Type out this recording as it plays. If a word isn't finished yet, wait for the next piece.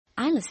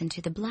I listen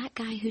to the Black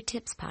Guy Who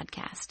Tips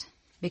podcast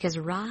because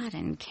Rod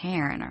and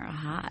Karen are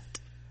hot.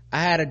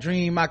 I had a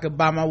dream I could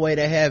buy my way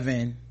to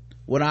heaven.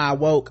 When I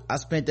awoke, I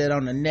spent that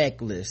on a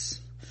necklace.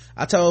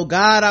 I told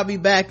God I'll be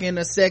back in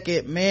a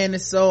second. Man,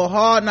 it's so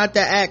hard not to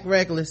act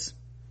reckless.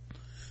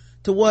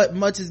 To what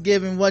much is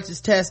given, much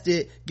is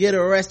tested. Get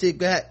arrested,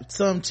 got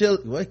some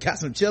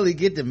chili,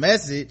 get the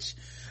message.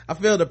 I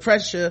feel the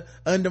pressure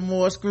under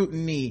more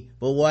scrutiny,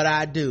 but what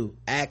I do,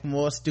 act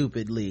more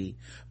stupidly.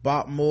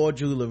 Bought more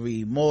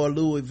jewelry, more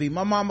Louis V.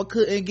 My mama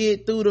couldn't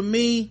get through to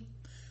me.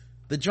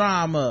 The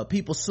drama,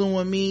 people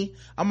suing me.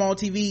 I'm on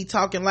TV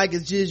talking like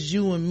it's just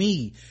you and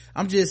me.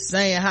 I'm just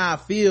saying how I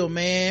feel,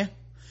 man.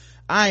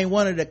 I ain't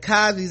one of the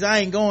Cosby's. I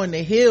ain't going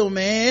to Hill,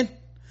 man.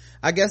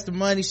 I guess the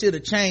money should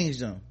have changed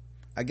them.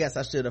 I guess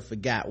I should have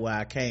forgot where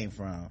I came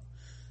from.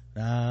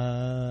 Da,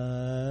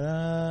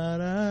 da,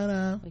 da,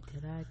 da. Wait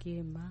till I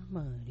get my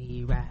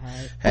money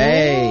right.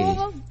 Hey,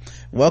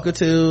 welcome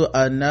to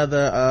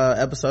another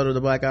episode of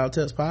the Black Guy Who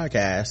Tips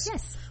podcast.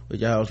 Yes.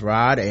 With your host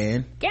Rod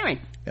and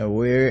Karen. And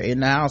we're in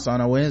the house on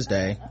a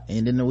Wednesday,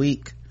 ending the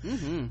week.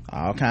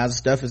 All kinds of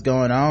stuff is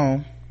going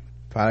on.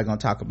 Probably gonna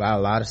talk about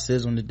a lot of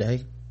sizzling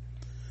today.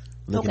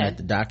 Looking at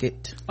the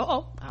docket. I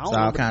don't so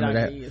know all kind of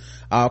that.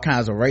 All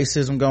kinds of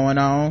racism going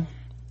on.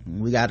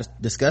 We got to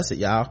discuss it,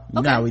 y'all.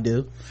 You know how we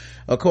do.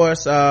 Of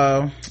course,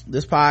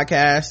 this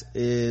podcast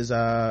is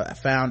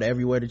found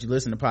everywhere that you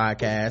listen to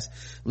podcasts.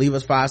 Leave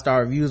us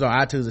 5-star reviews on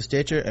iTunes or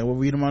Stitcher, and we'll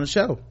read them on the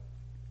show.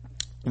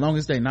 As long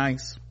as they're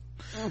nice.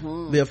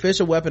 The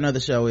official weapon of the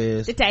show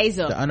is the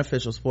taser. The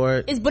unofficial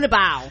sport is bullet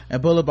ball.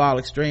 And bullet ball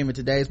extreme. And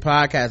today's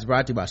podcast is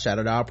brought to you by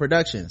Shadow Dog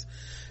Productions.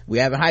 We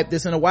haven't hyped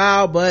this in a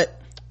while, but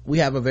we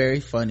have a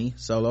very funny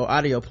solo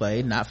audio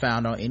play not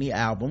found on any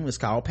album. It's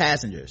called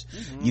Passengers.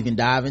 You can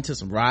dive into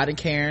some Rod and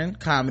Karen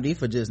comedy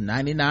for just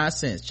 99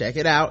 cents. Check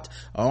it out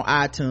on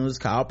iTunes. It's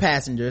called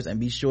Passengers, and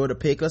be sure to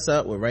pick us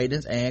up with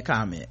ratings and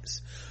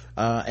comments.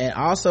 And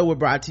also we're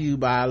brought to you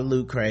by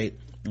Loot Crate.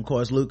 Of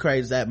course, Loot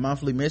Crate is that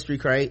monthly mystery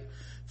crate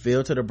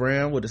filled to the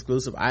brim with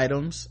exclusive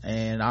items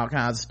and all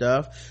kinds of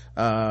stuff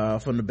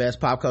from the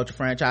best pop culture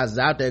franchises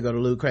out there. Go to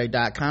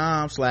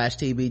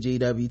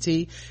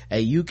lootcrate.com/tbgwt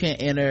and you can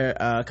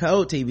enter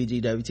code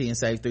tbgwt and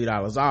save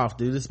 $3 off.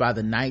 Do this by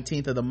the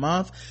 19th of the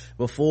month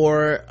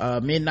before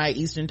midnight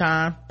Eastern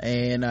time,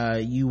 and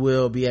you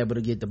will be able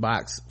to get the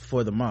box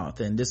for the month.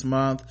 And this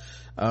month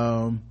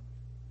the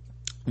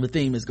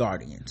theme is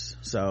Guardians,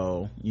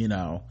 so you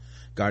know,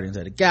 Guardians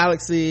of the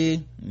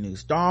Galaxy, new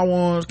Star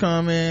Wars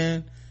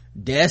coming.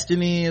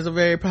 Destiny is a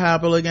very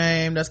popular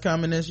game that's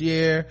coming this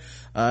year,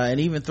 and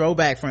even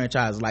throwback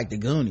franchises like the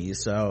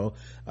Goonies. So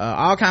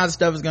all kinds of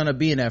stuff is going to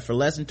be in there. For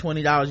less than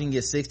 $20 you can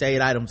get 6 to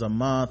 8 items a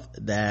month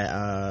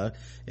that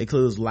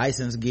includes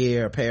licensed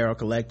gear, apparel,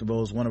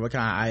 collectibles,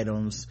 one-of-a-kind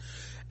items,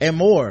 and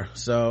more.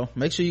 So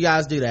make sure you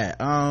guys do that.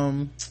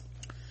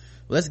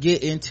 Let's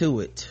get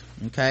into it.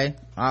 Okay,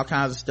 all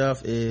kinds of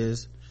stuff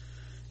is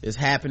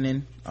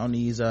happening on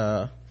these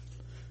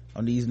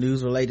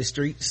news related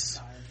streets,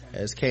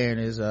 as Karen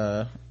is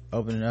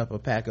opening up a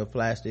pack of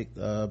plastic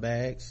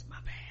bags. My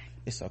bad.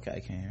 It's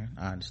okay, Karen,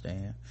 I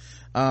understand.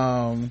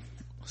 Let's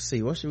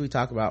see, what should we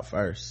talk about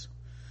first?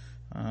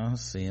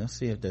 Let's see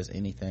if there's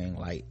anything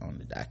light on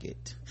the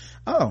docket.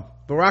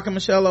 Barack and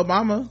Michelle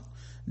Obama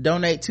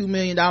donate $2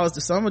 million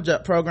to summer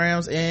job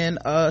programs in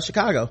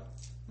Chicago.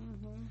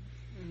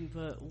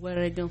 But what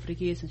are they doing for the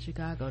kids in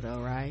Chicago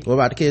though, right? What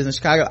about the kids in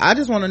Chicago? I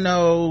just want to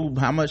know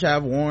how much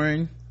have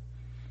Warren,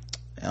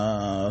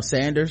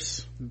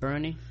 Sanders,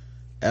 Bernie,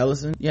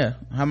 Ellison,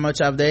 how much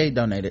have they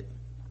donated?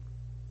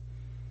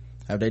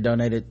 Have they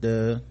donated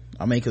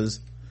because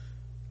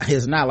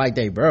it's not like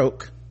they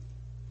broke,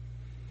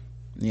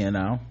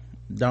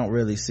 don't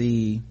really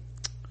see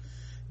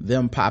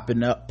them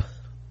popping up,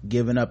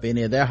 giving up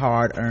any of their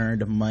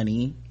hard-earned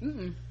money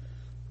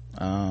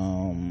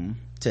to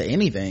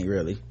anything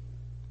really.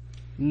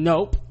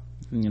 Nope.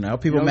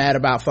 People mad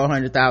about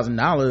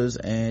 $400,000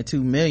 and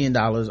 $2 million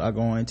are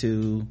going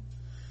to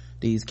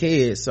these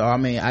kids. So I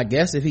mean, I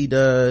guess if he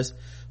does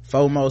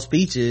 4 more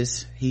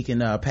speeches, he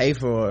can pay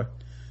for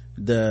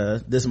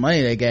this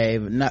money they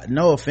gave.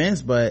 No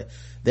offense, but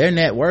their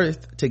net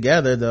worth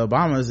together, the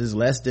Obamas, is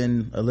less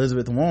than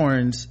Elizabeth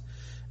Warren's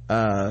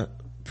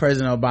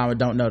President Obama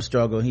don't know the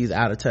struggle, he's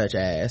out of touch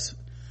ass.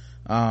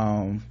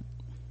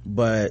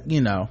 But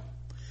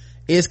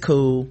it's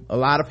cool. A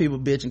lot of people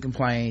bitch and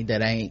complain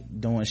that ain't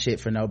doing shit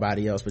for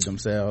nobody else but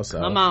themselves. So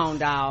come on,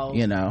 dog.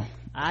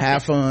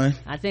 Have fun.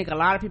 I think a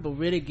lot of people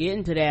really get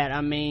into that.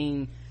 I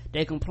mean,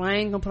 they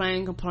complain.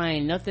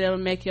 Nothing ever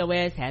make your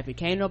ass happy.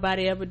 Can't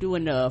nobody ever do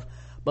enough.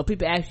 But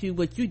people ask you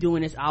what you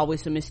doing, it's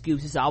always some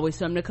excuse. It's always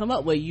something to come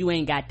up with. You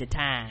ain't got the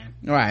time.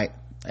 Right.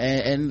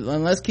 And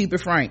let's keep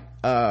it frank.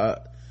 I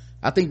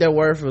think their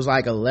worth was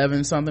like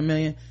 11 something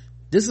million.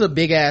 This is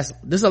this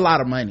is a lot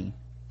of money.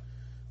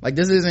 Like,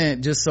 this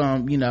isn't just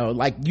some,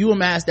 like, you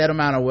amass that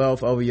amount of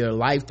wealth over your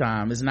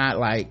lifetime. It's not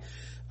like,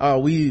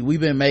 we've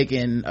been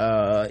making,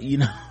 all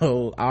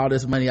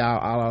this money all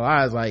our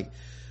lives. Like,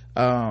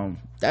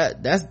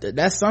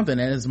 That's something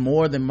that is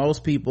more than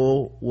most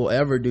people will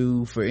ever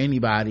do for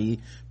anybody,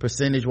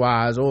 percentage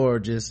wise or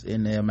just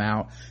in the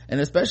amount, and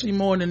especially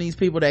more than these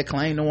people that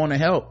claim to want to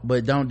help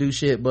but don't do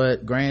shit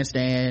but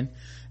grandstand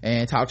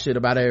and talk shit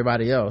about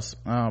everybody else.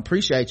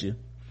 Appreciate you.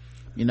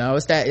 You know,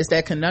 it's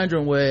that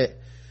conundrum with,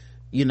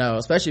 you know,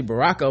 especially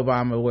Barack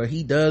Obama, where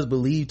he does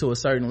believe to a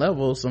certain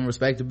level some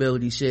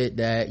respectability shit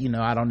that, you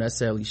know, I don't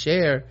necessarily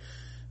share,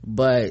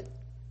 but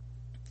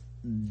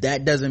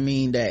that doesn't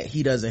mean that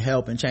he doesn't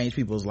help and change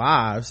people's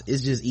lives.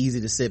 It's just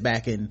easy to sit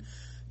back and,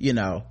 you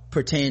know,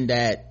 pretend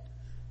that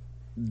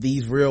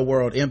these real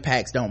world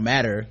impacts don't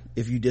matter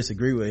if you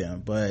disagree with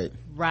him. But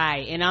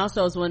right, and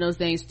also it's one of those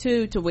things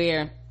too, to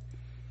where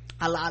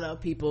a lot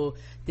of people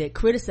that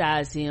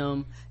criticize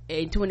him,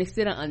 and to an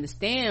extent I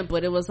understand,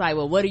 but it was like,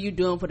 well, what are you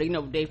doing for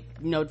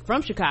the,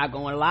 from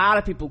Chicago, and a lot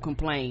of people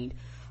complained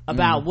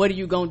about what are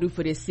you gonna do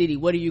for this city,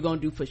 what are you gonna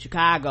do for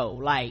Chicago.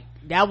 Like,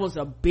 that was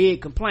a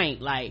big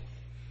complaint. Like,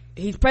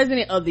 he's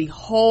president of the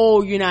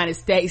whole United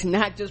States,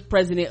 not just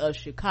president of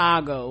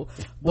Chicago.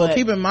 Well,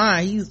 keep in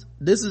mind,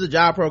 this is a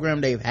job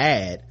program they've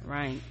had,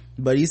 right?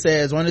 But he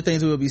says one of the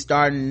things we will be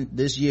starting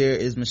this year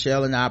is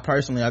Michelle and I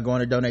personally are going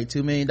to donate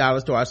 $2 million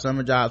to our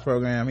summer jobs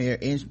program here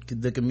in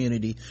the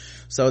community,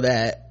 so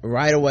that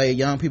right away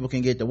young people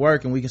can get to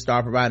work and we can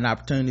start providing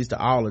opportunities to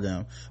all of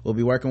them. We'll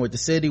be working with the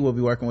city, we'll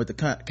be working with the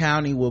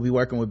county, we'll be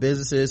working with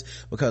businesses,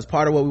 because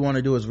part of what we want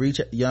to do is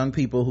reach young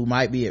people who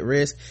might be at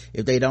risk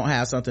if they don't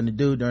have something to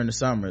do during the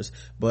summers.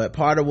 But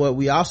part of what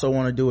we also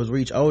want to do is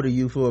reach older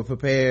youth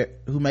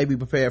who may be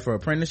prepared for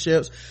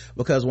apprenticeships,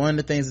 because one of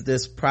the things that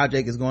this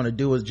project is going to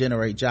do is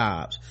generate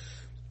jobs.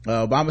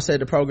 Obama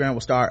said the program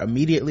will start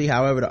immediately.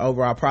 However, the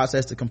overall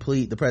process to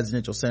complete the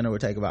presidential center will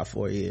take about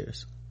 4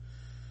 years.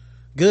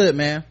 Good,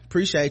 man.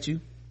 Appreciate you.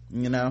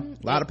 You know,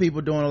 a lot of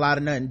people doing a lot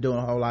of nothing, doing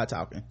a whole lot of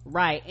talking.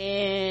 Right.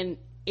 And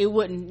it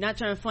wouldn't, not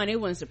trying to fun, it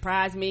wouldn't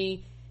surprise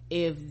me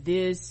if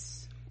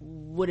this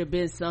would have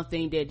been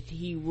something that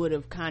he would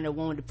have kind of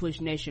wanted to push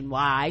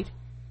nationwide.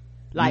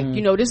 Like,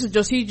 this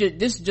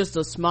is just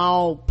a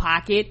small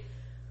pocket.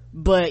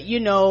 But,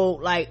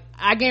 like,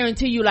 I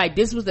guarantee you, like,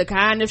 this was the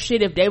kind of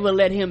shit, if they would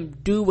let him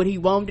do what he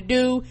wanted to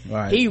do,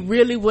 right, he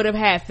really would have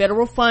had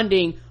federal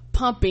funding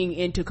pumping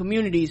into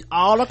communities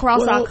all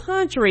across our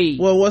country.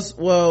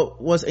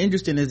 What's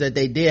interesting is that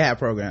they did have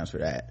programs for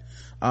that.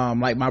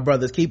 Like My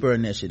Brother's Keeper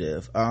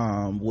initiative,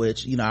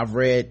 which,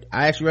 I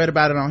actually read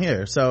about it on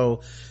here.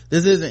 So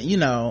this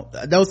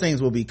isn't, those things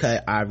will be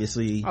cut,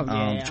 obviously.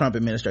 Trump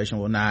administration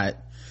will not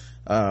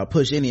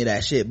push any of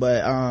that shit,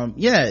 but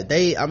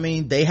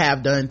they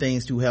have done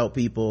things to help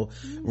people,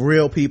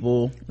 real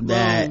people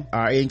that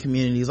are in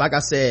communities. Like I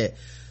said,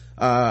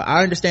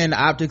 I understand the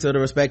optics of the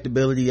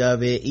respectability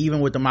of it.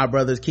 Even with the My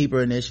Brother's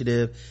Keeper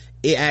initiative,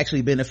 it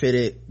actually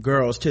benefited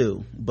girls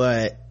too,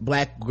 but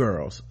black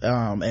girls,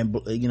 and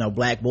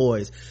black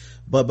boys.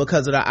 But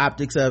because of the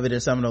optics of it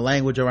and some of the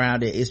language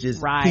around it, it's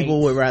just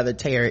people would rather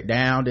tear it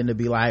down than to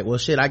be like, well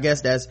shit, I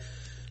guess that's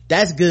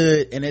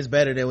good and it's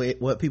better than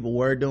what people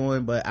were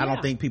doing. But I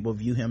don't think people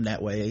view him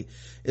that way.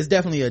 It's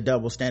definitely a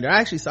double standard. I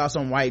actually saw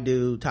some white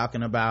dude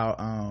talking about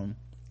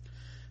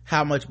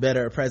how much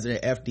better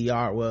President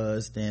FDR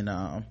was than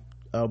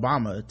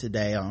Obama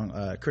today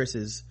on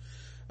Chris's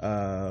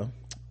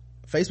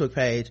Facebook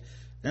page,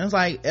 and it's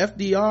like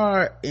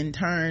FDR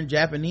interned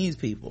Japanese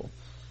people,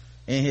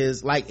 and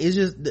his, like, it's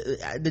just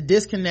the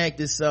disconnect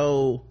is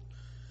so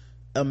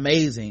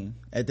amazing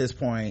at this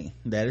point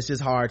that it's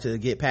just hard to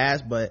get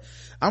past. But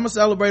I'm gonna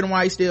celebrate him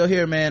while he's still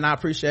here, man. I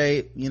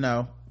appreciate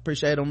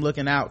him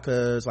looking out,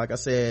 because like I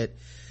said,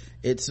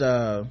 it's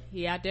a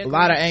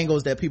lot of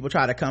angles that people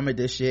try to come at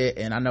this shit,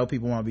 and I know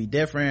people want to be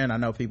different, I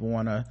know people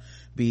want to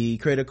be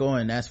critical,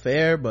 and that's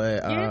fair,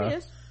 but it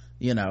is.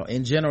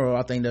 In general,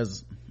 I think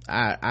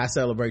I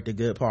celebrate the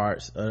good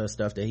parts of the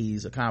stuff that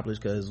he's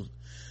accomplished, because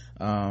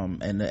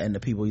and the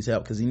people he's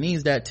helped, because he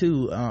needs that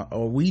too,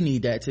 or we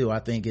need that too, I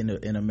think,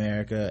 in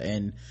America.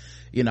 And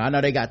I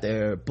know they got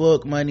their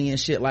book money and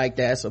shit like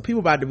that, so people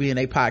about to be in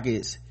their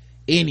pockets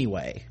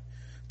anyway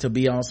to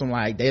be on some,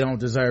 like, they don't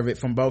deserve it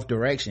from both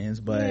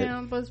directions. But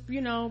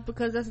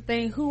because that's the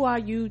thing, who are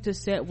you to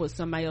set what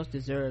somebody else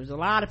deserves? A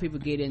lot of people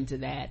get into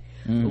that,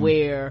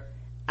 where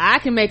I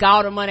can make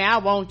all the money I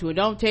want to, and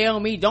don't tell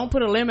me, don't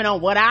put a limit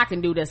on what I can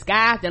do. The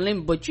sky's the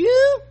limit. But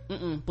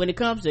when it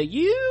comes to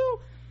you,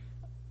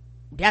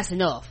 that's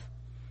enough,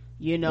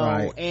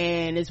 right.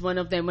 And it's one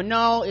of them, but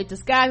no, if the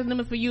sky's the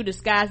limit for you, the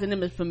sky's the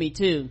limit for me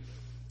too.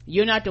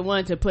 You're not the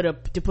one to put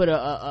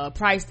a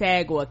price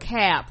tag or a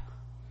cap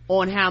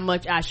on how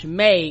much I should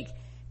make.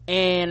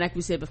 And like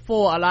we said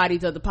before, a lot of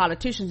these other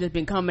politicians have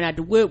been coming out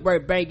the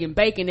woodwork, breaking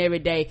bacon every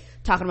day,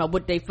 talking about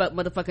what they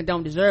motherfucking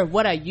don't deserve.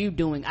 What are you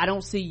doing? I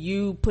don't see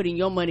you putting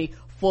your money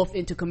forth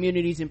into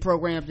communities and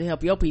programs to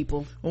help your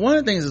people. Well, one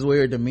of the things that's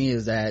weird to me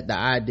is that the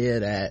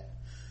idea that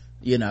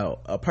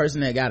a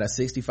person that got a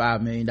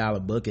 $65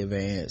 million book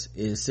advance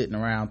is sitting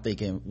around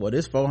thinking, well,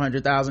 this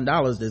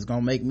 $400,000 that's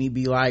gonna make me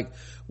be like,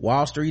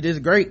 Wall Street is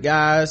great,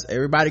 guys,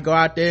 everybody go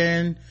out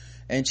there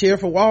and cheer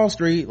for Wall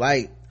Street.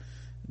 Like,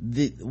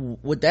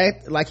 with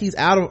that, like, he's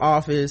out of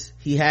office,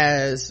 he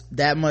has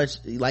that much,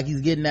 like,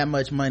 he's getting that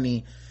much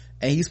money,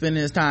 and he's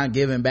spending his time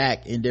giving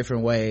back in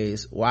different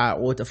ways. Why,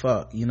 what the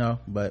fuck, you know?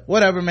 But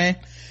whatever, man.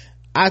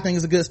 I think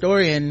it's a good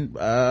story, and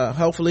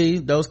hopefully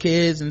those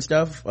kids and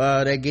stuff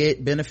that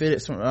get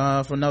benefited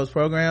from those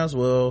programs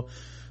will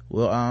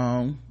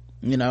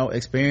you know,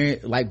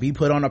 experience, like, be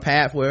put on a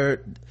path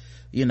where,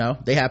 you know,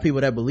 they have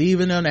people that believe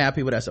in them, they have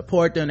people that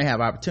support them, they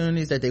have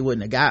opportunities that they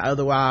wouldn't have got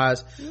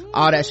otherwise.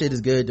 All that shit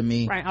is good to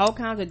me. Right, all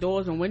kinds of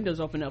doors and windows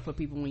open up for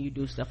people when you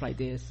do stuff like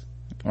this.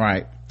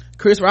 Right.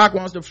 Chris Rock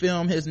wants to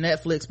film his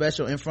Netflix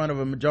special in front of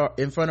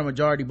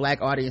majority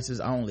black audiences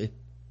only.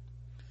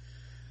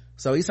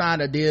 So he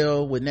signed a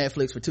deal with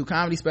Netflix for 2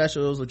 comedy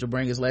specials, which will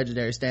bring his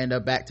legendary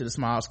stand-up back to the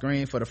small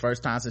screen for the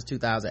first time since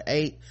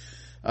 2008.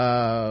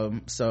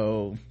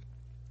 So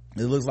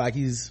it looks like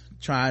he's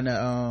trying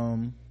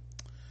to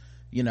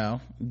you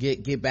know,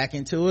 get back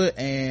into it,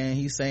 and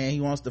he's saying he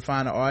wants to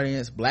find an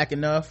audience black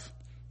enough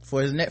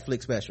for his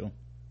Netflix special.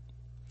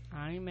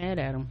 I ain't mad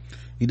at him.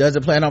 He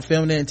doesn't plan on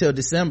filming it until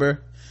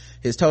December.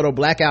 His total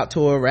blackout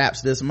tour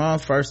wraps this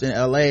month, first in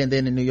LA and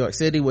then in New York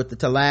City, with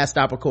the last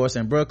stop, of course,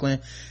 in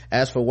Brooklyn.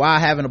 As for why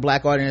having a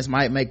black audience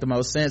might make the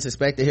most sense,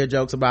 expect to hear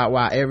jokes about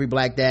why every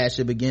black dad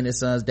should begin his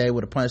son's day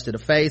with a punch to the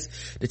face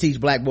to teach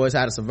black boys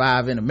how to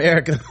survive in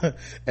America,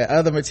 and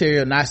other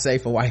material not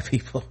safe for white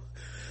people.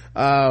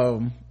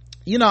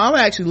 You know, I'm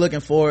actually looking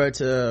forward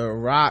to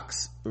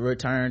Rock's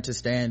return to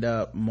stand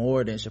up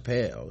more than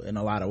Chappelle in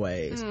a lot of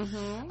ways.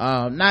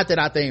 Not that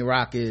I think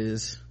Rock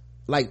is,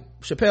 like,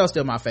 Chappelle's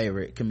still my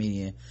favorite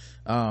comedian,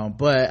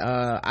 but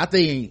I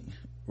think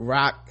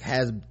Rock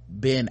has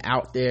been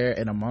out there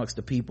and amongst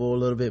the people a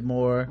little bit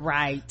more,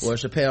 right, where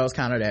Chappelle's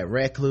kind of that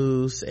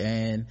recluse.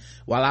 And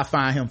while I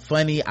find him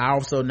funny, I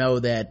also know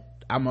that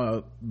I'm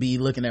gonna be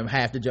looking at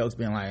half the jokes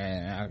being like,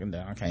 I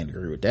can't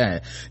agree with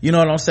that, you know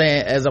what I'm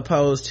saying, as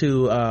opposed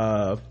to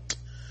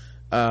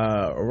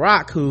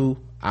Rock, who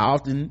I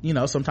often, you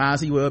know,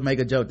 sometimes he will make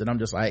a joke that I'm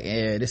just like,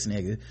 this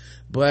nigga,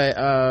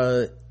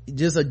 but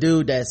just a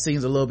dude that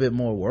seems a little bit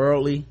more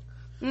worldly,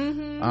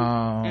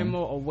 and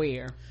more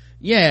aware.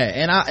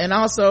 Yeah, and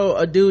also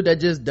a dude that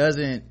just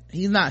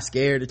he's not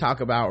scared to talk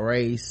about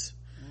race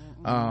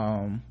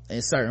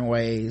in certain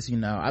ways, you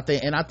know. I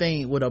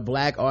think with a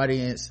black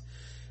audience,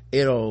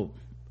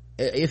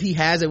 if he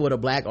has it with a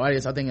black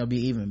audience, I think it'll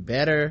be even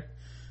better,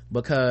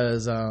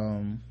 because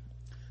some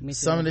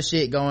of the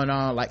shit going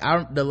on, like,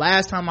 the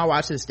last time I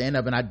watched his stand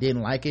up and I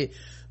didn't like it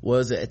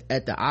was at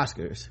the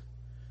Oscars,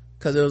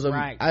 because it was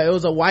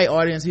a white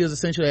audience. He was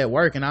essentially at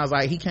work, and I was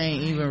like, he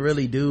can't even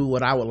really do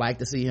what I would like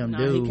to see him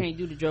do. He can't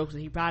do the jokes that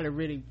he probably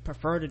really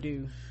prefer to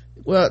do.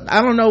 Well,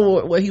 I don't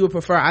know what he would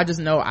prefer. I just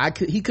know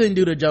he couldn't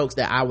do the jokes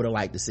that I would have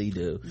liked to see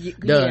done.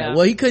 Yeah.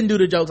 Well, he couldn't do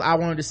the jokes I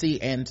wanted to see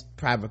in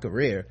Private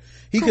Career.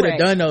 He could have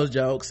done those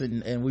jokes,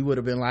 and we would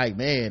have been like,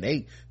 man,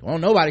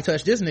 won't nobody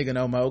touch this nigga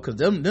no more, because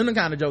them the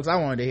kind of jokes I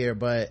wanted to hear.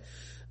 But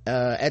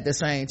at the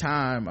same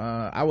time,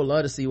 I would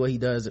love to see what he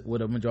does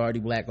with a majority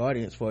black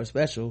audience for a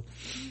special.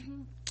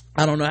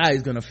 I don't know how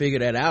he's gonna figure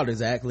that out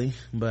exactly,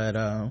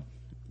 but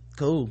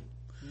cool.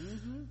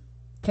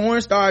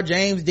 Porn star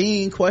James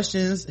Dean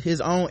questions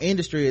his own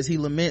industry as he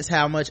laments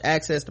how much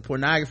access to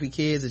pornography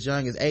kids as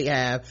young as 8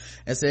 have,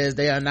 and says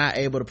they are not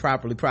able to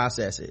properly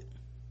process it.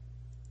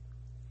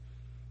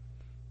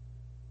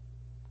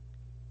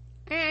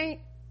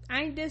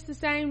 Ain't this the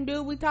same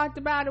dude we talked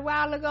about a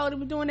while ago that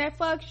was doing that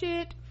fuck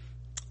shit?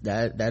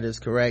 That is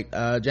correct.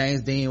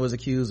 James Dean was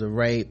accused of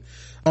rape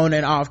on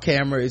and off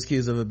camera,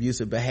 accused of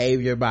abusive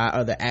behavior by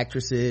other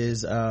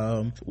actresses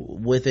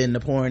within the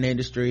porn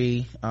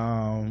industry.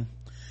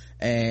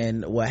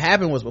 And what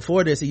happened was,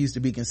 before this, he used to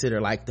be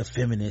considered like the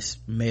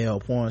feminist male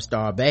porn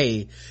star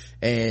bae,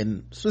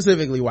 and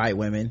specifically white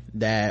women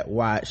that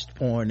watched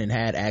porn and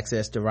had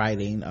access to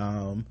writing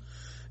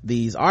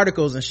these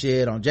articles and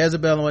shit on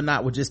Jezebel and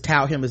whatnot would just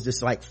tout him as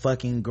this like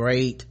fucking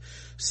great,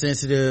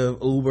 sensitive,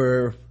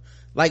 uber,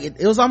 like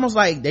it was almost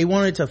like they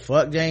wanted to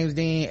fuck James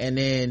Dean, and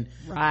then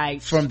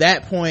from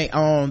that point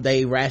on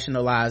they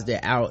rationalized it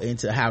out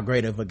into how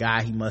great of a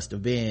guy he must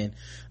have been.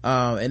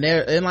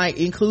 And like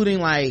including,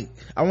 like,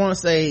 I want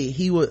to say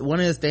one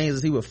of his things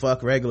is he would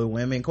fuck regular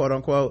women, quote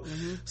unquote.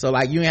 So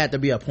like you didn't have to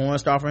be a porn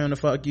star for him to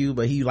fuck you,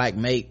 but he like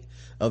make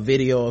a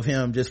video of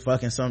him just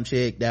fucking some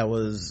chick that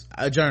was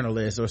a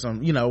journalist or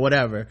some, you know,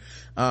 whatever.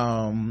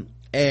 And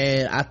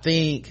I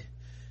think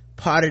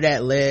part of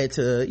that led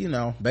to, you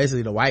know,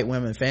 basically the white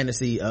women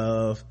fantasy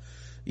of,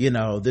 you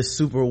know, this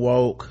super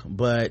woke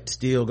but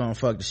still gonna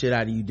fuck the shit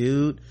out of you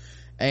dude.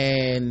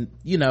 And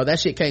you know, that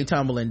shit came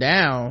tumbling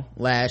down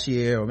last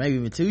year, or maybe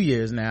even 2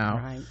 years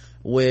now,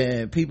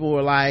 when people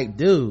were like,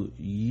 dude,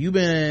 you've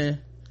been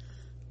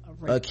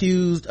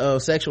accused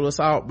of sexual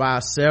assault by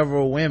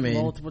several women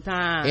multiple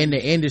times in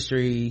the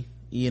industry,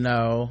 you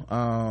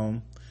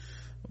know.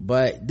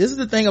 But this is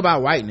the thing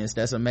about whiteness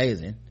that's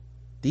amazing.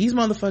 these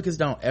motherfuckers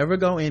don't ever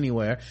go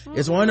anywhere.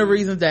 It's one of the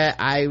reasons that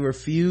I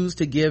refuse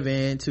to give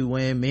in to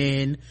when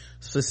men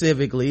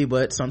specifically,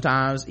 but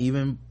sometimes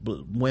even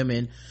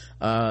women,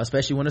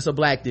 especially when it's a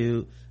black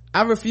dude,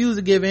 I refuse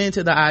to give in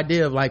to the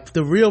idea of like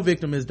the real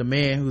victim is the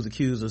man who's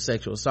accused of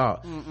sexual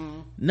assault.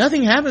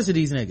 Nothing happens to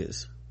these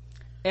niggas.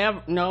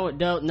 No.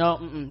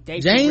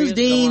 James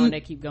Dean, they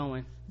keep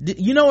going.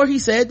 You know where he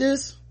said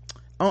this?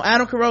 On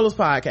Adam Carolla's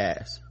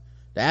podcast,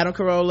 the Adam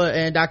Carolla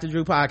and Dr.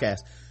 Drew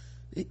podcast.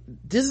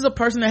 This is a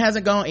person that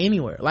hasn't gone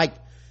anywhere. Like,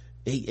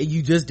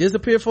 you just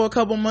disappear for a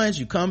couple months,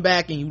 you come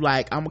back and you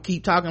like, I'm gonna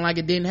keep talking like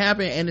it didn't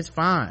happen, and it's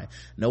fine.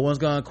 No one's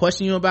gonna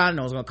question you about it,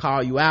 no one's gonna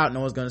call you out, no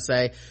one's gonna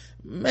say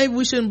maybe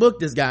we shouldn't book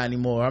this guy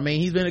anymore. I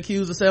mean, he's been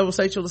accused of several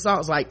sexual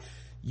assaults. Like,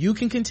 you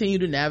can continue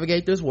to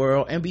navigate this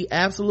world and be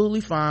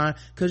absolutely fine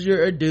because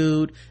you're a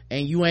dude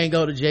and you ain't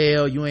go to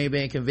jail, you ain't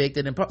been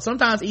convicted, and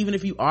sometimes even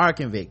if you are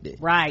convicted,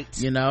 right,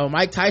 you know,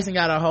 Mike Tyson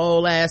got a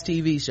whole ass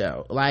TV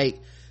show. Like,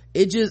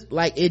 it just,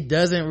 like, it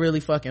doesn't really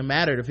fucking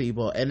matter to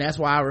people, and that's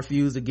why I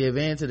refuse to give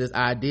in to this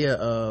idea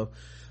of,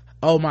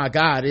 oh my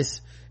god,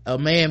 it's a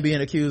man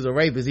being accused of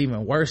rape is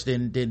even worse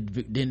than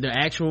the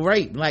actual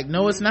rape. Like,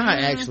 no, it's not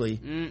actually.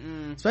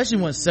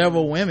 Especially when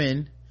several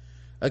women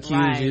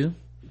accuse you.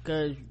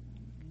 Because,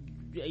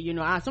 you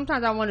know,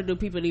 sometimes I wonder, do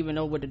people even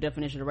know what the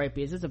definition of rape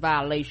is? It's a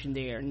violation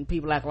there, and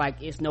people act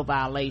like it's no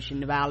violation.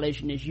 The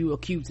violation is you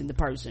accusing the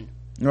person.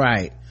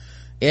 Right.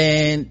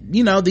 And,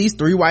 you know, these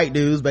three white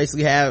dudes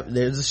basically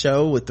there's a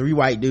show with three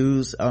white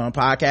dudes on a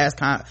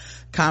podcast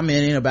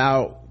commenting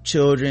about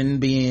children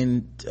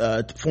being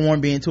porn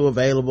being too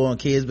available and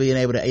kids being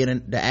able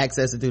to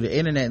access it through the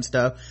internet and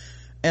stuff,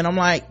 and I'm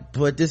like,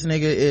 but this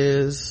nigga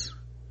is,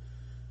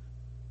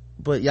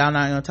 but y'all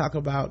not gonna talk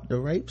about the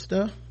rape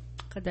stuff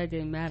because that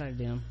didn't matter to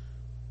them.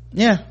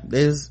 Yeah,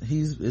 it's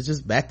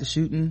just back to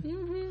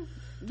shooting.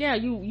 Yeah,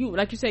 you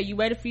like you said, you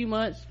wait a few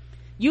months,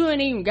 you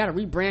ain't even gotta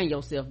rebrand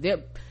yourself.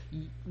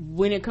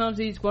 When it comes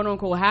to these quote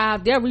unquote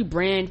hives, they'll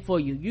rebrand for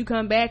you. You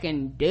come back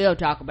and they'll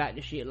talk about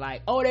the shit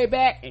like, oh, they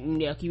back, and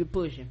they'll keep it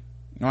pushing.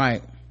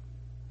 Right.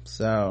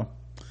 So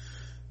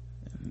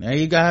there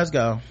you guys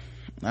go.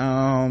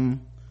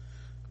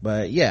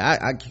 But yeah,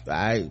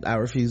 I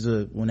refuse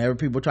to, whenever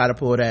people try to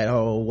pull that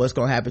whole what's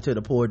gonna happen to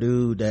the poor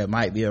dude that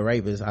might be a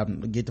rapist,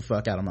 get the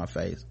fuck out of my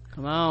face.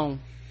 Come on.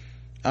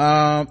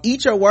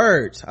 Eat your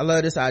words. I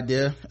love this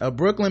idea. A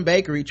Brooklyn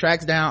bakery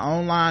tracks down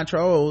online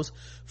trolls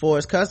for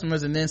its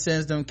customers and then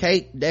sends them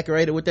cake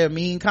decorated with their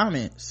mean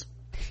comments.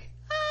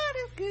 Oh,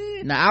 that's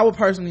good. Now, I would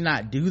personally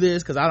not do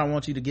this because I don't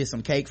want you to get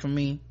some cake from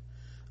me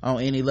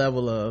on any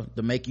level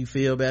to make you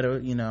feel better,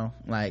 you know.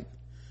 Like,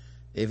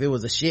 if it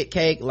was a shit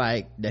cake,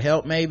 like the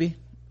help maybe,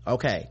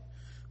 okay,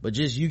 but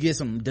just you get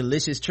some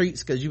delicious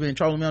treats because you've been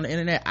trolling me on the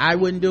internet, I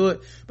wouldn't do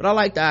it. But I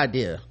like the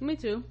idea. Me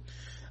too.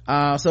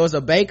 So it's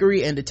a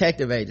bakery and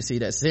detective agency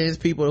that sends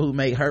people who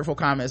make hurtful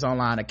comments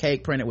online a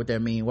cake printed with their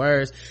mean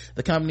words.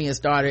 The company is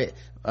started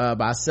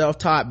by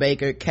self-taught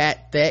baker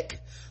Kat Theck,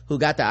 who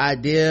got the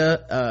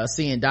idea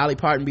seeing Dolly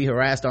Parton be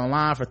harassed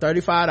online. For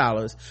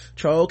 $35,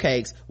 Troll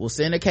Cakes will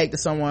send a cake to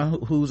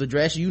someone whose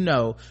address you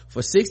know.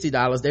 For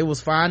 $60, they will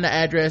find the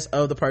address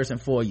of the person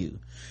for you.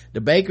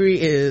 The bakery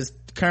is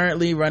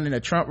currently running a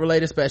Trump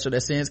related special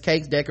that sends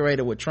cakes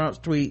decorated with Trump's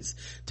tweets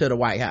to the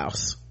White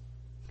House.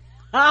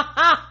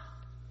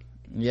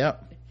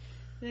 Yep.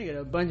 They got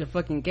a bunch of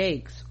fucking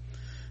cakes.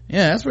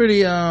 Yeah, that's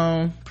pretty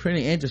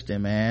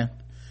interesting, man.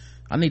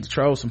 I need to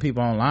troll some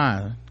people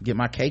online, get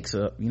my cakes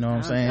up, you know what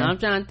I'm saying? I'm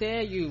trying to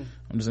tell you.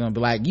 I'm just gonna be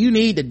like, you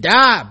need to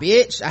die,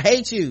 bitch. I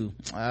hate you.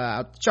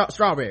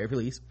 Strawberry,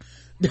 please.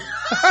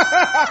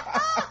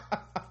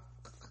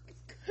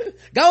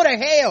 Go to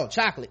hell,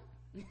 chocolate.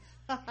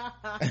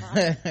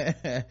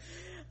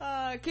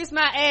 Kiss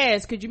my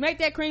ass. Could you make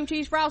that cream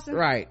cheese frosting?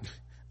 Right.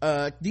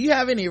 Do you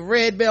have any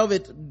red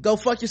velvet go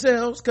fuck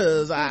yourselves?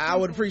 Cause I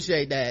would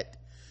appreciate that.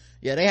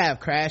 Yeah, they have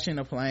crashing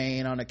a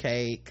plane on a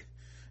cake.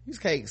 These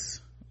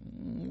cakes,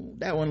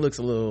 that one looks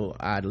a little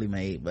oddly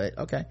made, but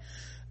okay.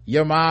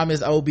 Your mom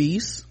is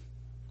obese.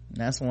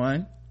 That's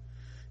one.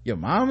 Your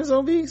mom is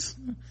obese?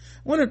 I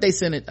wonder if they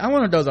send it, I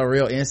wonder if those are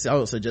real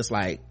insults or just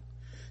like,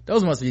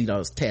 those must be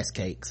those test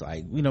cakes.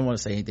 Like, we don't want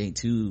to say anything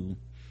too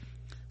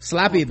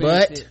sloppy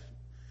butt.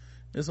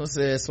 This one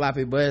says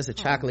sloppy butt. It's a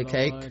chocolate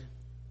cake.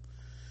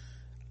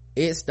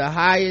 It's the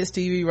highest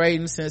TV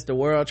rating since the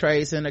World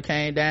Trade Center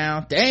came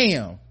down.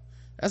 Damn,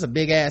 that's a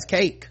big ass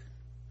cake.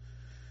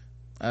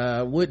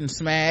 Wouldn't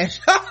smash.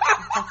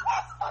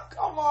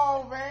 Come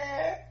on,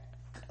 man.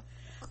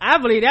 I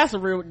believe that's a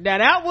real,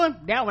 that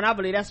one I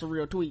believe that's a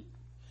real tweet.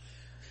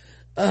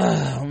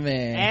 Oh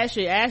man,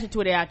 Ashley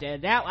tweet out there.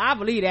 That I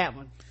believe that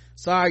one.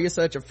 Sorry, you're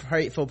such a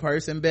hateful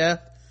person, Beth.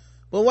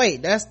 But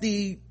wait,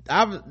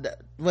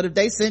 what if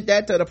they sent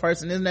that to the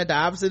person? Isn't that the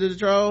opposite of the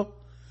troll?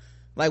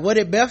 Like, what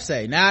did Beth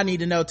say? Now I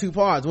need to know two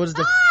parts. What is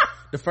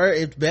the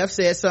first? If Beth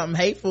said something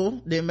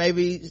hateful, then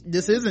maybe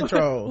this isn't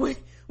troll.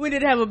 We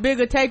did have a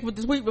bigger take with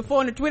the tweet before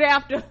and the tweet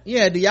after.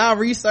 Yeah, do y'all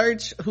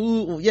research the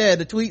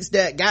tweets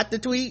that got the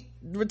tweet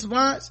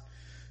response?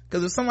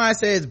 Because if somebody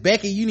says,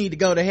 Becky, you need to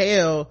go to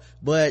hell,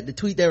 but the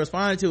tweet they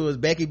responded to was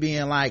Becky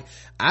being like,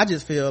 I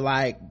just feel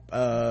like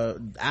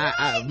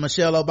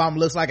Michelle Obama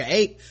looks like an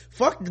ape.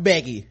 Fuck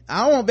Becky.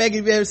 I don't want Becky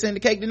to be able to send the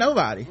cake to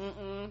nobody.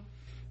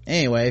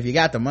 Anyway, if you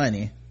got the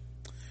money,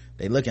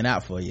 they looking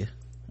out for you.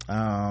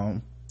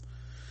 Let's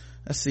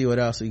see what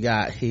else we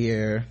got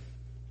here.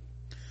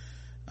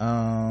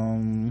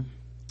 You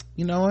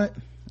know what,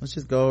 let's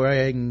just go right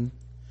ahead and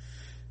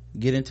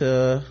get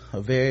into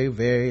a very,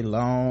 very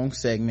long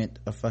segment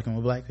of fucking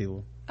with black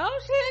people. Oh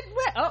shit.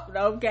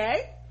 Oh,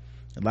 okay.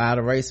 A lot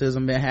of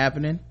racism been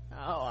happening.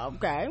 Oh,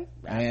 okay.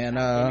 And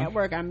at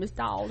work I missed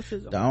all the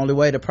shit. The only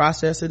way to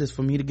process it is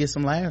for me to get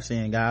some laughs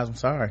in, guys. I'm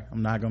sorry,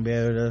 I'm not gonna be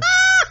able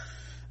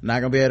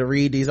to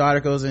read these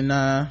articles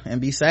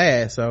and be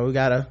sad. So we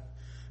gotta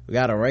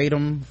rate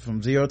them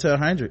from 0 to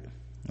 100.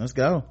 Let's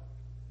go.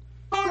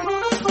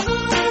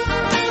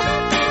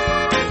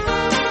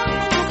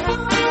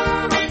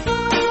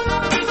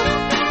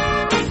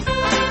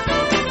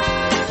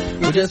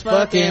 We're just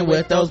fucking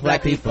with those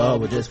black people.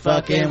 We're just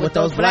fucking with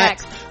those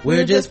blacks.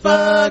 We're just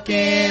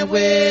fucking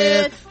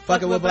with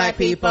black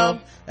people.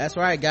 That's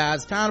right, guys.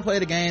 It's time to play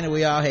the game that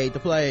we all hate to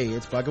play.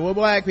 It's fucking with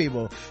black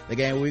people. The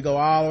game where we go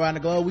all around the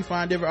globe. We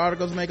find different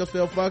articles to make us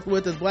feel fucked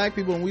with as black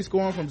people, and we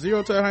score them from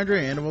 0 to 100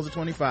 in intervals of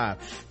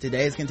 25.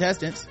 Today's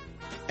contestants,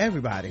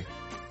 everybody.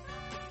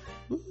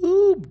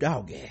 Ooh,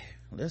 doggy.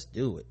 Let's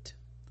do it.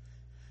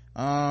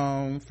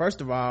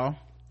 First of all,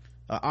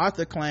 an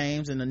author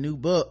claims in a new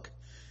book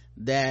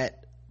that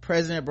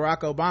President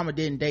Barack Obama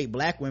didn't date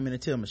black women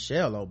until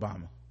Michelle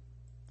Obama.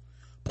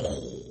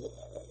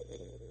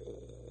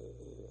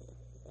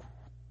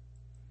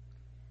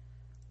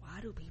 Why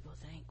do people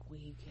think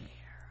we care?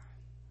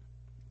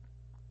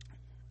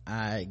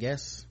 I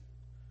guess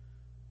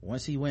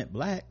once he went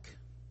black,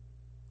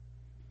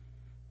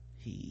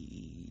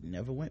 he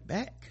never went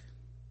back.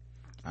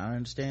 I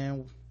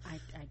understand. I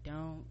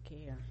don't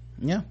care.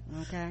 Yeah.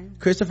 Okay.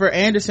 Christopher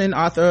Anderson,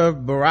 author of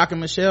Barack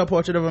and Michelle,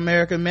 Portrait of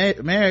American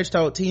Marriage,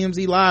 told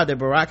TMZ Live that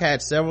Barack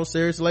had several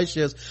serious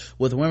relationships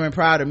with women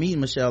prior to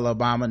meeting Michelle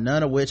Obama,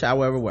 none of which,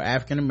 however, were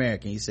African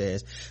American, he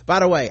says. By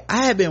the way,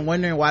 I had been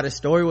wondering why the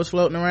story was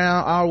floating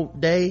around all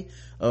day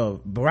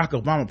of Barack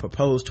Obama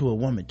proposed to a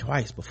woman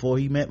twice before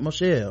he met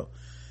Michelle.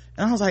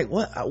 And I was like,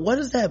 what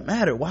does that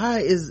matter?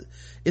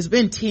 It's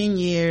been 10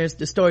 years,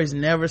 the story's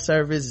never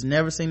surfaced,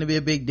 never seemed to be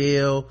a big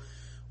deal.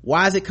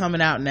 Why is it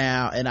coming out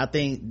now? And I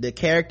think the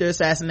character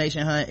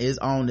assassination hunt is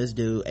on this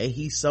dude, and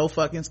he's so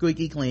fucking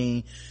squeaky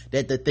clean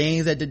that the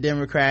things that the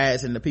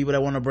Democrats and the people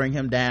that want to bring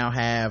him down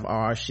have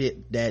are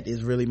shit that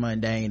is really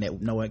mundane that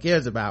no one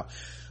cares about.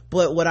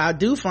 But what I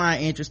do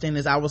find interesting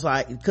is I was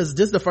like, because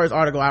this is the first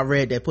article I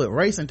read that put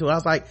race into it, I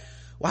was like,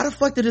 why the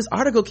fuck did this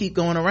article keep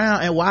going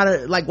around, and why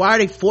are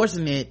they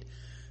forcing it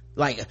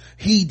like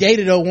he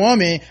dated a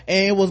woman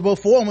and it was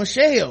before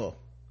Michelle?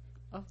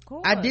 Of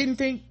course. I didn't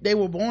think they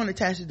were born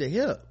attached to the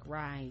hip.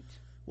 Right.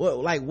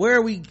 Well, like,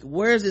 where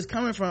is this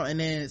coming from?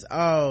 And then it's,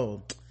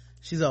 oh,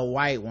 she's a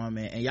white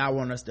woman, and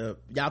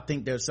y'all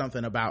think there's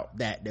something about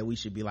that we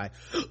should be like,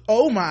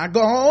 oh my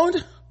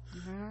god.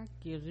 I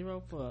give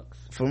 0 fucks.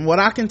 From what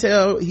I can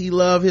tell, he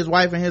loved his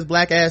wife and his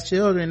black ass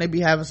children. They be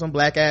having some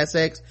black ass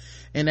sex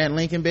in that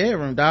Lincoln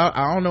bedroom, dog.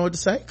 I don't know what to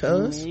say,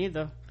 cuz. Me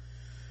either.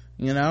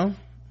 You know?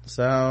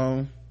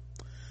 So,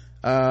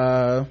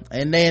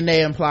 and then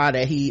they imply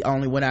that he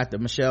only went after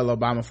Michelle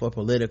Obama for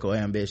political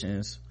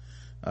ambitions.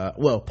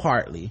 Well,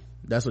 partly.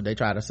 That's what they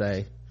try to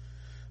say.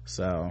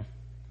 So,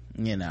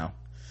 you know.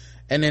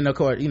 And then, of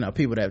course, you know,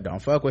 people that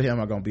don't fuck with him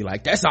are gonna be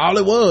like, that's all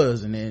it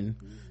was. And then,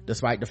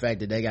 despite the fact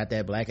that they got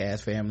that black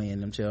ass family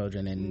and them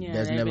children, and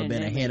there's never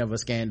been a hint of a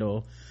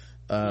scandal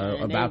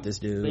about this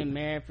dude. Been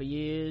married for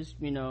years,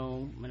 you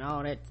know, and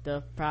all that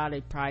stuff,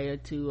 probably prior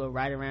to or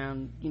right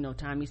around, you know,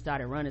 time he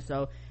started running.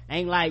 So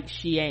ain't like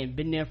she ain't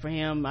been there for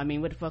him. I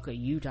mean, what the fuck are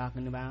you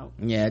talking about?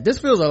 Yeah, this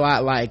feels a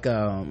lot like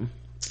two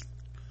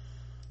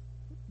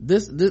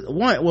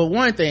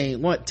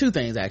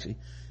things actually.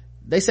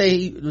 They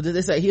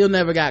say he'll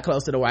never got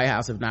close to the White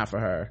House if not for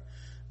her.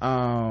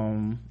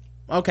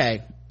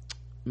 Okay,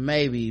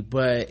 maybe,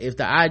 but if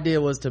the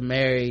idea was to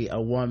marry a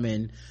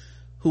woman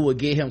who would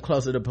get him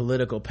closer to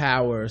political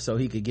power so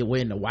he could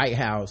win the White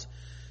House,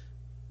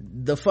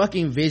 the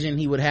fucking vision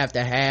he would have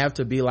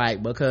to be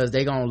like, because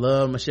they gonna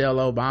love Michelle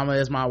Obama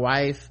as my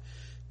wife,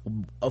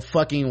 a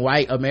fucking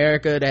white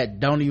America that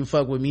don't even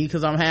fuck with me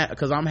because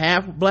I'm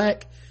half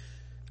black.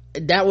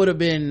 That would have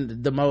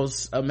been the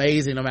most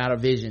amazing amount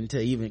of vision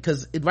to even,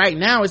 because right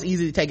now it's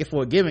easy to take it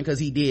for a given because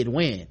he did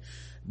win.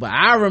 But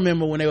I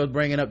remember when they was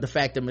bringing up the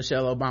fact that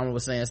Michelle Obama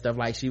was saying stuff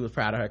like she was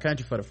proud of her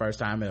country for the first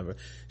time ever.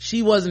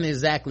 She wasn't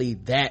exactly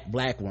that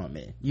black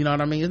woman. You know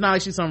what I mean? It's not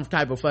like she's some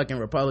type of fucking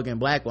Republican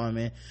black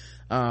woman.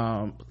 So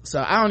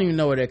I don't even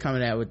know where they're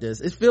coming at with this.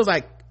 It feels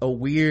like a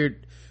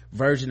weird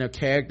version of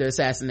character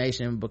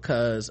assassination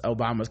because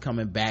Obama's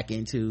coming back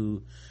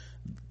into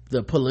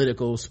the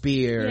political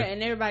sphere. Yeah,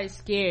 and everybody's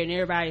scared and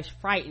everybody's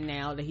frightened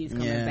now that he's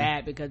coming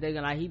back because they're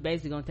gonna, like, he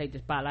basically gonna take the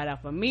spotlight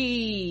off of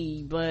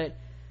me. But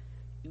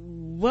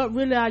what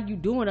really are you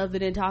doing other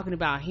than talking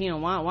about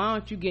him? Why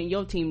aren't you getting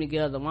your team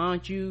together? Why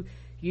aren't you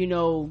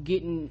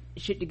getting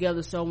shit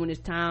together so when it's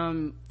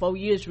time 4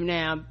 years from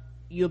now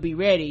you'll be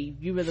ready?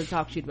 You rather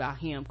talk shit about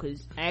him,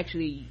 because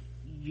actually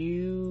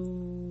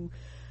you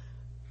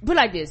put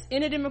like this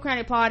in the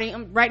Democratic Party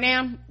right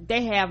now,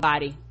 they have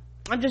body.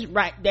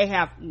 They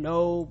have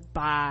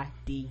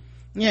nobody.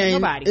 Yeah,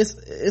 nobody.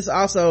 It's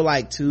also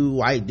like 2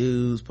 white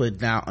dudes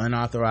putting out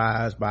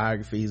unauthorized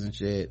biographies and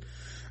shit.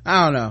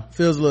 I don't know,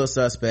 feels a little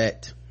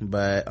suspect,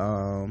 but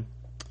at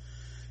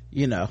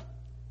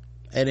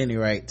any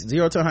rate,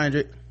 0 to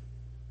 100.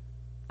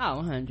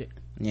 100.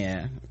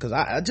 Yeah, because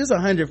I just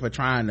 100 for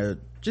trying it.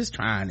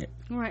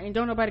 Right, and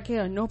don't nobody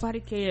care. Nobody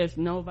cares.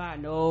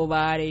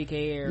 Nobody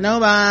cares.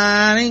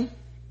 Nobody.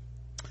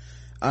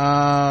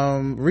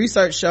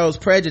 Research shows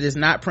prejudice,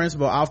 not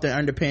principle, often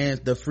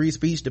underpins the free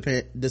speech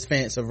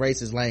defense of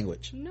racist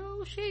language.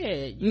 No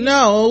shit.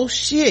 No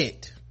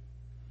shit.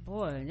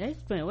 Boy,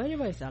 they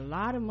waste a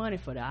lot of money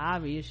for the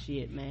obvious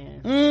shit,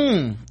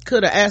 man.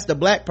 Could have asked a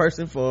black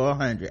person for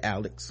 100,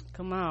 Alex.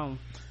 Come on.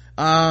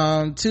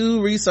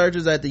 2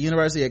 researchers at the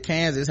University of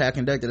Kansas have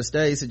conducted a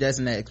study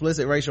suggesting that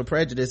explicit racial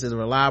prejudice is a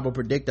reliable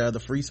predictor of the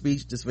free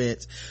speech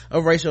defense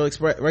of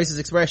racist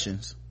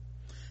expressions.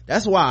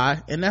 That's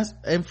why,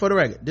 and for the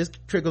record, this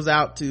trickles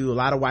out to a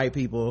lot of white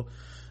people,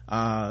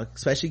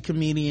 especially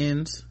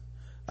comedians,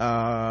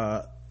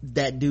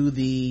 that do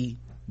the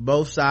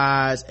both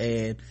sides,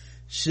 and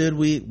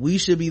we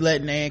should be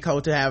letting Ann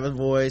Coulter have a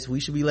voice, we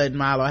should be letting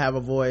Milo have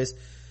a voice.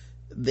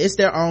 It's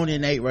their own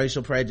innate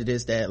racial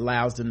prejudice that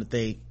allows them to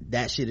think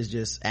that shit is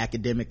just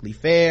academically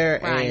fair,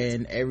 right,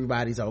 and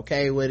everybody's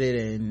okay with it,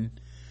 and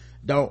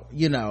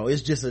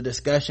it's just a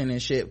discussion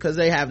and shit, because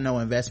they have no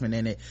investment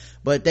in it.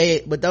 But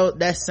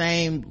that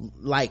same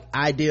like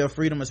idea of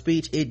freedom of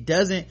speech, it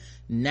doesn't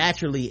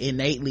naturally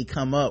innately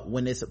come up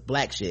when it's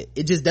black shit.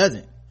 It just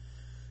doesn't.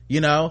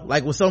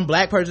 Like when some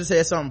black person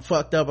says something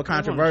fucked up or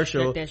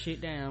controversial, shut that shit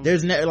down.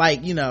 There's Louis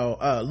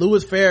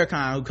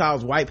Farrakhan, who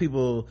calls white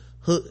people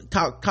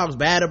talks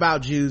bad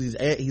about Jews.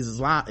 He's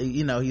Islam,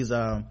 he's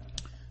I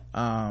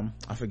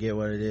forget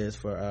what it is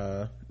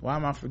for why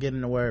am I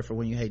forgetting the word for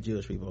when you hate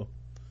Jewish people?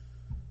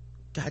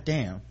 God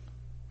damn,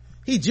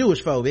 he's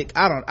Jewish phobic.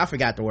 I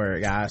forgot the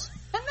word, guys.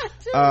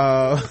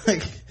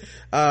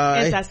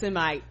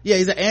 Anti-Semite. Yeah,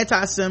 he's an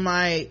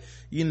anti-Semite.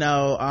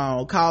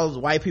 Calls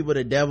white people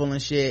the devil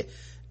and shit.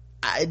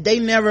 They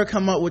never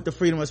come up with the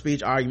freedom of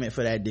speech argument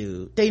for that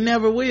dude. They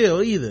never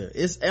will either.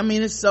 It's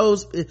so,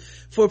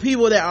 for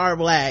people that are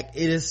black,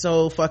 it is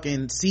so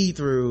fucking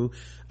see-through.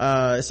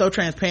 It's so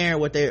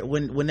transparent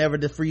whenever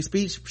the free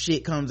speech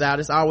shit comes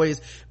out. It's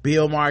always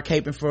Bill Maher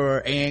caping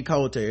for Ann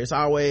Coulter. It's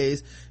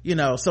always,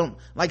 some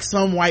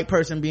white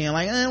person being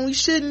like,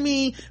 should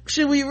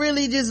we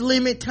really just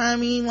limit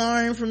Tommy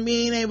Lauren from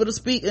being able to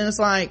speak? And it's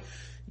like,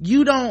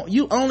 you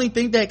only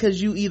think that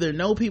because you either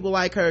know people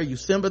like her, you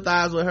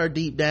sympathize with her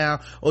deep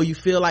down, or you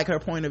feel like her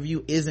point of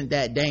view isn't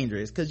that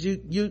dangerous, because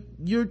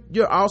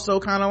you're also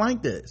kind of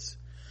like this.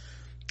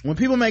 When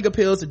people make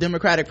appeals to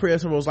democratic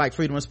principles like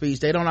freedom of speech,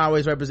 they don't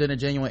always represent a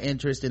genuine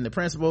interest in the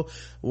principle.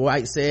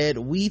 White said,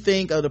 we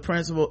think of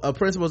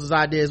principles as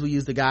ideas we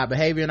use to guide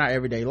behavior in our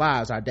everyday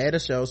lives. Our data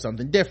shows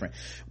something different,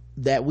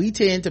 that we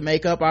tend to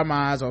make up our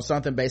minds on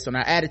something based on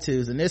our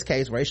attitudes, in this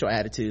case racial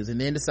attitudes, and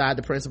then decide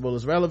the principle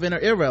is relevant or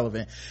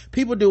irrelevant.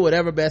 People do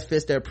whatever best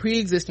fits their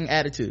pre-existing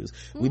attitudes.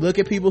 We look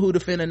at people who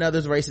defend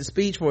another's racist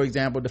speech, for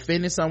example,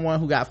 defending someone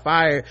who got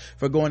fired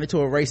for going into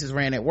a racist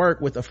rant at work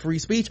with a free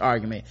speech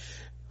argument.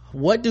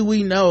 What do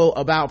we know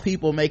about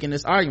people making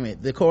this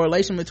argument? The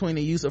correlation between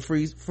the use of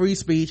free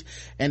speech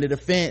and the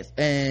defense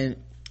and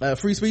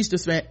free speech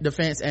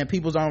defense and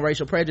people's own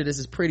racial prejudice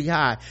is pretty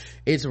high.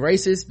 It's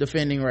racist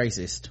defending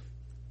racist.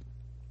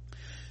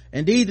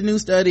 Indeed, the new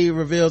study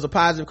reveals a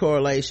positive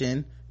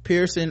correlation.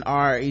 Pearson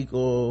R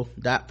equal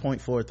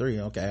 .43.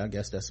 Okay, I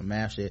guess that's some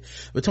math shit.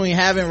 Between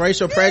having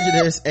racial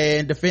prejudice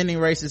and defending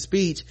racist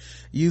speech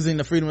using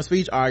the freedom of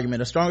speech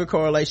argument, a stronger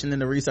correlation than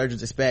the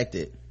researchers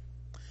expected.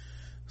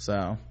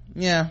 So,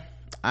 yeah,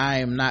 I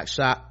am not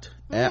shocked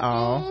at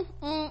all.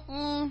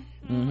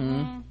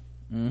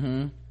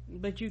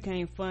 But you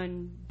can't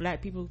fund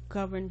black people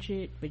covering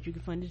shit, but you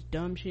can fund this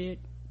dumb shit.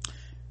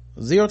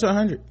 0 to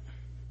 100.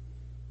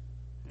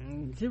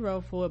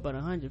 0 for it, but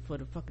 100 for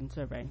the fucking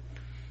survey.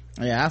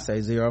 Yeah, I say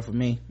 0 for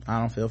me. I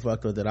don't feel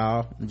fucked with it at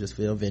all. I just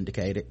feel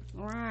vindicated.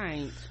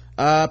 Right.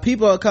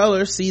 People of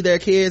color see their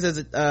kids as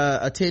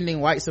attending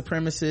white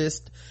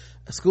supremacist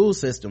school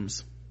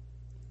systems.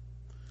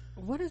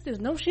 What is this,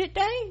 no shit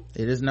day?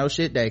 It is no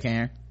shit day,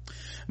 Karen.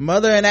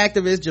 Mother and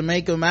activist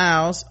Jamaica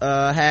Miles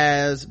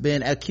has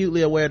been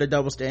acutely aware of the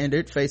double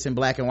standard facing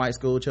black and white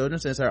school children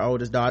since her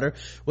oldest daughter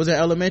was in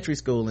elementary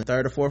school. In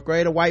 3rd or 4th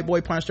grade, a white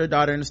boy punched her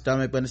daughter in the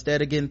stomach, but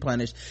instead of getting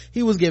punished,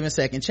 he was given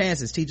second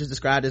chances. Teachers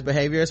described his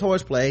behavior as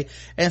horseplay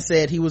and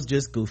said he was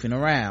just goofing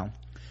around.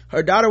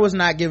 Her daughter was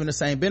not given the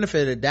same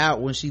benefit of the doubt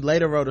when she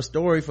later wrote a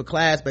story for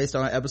class based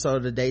on an episode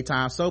of the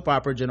daytime soap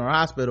opera General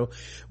Hospital,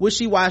 which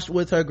she watched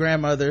with her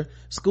grandmother.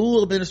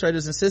 School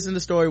administrators insisted the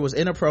story was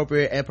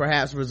inappropriate and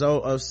perhaps a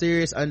result of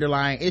serious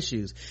underlying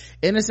issues.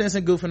 Innocence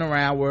and goofing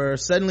around were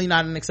suddenly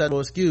not an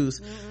acceptable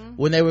excuse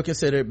when they were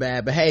considered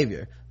bad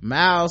behavior.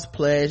 Miles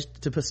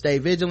pledged to stay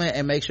vigilant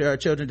and make sure her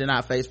children did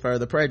not face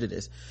further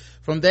prejudice.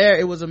 From there,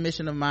 it was a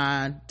mission of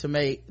mine to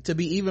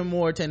be even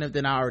more attentive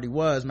than I already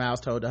was,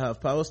 Miles told the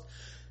HuffPost.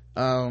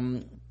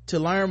 To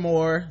learn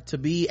more, to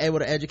be able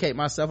to educate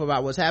myself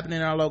about what's happening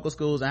in our local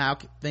schools and how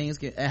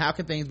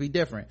can things be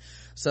different.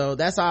 So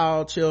that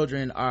all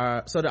children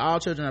are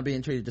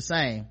being treated the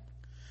same.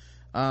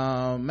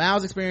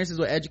 Miles' experiences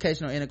with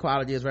educational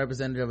inequality is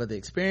representative of the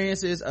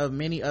experiences of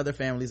many other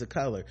families of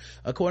color.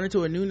 According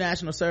to a new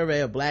national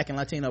survey of Black and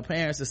Latino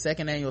parents, the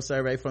second annual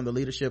survey from the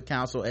Leadership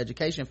Council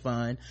Education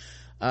Fund,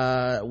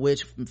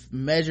 which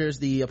measures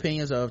the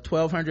opinions of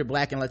 1,200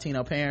 Black and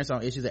Latino parents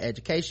on issues of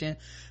education,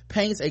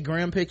 paints a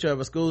grim picture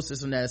of a school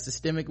system that is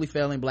systemically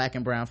failing Black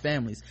and brown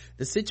families.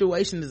 The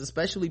situation is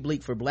especially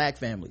bleak for Black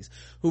families,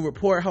 who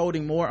report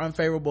holding more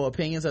unfavorable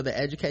opinions of the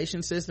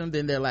education system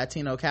than their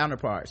Latino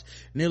counterparts.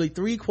 Nearly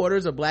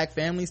 3/4 of Black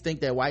families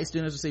think that white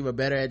students receive a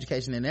better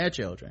education than their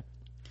children.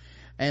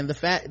 And the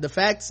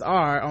facts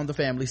are on the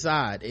family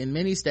side. In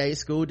many states,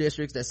 school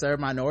districts that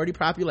serve minority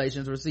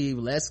populations receive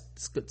less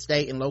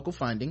state and local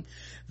funding.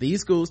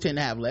 These schools tend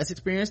to have less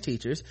experienced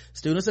teachers.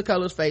 Students of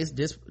color face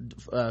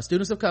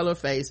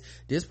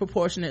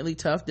disproportionately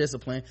tough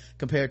discipline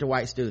compared to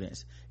white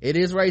students. It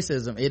is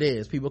racism. It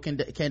is. People can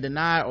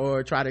deny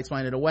or try to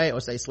explain it away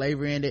or say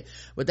slavery ended,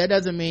 but that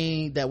doesn't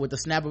mean that with the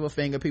snap of a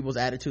finger, people's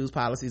attitudes,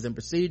 policies, and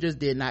procedures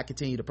did not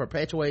continue to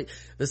perpetuate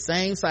the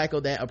same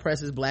cycle that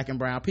oppresses Black and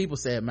brown people,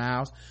 said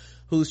Miles,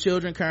 whose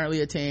children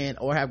currently attend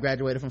or have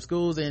graduated from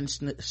schools in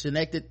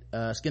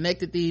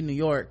Schenectady, New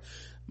York.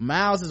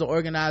 Miles is an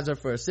organizer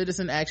for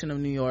Citizen Action of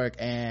New York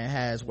and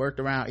has worked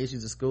around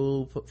issues of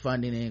school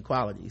funding and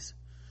inequalities.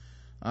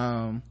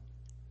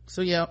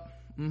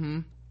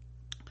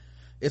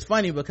 It's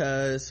funny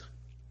because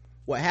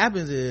what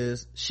happens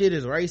is shit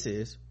is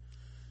racist.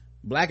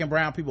 Black and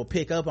brown people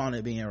pick up on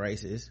it being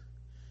racist,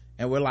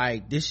 and we're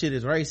like, this shit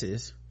is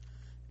racist,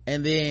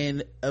 and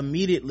then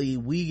immediately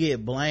we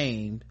get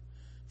blamed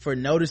for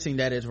noticing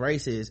that it's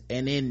racist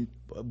and then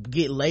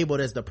get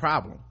labeled as the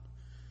problem.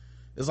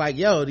 It's like,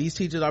 yo, these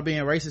teachers are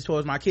being racist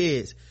towards my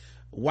kids.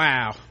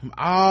 Wow, I'm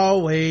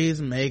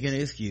always making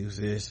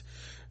excuses.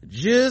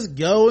 Just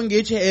go and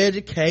get your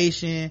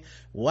education.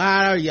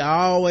 Why are you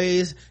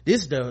always,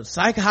 this is the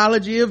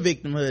psychology of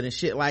victimhood and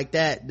shit like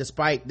that,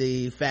 despite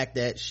the fact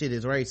that shit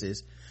is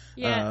racist.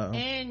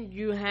 And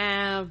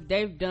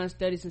they've done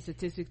studies and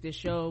statistics that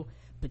show,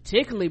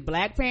 particularly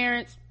Black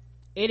parents,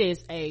 it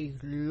is a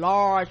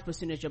large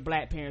percentage of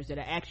Black parents that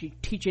are actually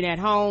teaching at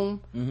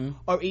home,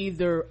 or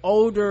either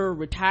older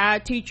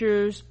retired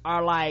teachers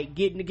are like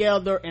getting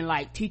together and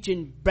like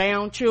teaching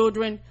brown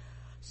children.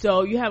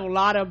 So you have a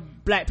lot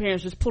of Black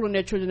parents just pulling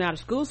their children out of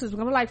school system.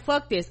 I'm like,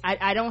 fuck this.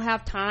 I don't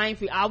have time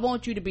for you. I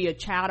want you to be a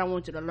child. I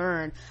want you to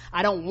learn.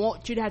 I don't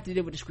want you to have to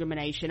deal with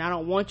discrimination. I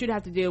don't want you to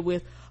have to deal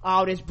with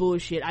all this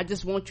bullshit. I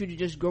just want you to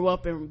just grow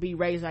up and be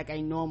raised like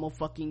a normal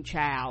fucking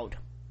child.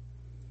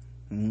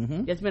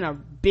 There's been a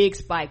big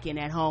spike in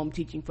at home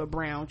teaching for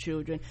brown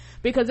children,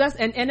 because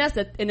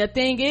the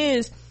thing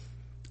is,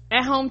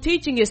 at home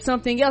teaching is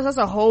something else. That's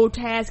a whole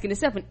task in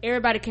itself, and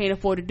everybody can't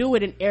afford to do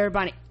it, and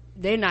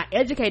they're not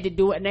educated to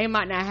do it, and they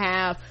might not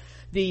have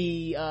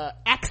the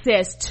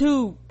access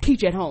to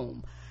teach at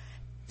home.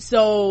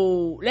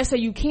 So let's say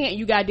you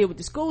gotta deal with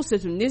the school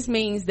system. This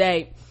means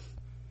that,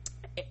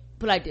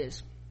 put like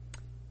this,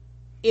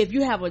 if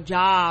you have a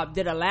job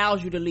that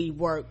allows you to leave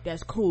work,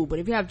 that's cool, but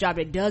if you have a job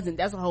that doesn't,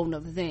 that's a whole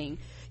nother thing,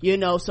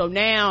 so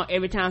now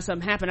every time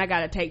something happens, I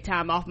gotta take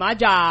time off my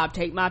job,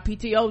 take my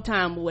PTO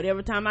time or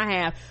whatever time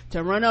I have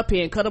to run up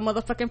here and cut a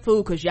motherfucking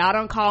food because y'all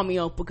don't call me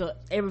up because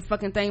every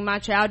fucking thing my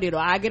child did,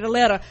 or I get a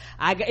letter.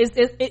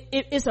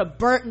 It's a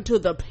burden to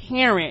the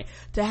parent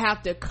to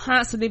have to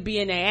constantly be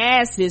in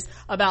their asses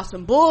about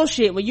some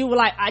bullshit when you were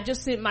like, I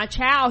just sent my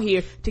child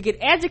here to get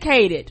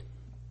educated.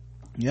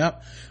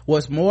 Yep.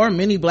 What's more,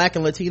 many Black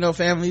and Latino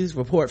families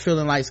report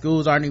feeling like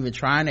schools aren't even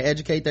trying to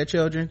educate their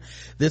children.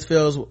 This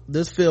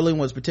feeling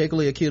was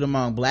particularly acute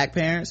among Black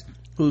parents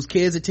whose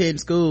kids attend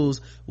schools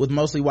with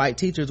mostly white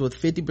teachers, with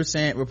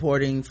 50%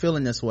 reporting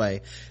feeling this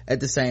way. At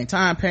the same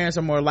time, parents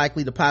are more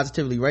likely to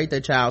positively rate their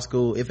child's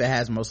school if it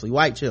has mostly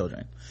white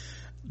children.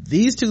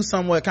 These two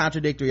somewhat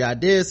contradictory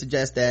ideas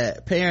suggest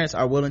that parents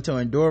are willing to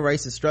endure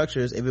racist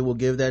structures if it will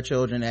give their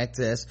children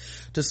access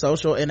to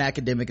social and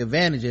academic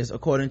advantages,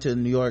 according to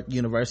New York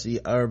University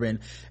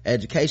urban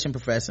education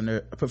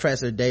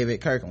professor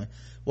David Kirkland.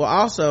 Well,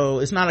 also,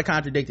 it's not a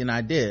contradicting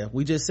idea.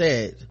 We just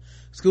said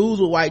schools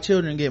with white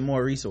children get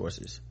more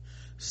resources.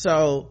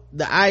 So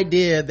the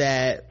idea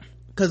that,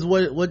 because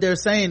what they're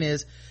saying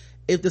is,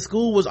 if the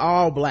school was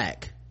all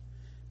Black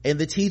and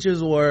the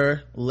teachers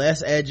were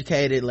less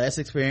educated, less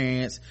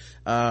experienced,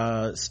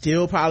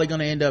 still probably going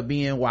to end up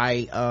being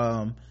white,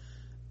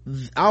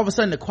 all of a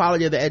sudden the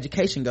quality of the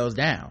education goes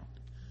down.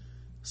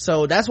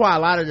 So that's why a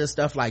lot of this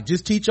stuff like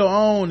just teach your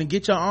own and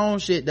get your own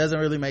shit doesn't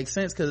really make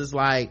sense, because it's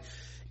like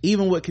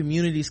even with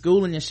community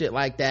schooling and shit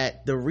like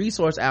that, the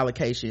resource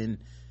allocation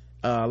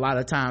a lot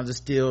of times is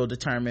still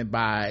determined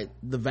by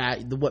the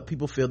value, what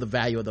people feel the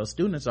value of those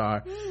students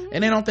are,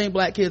 and they don't think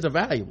black kids are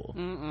valuable.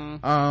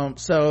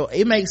 So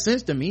it makes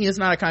sense to me. It's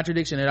not a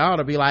contradiction at all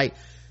to be like,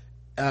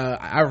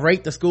 I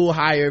rate the school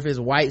higher if it's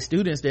white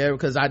students there,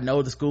 because I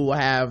know the school will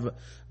have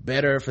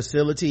better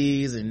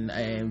facilities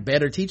and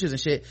better teachers and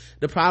shit.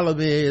 The problem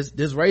is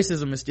this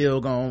racism is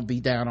still gonna be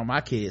down on my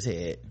kid's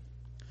head.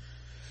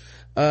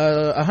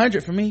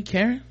 100 for me,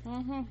 Karen.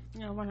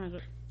 Yeah,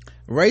 100.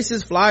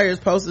 Racist flyers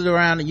posted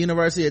around the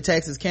University of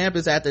Texas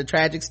campus after a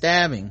tragic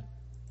stabbing.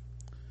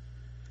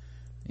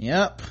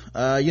 Yep.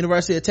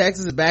 University of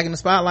Texas is back in the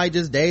spotlight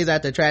just days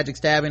after a tragic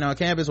stabbing on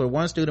campus where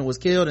one student was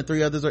killed and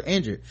 3 others were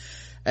injured.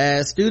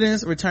 As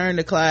students returned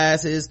to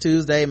classes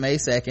Tuesday, May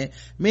 2nd,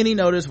 many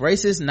noticed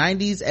racist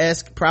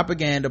 90s-esque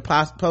propaganda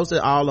posted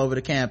all over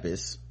the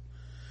campus.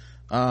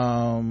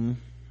 I'll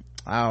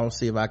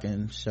see if I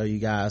can show you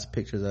guys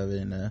pictures of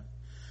it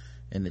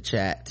in the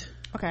chat.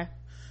 Okay.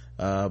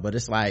 But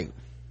it's like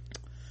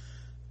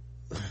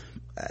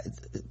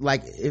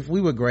if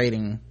we were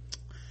grading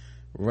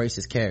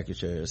racist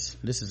caricatures,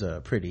 this is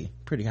a pretty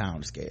high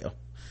on the scale.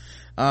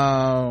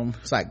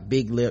 It's like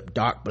big lip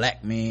dark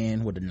black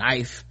man with a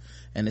knife,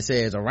 and it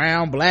says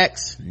around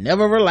blacks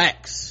never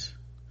relax.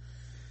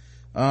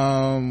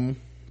 Student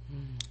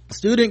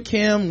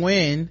Kim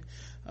Nguyen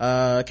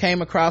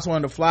came across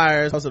one of the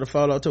flyers, posted a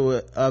photo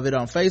of it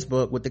on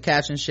Facebook with the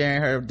caption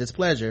sharing her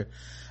displeasure.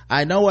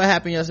 I know what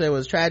happened yesterday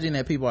was tragic and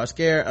that people are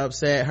scared,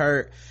 upset,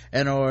 hurt,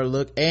 or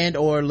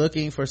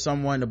looking for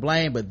someone to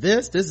blame, but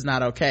this is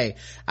not okay.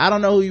 I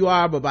don't know who you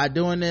are, but by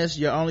doing this,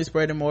 you're only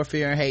spreading more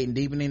fear and hate and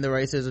deepening the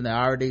racism that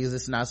already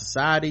exists in our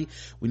society.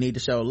 We need to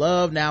show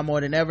love now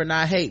more than ever,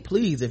 not hate.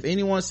 Please, if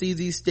anyone sees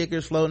these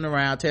stickers floating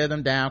around, tear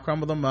them down,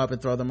 crumble them up,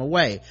 and throw them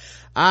away.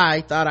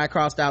 I thought I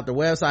crossed out the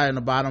website on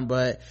the bottom,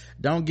 but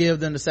don't give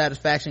them the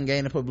satisfaction,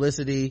 gain, and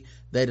publicity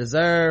they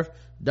deserve.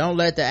 Don't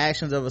let the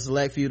actions of a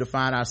select few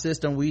define our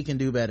system. We can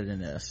do better than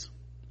this.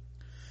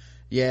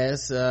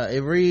 Yes,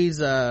 it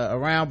reads,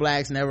 around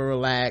blacks never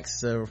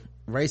relax, a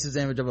racist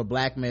image of a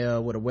black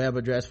male with a web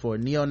address for a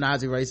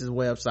neo-Nazi racist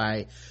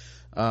website.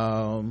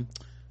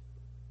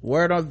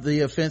 Word of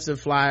the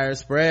offensive flyers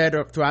spread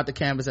throughout the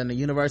campus, and the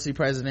university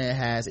president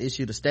has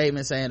issued a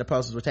statement saying the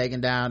posters were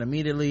taken down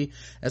immediately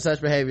and such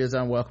behavior is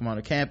unwelcome on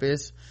the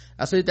campus.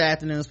 I spent the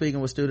afternoon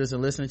speaking with students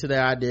and listening to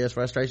their ideas,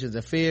 frustrations,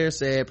 and fears,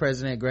 said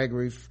President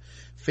Gregory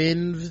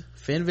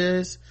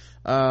Finvis.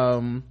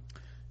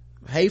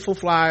 Hateful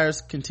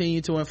flyers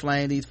continue to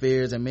inflame these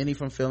fears, and many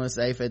from feeling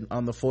safe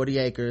on the 40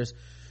 acres.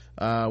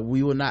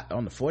 We will not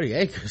on the 40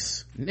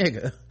 acres,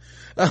 nigga.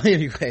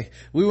 Anyway,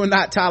 we will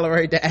not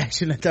tolerate the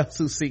action of those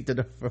who seek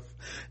to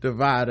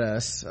divide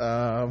us.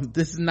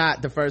 This is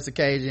not the first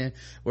occasion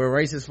where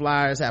racist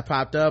flyers have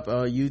popped up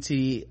on UT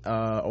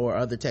or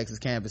other Texas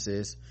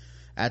campuses.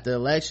 At the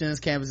elections,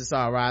 campuses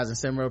saw a rise in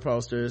similar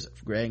posters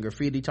and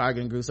graffiti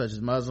targeting groups such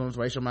as Muslims,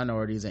 racial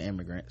minorities, and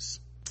immigrants.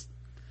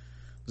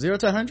 0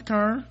 to 100,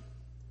 Kern?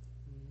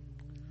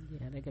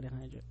 Yeah, they get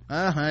 100.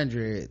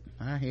 100.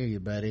 I hear you,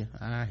 buddy.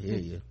 I hear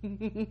you.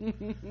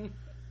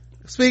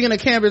 Speaking of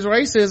campus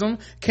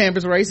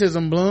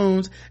racism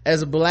blooms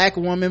as a black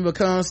woman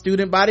becomes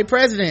student body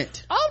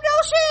president. Oh,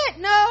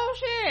 no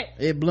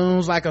shit. It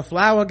blooms like a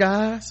flower,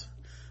 guys.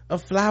 A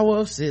flower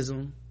of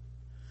schism.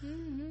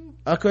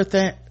 A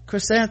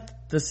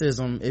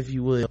chrysanthemum, if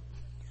you will.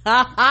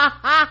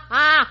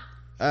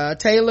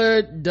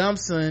 Taylor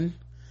Dumpson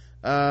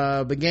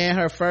began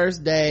her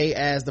first day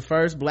as the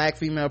first black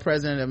female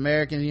president of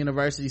American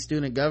University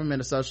Student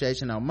Government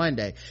Association on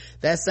Monday.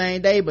 That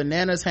same day,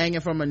 bananas hanging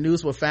from a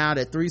noose were found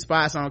at 3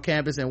 spots on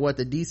campus in what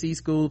the DC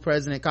school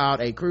president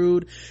called a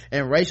crude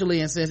and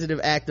racially insensitive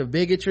act of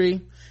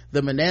bigotry.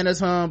 The bananas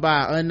hung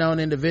by an unknown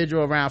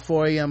individual around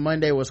 4 a.m.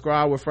 Monday were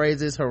scrawled with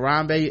phrases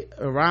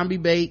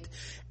Harambe bait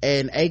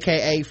and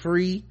AKA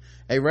free,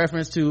 a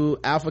reference to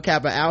Alpha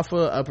Kappa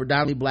Alpha, a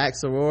predominantly black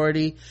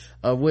sorority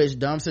of which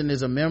Dumpson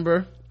is a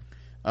member.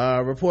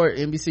 Report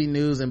NBC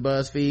News and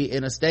BuzzFeed.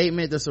 In a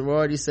statement, the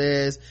sorority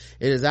says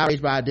it is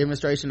outraged by a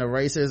demonstration of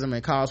racism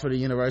and calls for the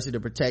university to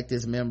protect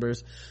its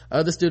members.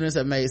 Other students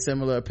have made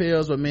similar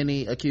appeals, but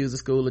many accuse the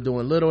school of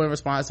doing little in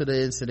response to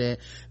the incident.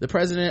 The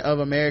president of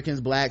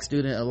Americans Black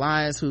Student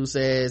Alliance, who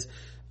says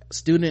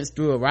students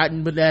threw a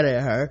rotten banana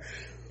at her,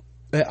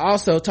 it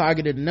also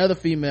targeted another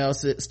female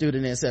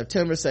student in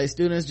September, say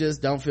students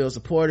just don't feel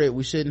supported.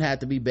 We shouldn't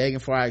have to be begging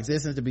for our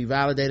existence to be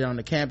validated on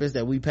the campus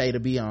that we pay to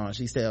be on,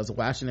 she tells the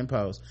Washington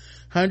Post.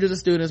 Hundreds of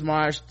students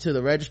marched to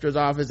the registrar's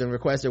office and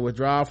requested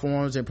withdrawal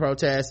forms in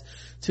protest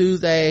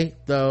Tuesday,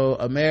 though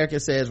America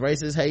says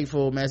racist,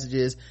 hateful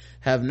messages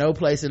have no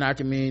place in our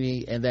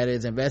community and that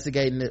is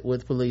investigating it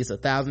with police.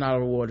 $1,000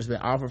 reward has been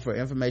offered for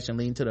information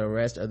leading to the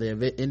arrest of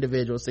the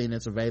individual seen in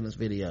surveillance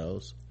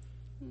videos.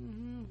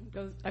 Go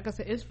Cause like I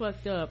said, it's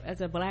fucked up.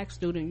 As a black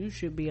student, you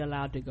should be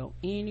allowed to go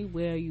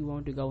anywhere you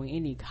want to go, in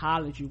any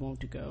college you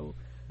want to go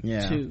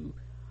to.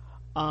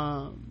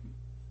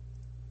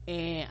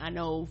 And I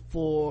know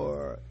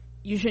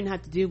you shouldn't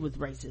have to deal with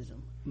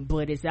racism,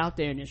 but it's out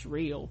there and it's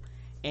real.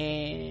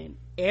 And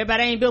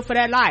everybody ain't built for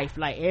that life.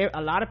 Like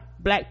a lot of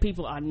black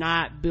people are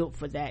not built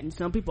for that, and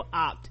some people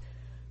opt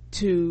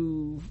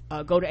to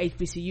go to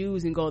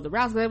HBCUs and go to the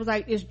routes. It was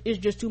like it's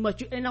just too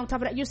much. And on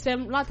top of that, a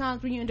lot of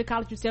times when you're into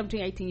college, you're 17,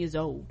 18 years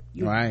old.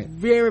 You're right.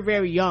 Very,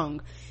 very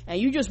young,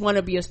 and you just want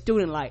to be a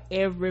student like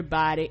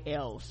everybody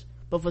else.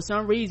 But for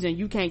some reason,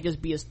 you can't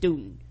just be a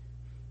student.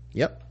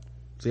 Yep.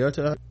 0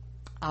 to 100.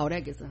 Oh,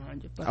 that gets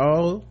 100.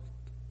 Oh,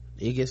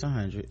 it gets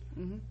 100.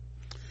 Mm-hmm.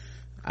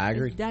 I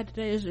agree.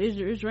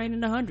 It's raining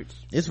the hundreds.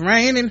 It's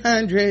raining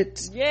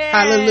hundreds. Yes.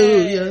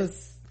 Hallelujah.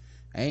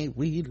 Ain't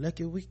we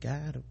lucky we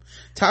got him.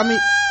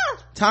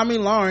 Tommy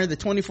Lauren, the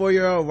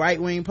 24-year-old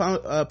right-wing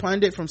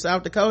pundit from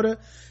South Dakota,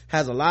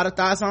 has a lot of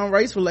thoughts on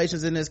race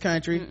relations in this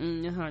country.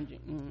 100.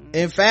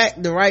 In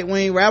fact, the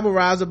right-wing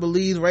rabble-rouser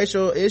believes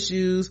racial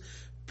issues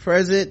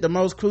present the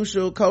most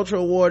crucial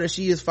cultural war that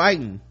she is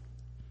fighting.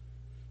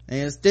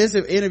 An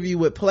extensive interview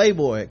with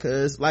Playboy,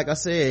 because like I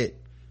said,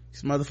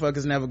 these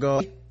motherfuckers never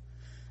go.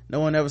 No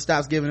one ever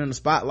stops giving them the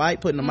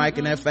spotlight, putting the mic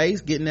in their face,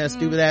 getting their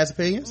stupid ass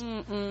opinions.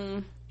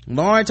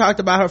 Lauren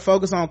talked about her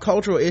focus on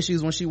cultural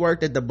issues when she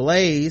worked at The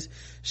Blaze.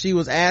 She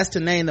was asked to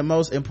name the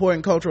most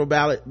important cultural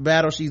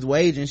battle she's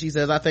waging. She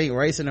says, I think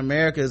race in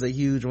America is a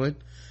huge one.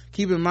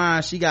 Keep in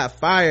mind, she got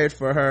fired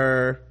for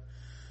her,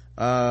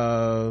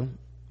 for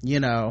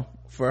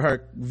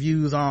her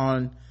views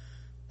on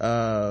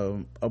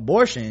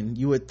abortion.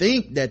 You would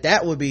think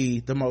that would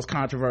be the most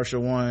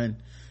controversial one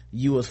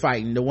you was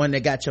fighting, the one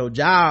that got your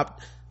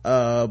job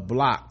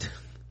blocked.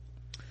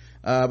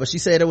 But she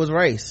said it was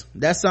race.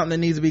 That's something that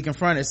needs to be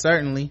confronted,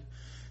 certainly.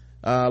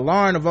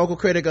 Lauren, a vocal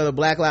critic of the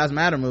Black Lives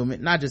Matter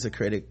movement, not just a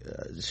critic,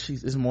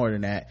 she's more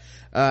than that,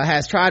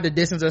 has tried to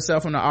distance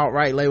herself from the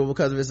alt-right label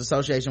because of its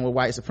association with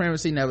white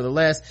supremacy.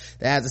 Nevertheless,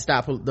 that hasn't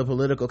stopped the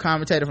political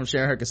commentator from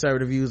sharing her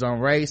conservative views on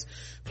race.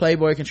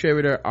 Playboy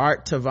contributor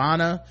Art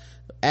Tavana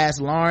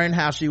asked Lauren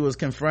how she was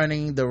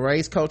confronting the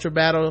race culture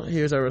battle.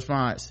 Here's her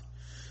response.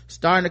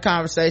 Starting the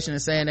conversation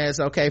and saying that it's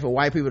okay for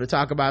white people to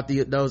talk about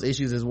those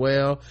issues as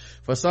well.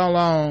 For so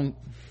long,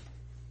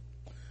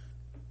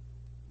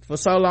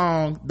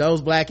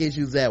 those black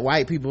issues that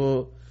white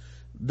people,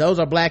 those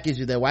are black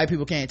issues that white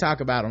people can't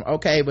talk about them.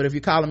 Okay, but if you're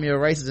calling me a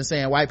racist and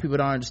saying white people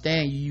don't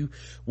understand you,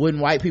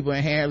 wouldn't white people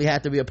inherently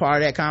have to be a part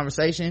of that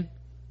conversation?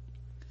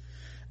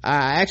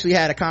 I actually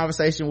had a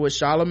conversation with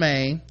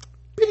Charlamagne,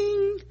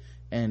 bing,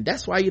 and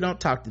that's why you don't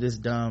talk to this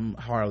dumb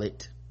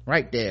harlot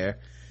right there.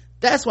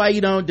 That's why you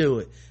don't do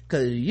it,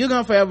 because you're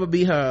gonna forever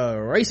be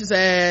her racist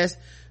ass,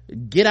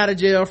 get out of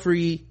jail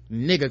free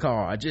nigga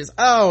card.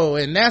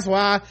 And that's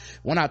why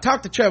when I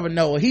talked to Trevor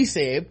Noah, he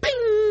said,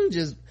 bing,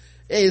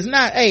 it's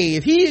not,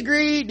 if he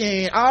agreed,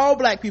 then all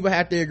black people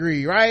have to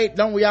agree, right?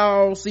 Don't we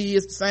all see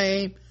it's the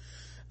same?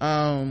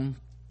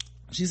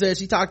 She said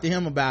she talked to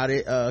him about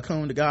it,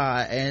 coon to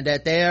God, and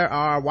that there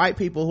are white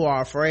people who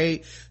are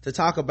afraid to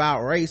talk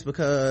about race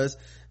because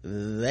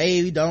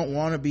they don't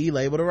want to be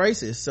labeled a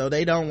racist, so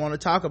they don't want to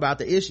talk about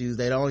the issues.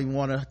 They don't even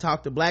want to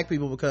talk to black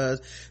people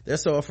because they're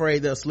so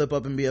afraid they'll slip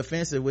up and be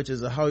offensive, which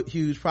is a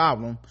huge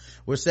problem.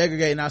 We're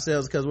segregating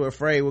ourselves because we're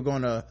afraid we're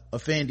going to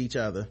offend each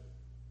other.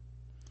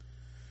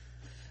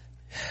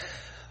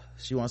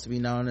 She wants to be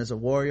known as a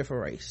warrior for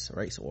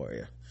race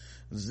warrior.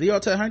 0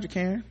 to 100,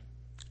 Karen.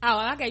 Oh,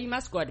 I gave you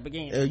my score at the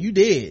beginning. You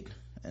did,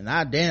 and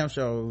I damn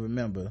sure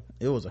remember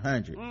it was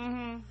 100.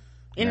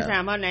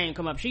 Anytime her name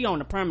come up, she on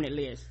the permanent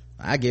list.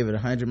 I give it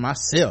 100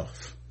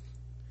 myself.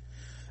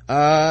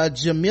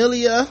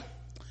 Jamelia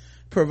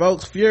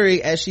provokes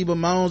fury as she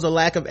bemoans a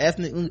lack of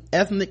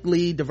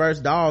ethnically diverse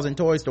dolls in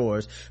toy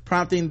stores,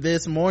 prompting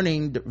This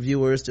Morning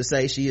viewers to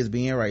say she is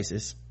being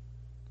racist.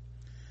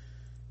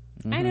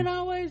 Ain't it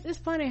always? It's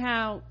funny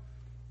how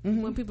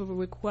when people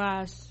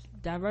request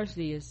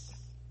diversity is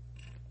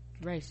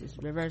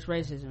racist, reverse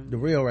racism, the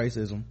real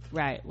racism,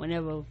 right?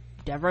 Whenever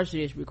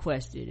diversity is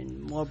requested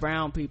and more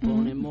brown people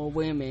and more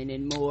women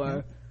and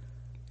more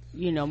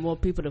more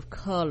people of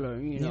color,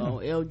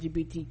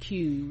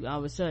 LGBTQ, all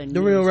of a sudden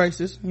the real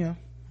racist,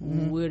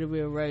 we're the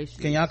real racist.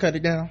 Can y'all cut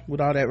it down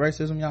with all that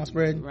racism y'all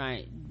spreading?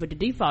 Right, but the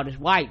default is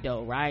white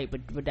though, right?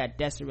 But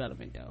that's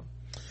irrelevant though.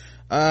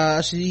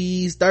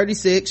 She's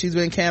 36. She's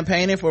been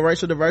campaigning for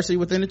racial diversity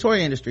within the toy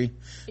industry.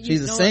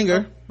 She's a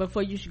singer.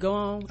 Before you should go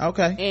on,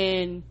 okay,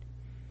 and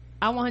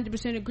I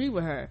 100% agree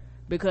with her,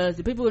 because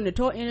the people in the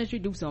toy industry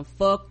do some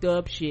fucked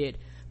up shit.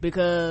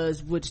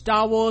 Because with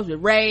Star Wars,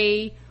 with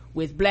Rey,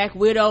 with Black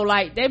Widow,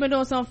 like they've been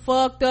doing some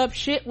fucked up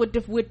shit with the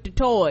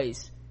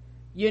toys,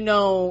 and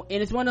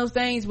it's one of those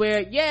things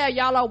where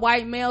y'all are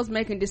white males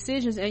making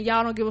decisions and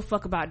y'all don't give a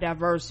fuck about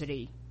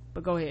diversity.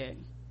 But go ahead.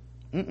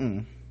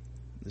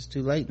 It's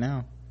too late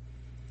now.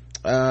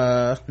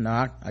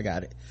 No, I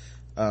got it.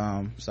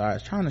 Sorry, I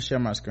was trying to share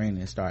my screen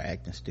and start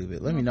acting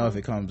stupid. Let me know if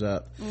it comes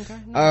up.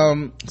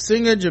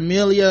 Singer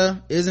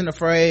Jamelia isn't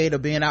afraid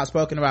of being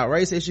outspoken about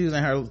race issues,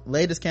 and her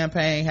latest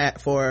campaign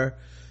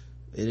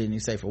it didn't even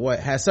say for what,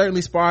 has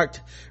certainly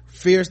sparked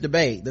fierce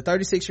debate. The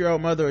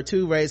 36-year-old mother of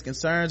two raised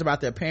concerns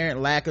about the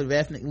apparent lack of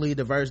ethnically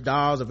diverse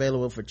dolls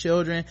available for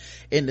children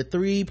in the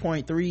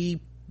 £3.3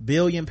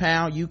 billion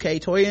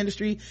UK toy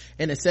industry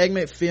in a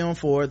segment filmed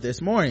for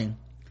This Morning.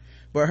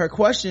 But her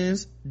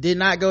questions did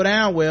not go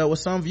down well with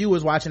some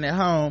viewers watching at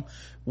home,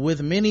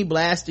 with many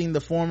blasting the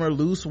former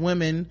Loose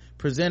Women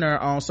presenter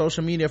on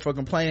social media for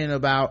complaining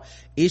about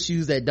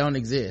issues that don't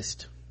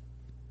exist.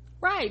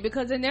 Right,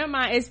 because in their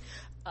mind, it's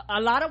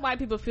a lot of white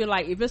people feel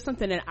like if it's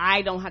something that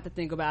I don't have to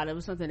think about, if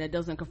it's something that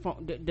doesn't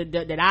confront,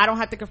 that I don't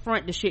have to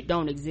confront, the shit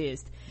don't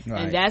exist.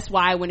 Right. And that's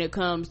why when it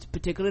comes to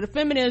particularly to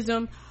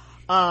feminism,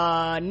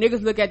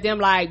 niggas look at them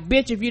like,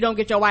 bitch, if you don't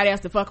get your white ass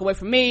the fuck away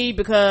from me,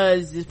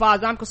 because as far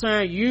as I'm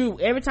concerned,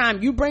 every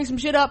time you bring some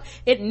shit up,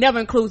 it never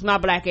includes my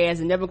black ass,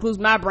 it never includes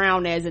my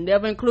brown ass, it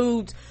never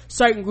includes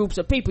certain groups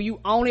of people. You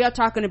only are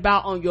talking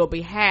about on your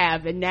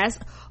behalf, and that's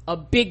a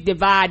big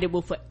divide that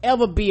will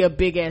forever be a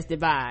big ass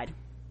divide.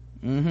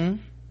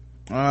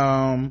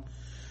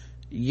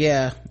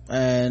 Yeah,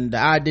 and the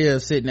idea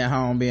of sitting at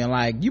home being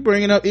like, you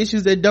bringing up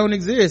issues that don't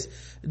exist,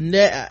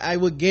 I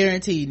would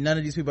guarantee none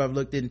of these people have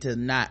looked into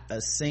not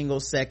a single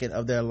second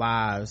of their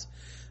lives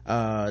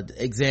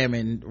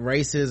examine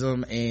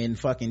racism in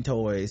fucking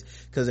toys,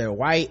 because they're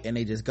white and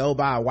they just go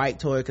buy a white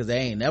toy because they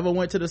ain't never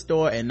went to the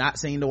store and not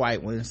seen the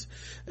white ones.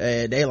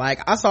 They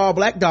like, I saw a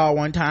black doll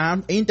one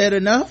time, ain't that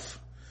enough?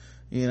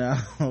 You know.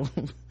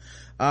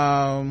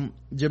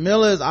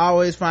 Jamila is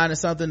always finding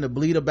something to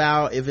bleat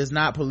about. If it's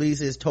not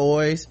police, it's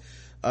toys.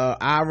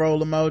 Eye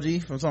roll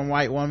emoji from some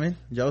white woman,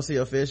 Josie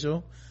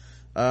Official.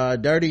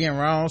 Dirty and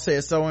Wrong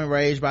says, so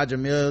enraged by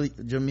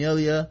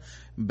Jamelia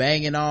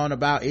banging on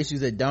about issues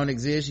that don't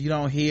exist. You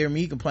don't hear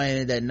me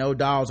complaining that no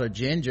dolls are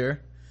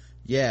ginger.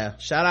 Yeah,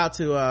 shout out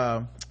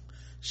to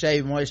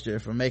Shave Moisture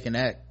for making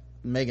that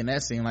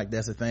seem like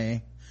that's a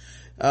thing.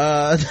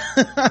 Like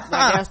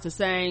that's the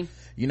same.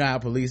 You know how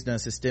police done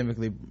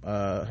systemically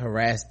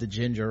harass the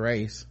ginger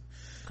race.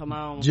 Come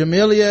on.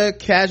 Jamelia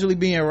casually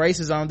being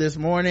racist on This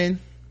Morning.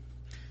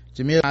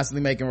 Jamelia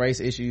constantly making race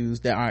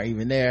issues that aren't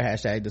even there.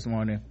 Hashtag This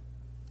Morning.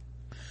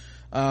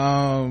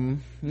 Yeah.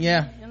 And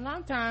a lot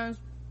of times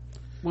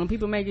when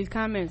people make these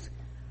comments,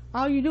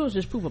 all you do is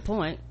just prove a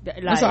point.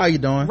 Like, that's all you're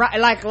doing. Right.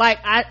 Like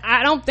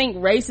I don't think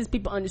racist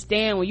people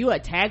understand when you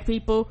attack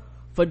people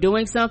for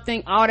doing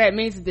something, all that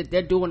means is that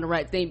they're doing the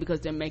right thing because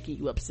they're making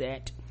you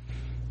upset.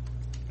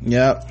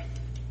 Yep.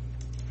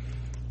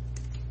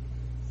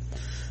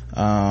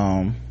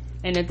 And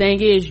the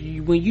thing is,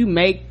 when you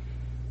make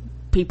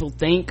people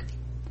think,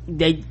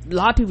 a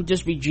lot of people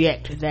just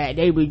reject that.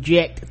 They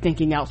reject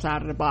thinking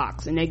outside of the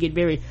box, and they get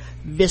very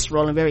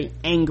visceral and very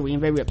angry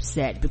and very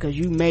upset because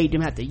you made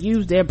them have to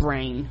use their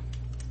brain.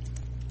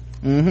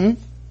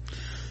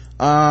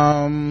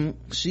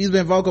 She's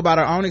been vocal about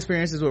her own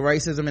experiences with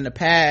racism in the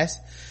past,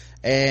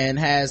 and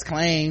has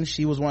claimed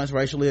she was once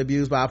racially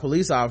abused by a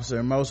police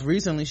officer. Most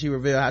recently, she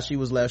revealed how she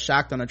was left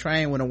shocked on a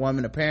train when a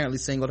woman apparently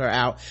singled her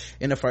out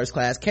in a first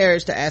class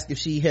carriage to ask if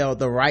she held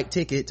the right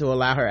ticket to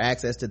allow her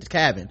access to the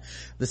cabin.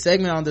 The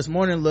segment on This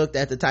Morning looked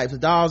at the types of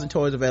dolls and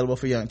toys available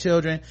for young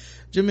children.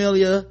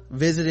 Jamelia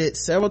visited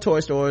several toy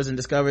stores and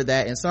discovered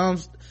that in some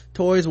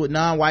toys with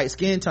non-white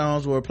skin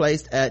tones were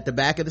placed at the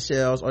back of the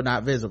shelves or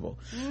not visible.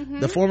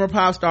 The former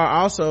pop star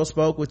also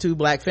spoke with two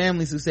black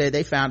families who said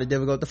they found it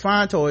difficult to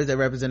find toys that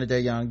represented their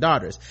young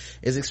daughters.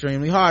 It's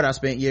extremely hard. I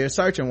spent years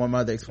searching, one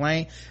mother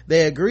explained.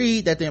 They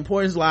agreed that the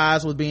importance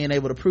lies with being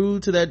able to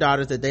prove to their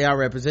daughters that they are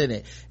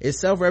represented. It's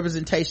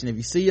self-representation. If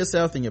you see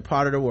yourself, then you're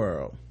part of the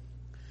world.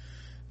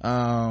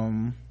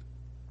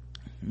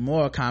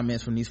 More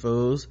comments from these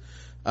fools.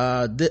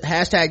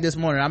 Hashtag This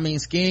Morning. I mean,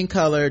 skin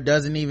color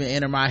doesn't even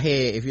enter my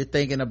head. If you're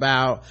thinking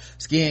about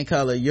skin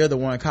color, you're the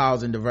one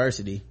causing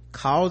diversity.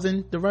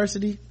 Causing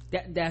diversity?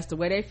 That's the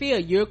way they feel.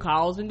 You're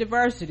causing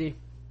diversity.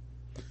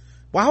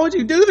 Why would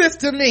you do this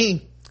to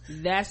me?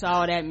 That's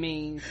all that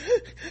means.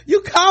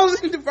 You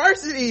causing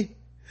diversity.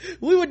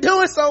 We were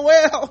doing so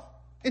well,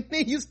 and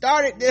then you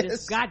started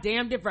this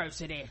goddamn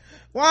diversity.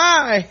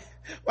 Why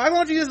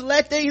won't you just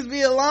let things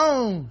be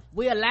alone?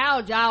 We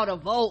allowed y'all to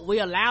vote. We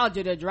allowed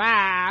you to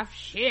drive.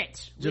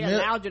 Shit. We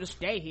allowed you to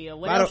stay here.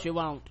 What else you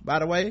want? By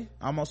the way,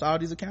 almost all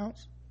these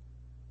accounts,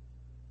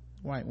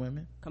 white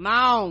women. Come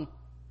on. I'm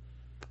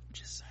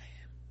just saying.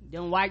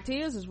 Them white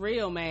tears is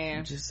real, man.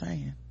 I'm just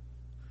saying.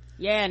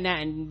 Yeah,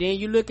 and then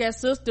you look at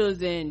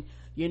sisters, and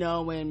you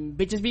know, when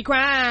bitches be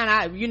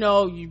crying,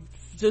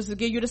 sisters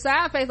give you the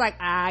side face like,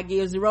 I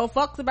give zero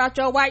fucks about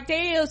your white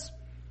tears.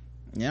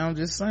 Yeah, I'm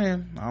just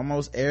saying,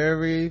 almost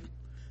every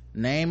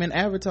name and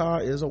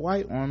avatar is a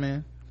white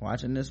woman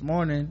watching This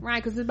Morning.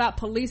 Right, because it's about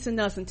policing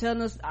us and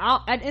telling us,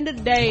 at the end of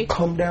the day,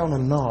 come down a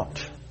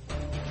notch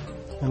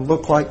and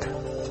look like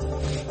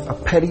a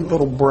petty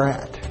little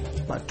brat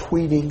by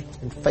tweeting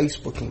and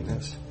Facebooking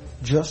this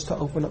just to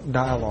open up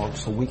dialogue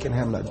so we can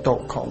have an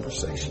adult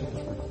conversation. It's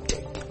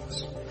ridiculous.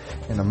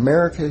 In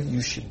America,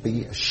 you should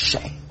be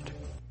ashamed.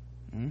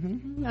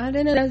 I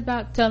didn't know that's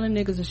about telling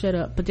niggas to shut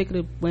up,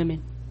 particularly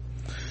women.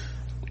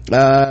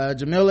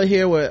 Jamila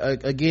here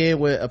with again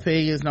with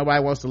opinions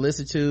nobody wants to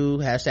listen to.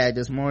 Hashtag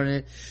this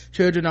morning.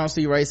 Children don't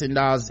see race in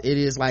dolls.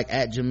 Idiots like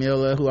at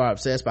Jamila who are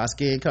obsessed by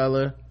skin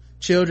color.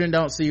 Children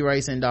don't see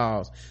race in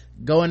dolls.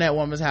 Go in that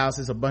woman's house,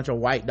 it's a bunch of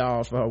white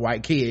dolls for her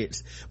white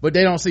kids, but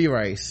they don't see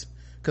race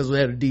because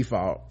we're the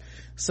default.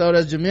 So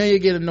does Jamila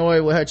get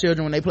annoyed with her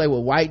children when they play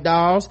with white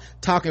dolls?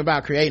 Talking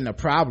about creating a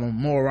problem,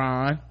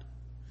 moron.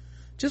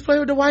 Just play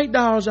with the white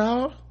dolls,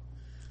 y'all.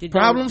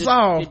 Problem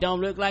solved. They don't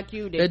look like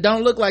you. They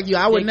don't look like you.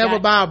 I would never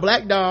buy a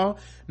black doll.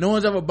 No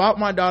one's ever bought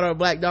my daughter a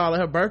black doll at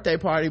her birthday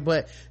party,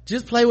 but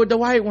just play with the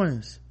white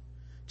ones.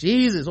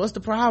 Jesus, what's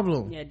the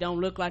problem? Yeah, don't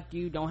look like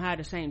you, don't have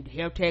the same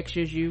hair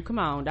texture as you. Come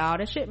on, dog,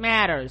 that shit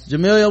matters.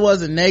 Jamelia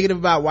wasn't negative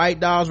about white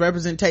dolls.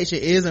 Representation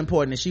is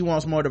important and she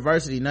wants more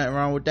diversity. Nothing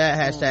wrong with that.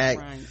 Hashtag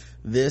right.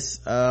 This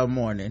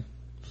morning.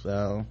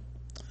 So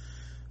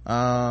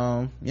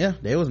yeah,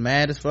 they was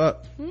mad as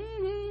fuck.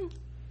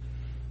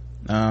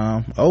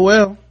 Oh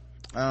well.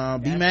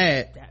 Be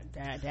mad.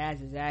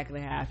 That's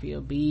exactly how I feel.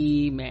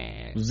 Be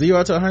mad.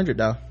 0 to 100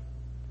 though.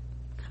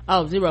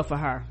 Oh, 0 for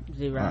her.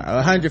 0.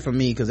 100 for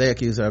me because they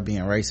accuse her of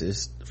being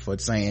racist for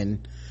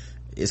saying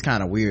it's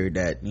kind of weird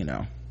that, you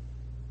know,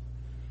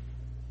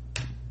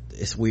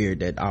 it's weird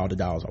that all the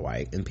dolls are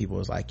white and people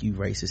was like, you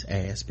racist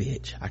ass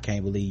bitch, I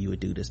can't believe you would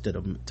do this to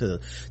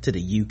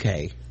the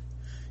UK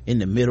in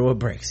the middle of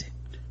Brexit.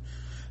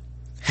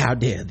 How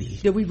dare thee.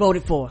 That we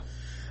voted for.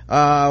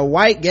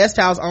 White guest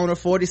house owner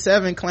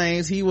 47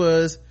 claims he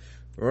was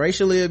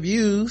racially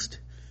abused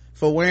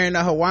for wearing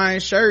a Hawaiian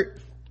shirt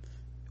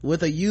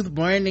with a youth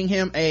branding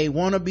him a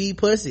wannabe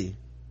pussy.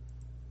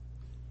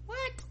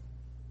 What?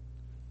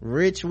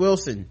 Rich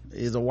Wilson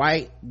is a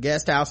white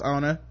guest house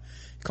owner,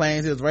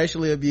 claims he was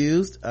racially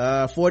abused.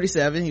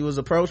 47, he was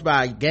approached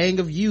by a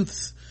gang of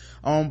youths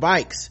on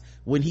bikes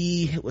when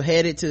he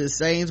headed to the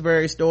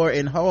Sainsbury's store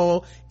in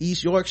Hull,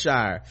 East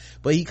Yorkshire,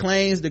 but he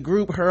claims the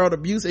group hurled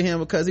abuse at him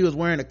because he was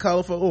wearing a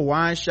colorful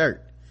Hawaiian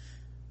shirt.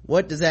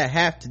 What does that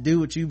have to do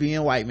with you being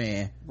a white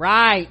man?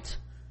 Right.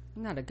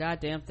 Not a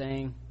goddamn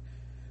thing.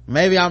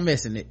 Maybe I'm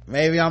missing it.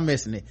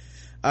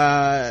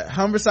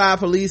 Humberside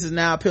police is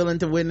now appealing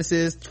to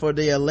witnesses for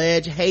the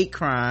alleged hate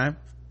crime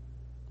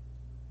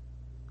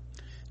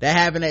that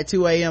happened at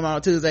 2 a.m.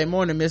 on Tuesday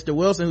morning. Mr.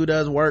 Wilson, who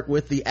does work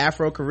with the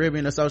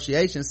Afro-Caribbean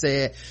Association,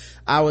 said,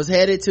 I was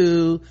headed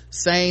to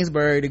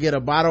Sainsbury to get a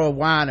bottle of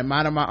wine and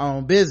minding my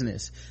own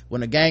business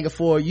when a gang of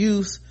 4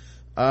 youths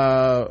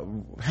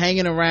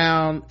hanging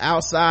around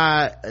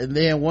outside, and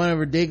then one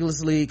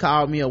ridiculously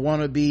called me a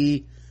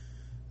wannabe,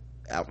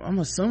 I'm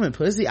assuming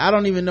pussy. I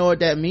don't even know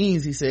what that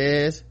means, he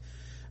says.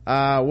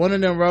 One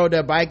of them rode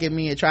their bike at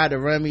me and tried to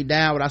run me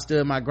down, but I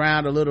stood my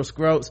ground, a little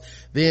scrotes,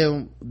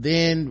 then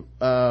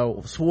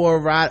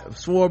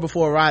swore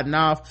before riding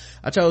off.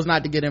 I chose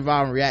not to get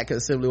involved and react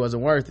because it simply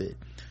wasn't worth it.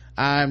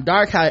 I'm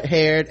dark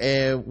haired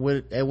and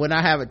when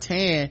I have a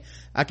tan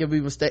I can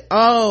be mistaken.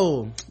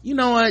 Oh, you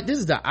know what, this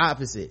is the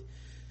opposite.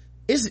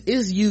 It's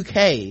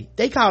UK.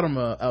 They called him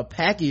a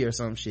packy or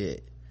some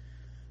shit,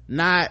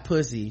 not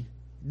pussy.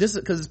 This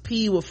is because it's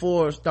P with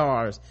 4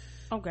 stars.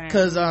 Okay.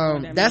 Because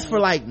that's for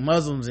like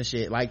Muslims and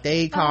shit. Like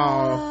they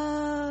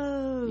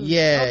call.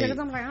 Yeah. Okay, because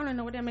I'm like, I don't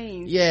know what that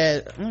means. Yeah.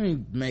 Let me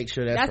make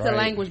sure that's right. a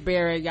language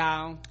barrier,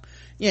 y'all.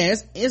 Yeah,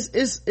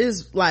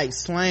 it's like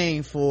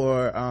slang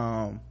for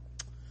a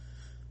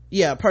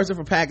person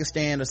from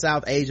Pakistan or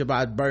South Asia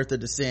by birth or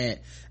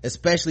descent,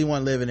 especially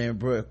one living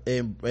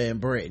in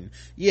Britain.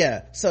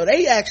 Yeah. So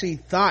they actually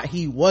thought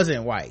he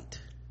wasn't white.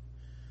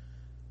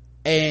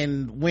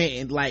 And went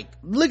and like,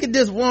 look at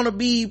this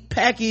wannabe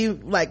packy,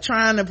 like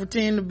trying to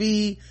pretend to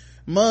be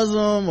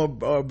Muslim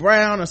or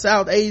brown or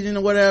South Asian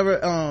or whatever.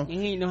 And he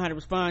didn't know how to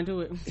respond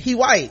to it. He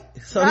white.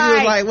 So right. He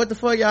was like, what the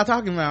fuck y'all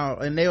talking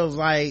about? And they was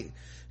like,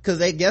 cause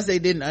they guess they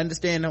didn't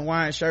understand the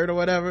Hawaiian shirt or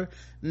whatever.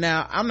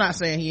 Now, I'm not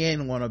saying he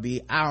ain't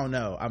wannabe. I don't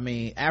know. I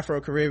mean,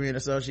 Afro-Caribbean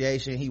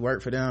Association, he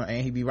worked for them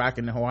and he be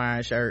rocking the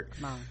Hawaiian shirt.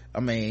 I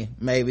mean,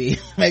 maybe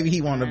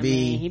he want to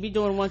be. He be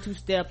doing 1-2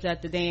 steps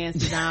at the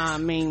dance. Nah, I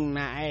mean,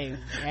 hey,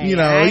 you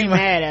know, I ain't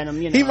mad at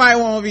him. You know, he might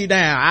want to be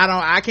down.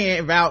 I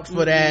can't vouch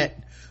for that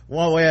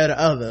one way or the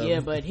other. Yeah,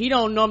 but he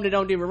don't deal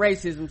with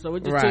racism, so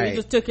it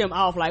just took him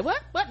off. Like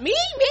what? Me?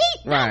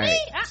 Right. Me?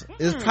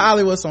 It's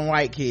probably with some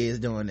white kids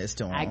doing this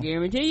to him. I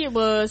guarantee it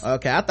was.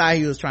 Okay, I thought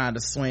he was trying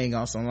to swing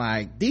on some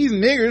like, these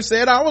niggers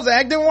said I was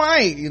acting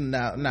white.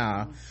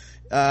 Nah.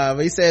 But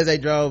he says they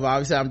drove.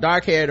 Obviously, I'm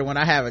dark haired, and when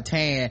I have a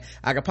tan,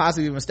 I could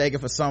possibly be mistaken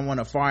for someone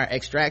of foreign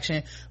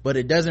extraction, but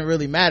it doesn't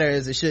really matter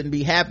as it shouldn't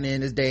be happening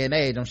in this day and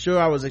age. I'm sure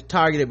I was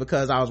targeted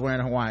because I was wearing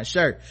a Hawaiian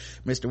shirt.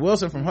 Mr.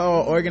 Wilson from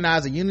Hull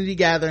organized a unity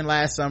gathering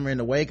last summer in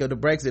the wake of the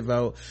Brexit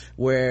vote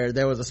where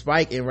there was a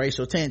spike in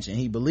racial tension.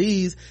 He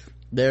believes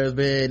There's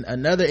been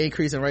another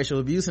increase in racial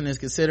abuse and is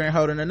considering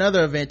holding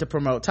another event to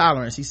promote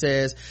tolerance. He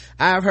says,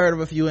 I've heard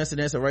of a few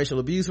incidents of racial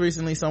abuse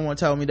recently. Someone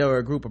told me there were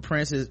a group of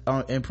princes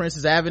in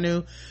Princess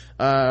Avenue,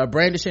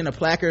 brandishing a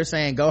placard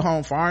saying go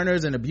home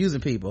foreigners and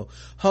abusing people.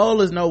 Hull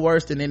is no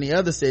worse than any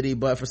other city,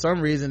 but for some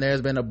reason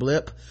there's been a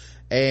blip,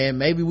 and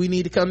maybe we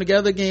need to come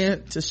together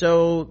again to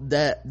show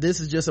that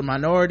this is just a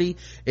minority.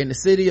 In the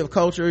city of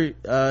culture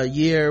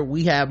year,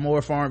 we have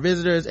more foreign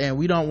visitors, and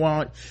we don't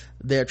want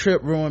their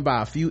trip ruined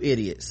by a few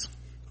idiots.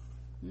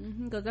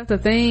 Because that's the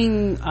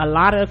thing, a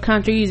lot of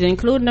countries,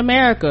 including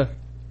America,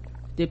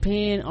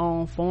 depend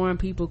on foreign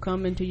people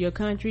coming to your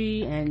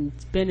country and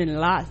spending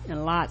lots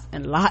and lots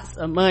and lots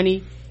of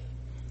money.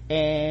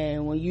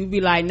 And when you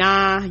be like,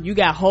 nah, you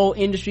got whole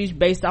industries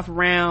based off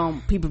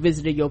around people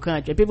visiting your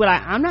country. People are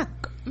like, I'm not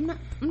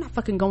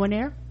fucking going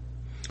there.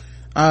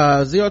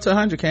 0 to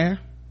 100, Karen.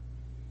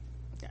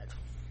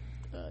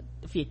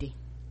 50.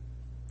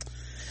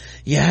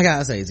 Yeah, I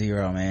gotta say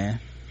 0, man.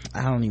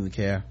 I don't even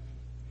care.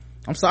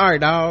 I'm sorry,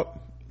 dog,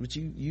 but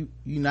you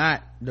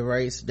not the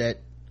race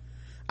that,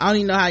 I don't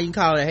even know how you can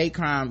call it a hate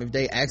crime if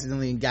they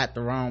accidentally got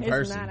the wrong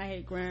person. It's not a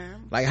hate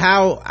crime. Like,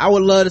 how I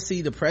would love to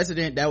see the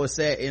precedent that was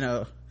set in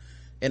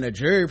a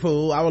jury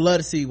pool. I would love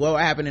to see what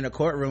would happen in a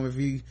courtroom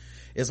if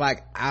it's like,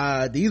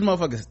 these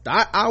motherfuckers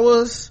thought I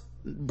was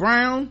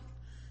brown,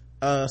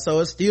 so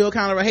it's still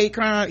kind of a hate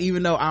crime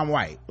even though I'm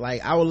white.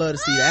 Like, I would love to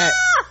see that,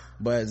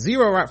 but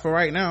 0 right for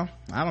right now.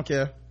 I don't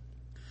care.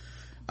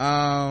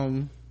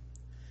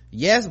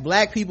 Yes,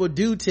 black people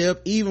do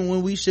tip even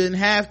when we shouldn't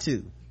have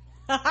to.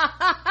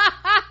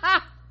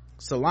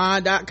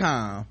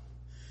 Salon.com.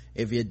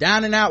 If you're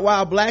down and out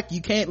while black,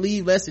 you can't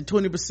leave less than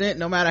 20%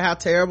 no matter how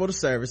terrible the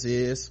service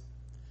is.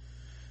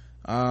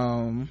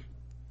 The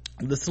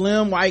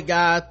slim white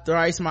guy,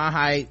 thrice my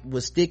height,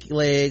 with sticky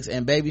legs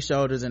and baby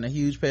shoulders and a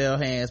huge pale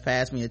hands,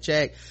 passed me a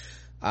check.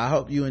 I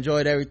hope you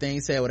enjoyed everything, he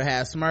said with a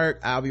half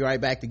smirk. I'll be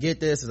right back to get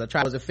this. As I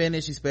tried to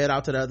finish, he sped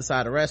out to the other side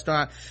of the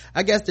restaurant.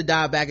 I guess to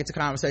dive back into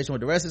conversation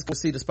with the rest of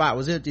us, see the spot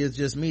was empty. It's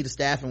just me, the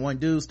staff, and one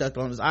dude stuck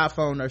on his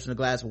iPhone nursing a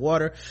glass of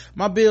water.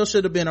 My bill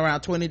should have been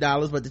around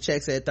 $20, but the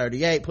check said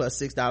 $38 plus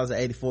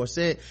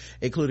 $6.84,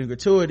 including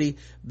gratuity.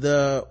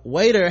 The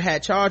waiter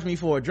had charged me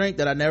for a drink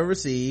that I never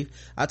received.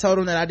 I told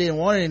him that I didn't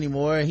want it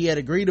anymore, and he had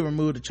agreed to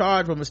remove the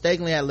charge, but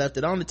mistakenly had left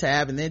it on the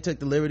tab and then took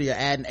the liberty of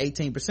adding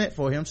 18%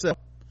 for himself.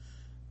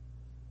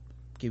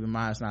 Keep in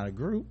mind, it's not a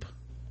group.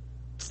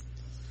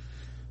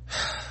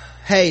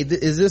 Hey,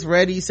 is this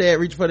ready? He said,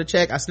 reaching for the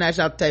check. I snatched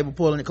out the table,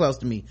 pulling it close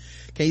to me.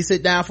 Can you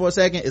sit down for a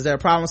second? Is there a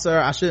problem, sir?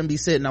 I shouldn't be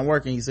sitting, I'm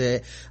working, he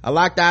said. I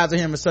locked eyes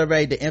with him and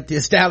surveyed the empty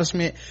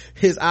establishment.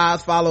 His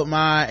eyes followed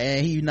mine,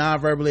 and he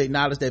non-verbally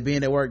acknowledged that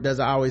being at work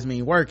doesn't always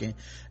mean working.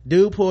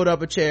 Dude pulled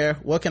up a chair.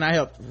 How can I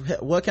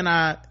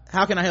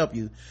help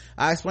you?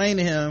 I explained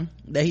to him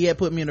that he had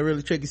put me in a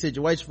really tricky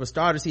situation. For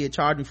starters, he had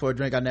charged me for a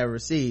drink I never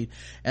received,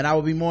 and I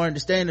would be more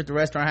understanding if the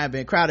restaurant had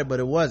been crowded, but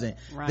it wasn't.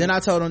 Right. Then I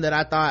told him that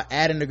I thought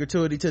adding the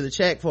gratuity to the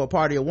check for a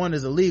party of 1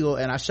 is illegal,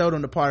 and I showed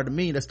him the part of the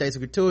menu that states a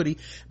gratuity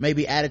may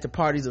be added to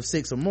parties of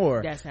 6 or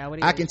more. That's how it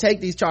is. I can take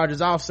these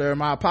charges off, sir.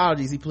 My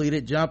apologies, he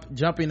pleaded,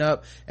 jumping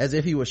up as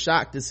if he was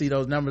shocked to see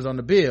those numbers on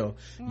the bill.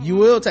 You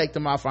will take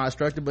them off, I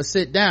instructed, but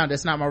sit down.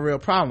 That's not my real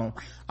problem.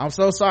 I'm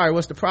so sorry.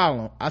 What's the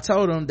problem? I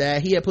told him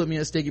that he had put me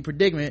in a sticky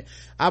predicament.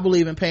 I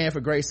believe in paying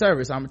for great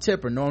service. I'm a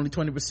tipper, normally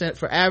 20%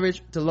 for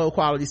average to low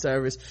quality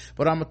service,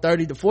 but I'm a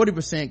 30 to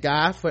 40%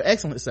 guy for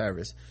excellent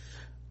service.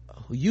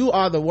 You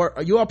are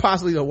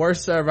possibly the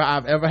worst server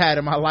I've ever had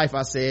in my life,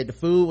 I said. The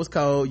food was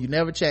cold, you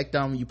never checked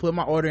on me, you put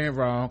my order in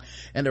wrong,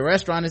 and the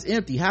restaurant is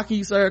empty. How can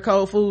you serve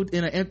cold food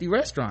in an empty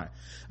restaurant?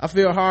 I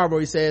feel horrible,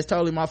 he says.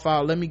 Totally my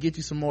fault. Let me get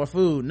you some more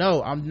food.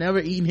 No, I'm never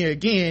eating here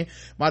again.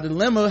 My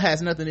dilemma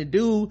has nothing to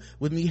do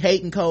with me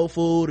hating cold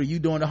food or you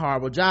doing a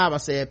horrible job, I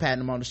said, patting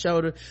him on the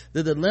shoulder.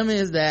 The dilemma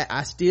is that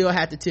I still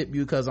have to tip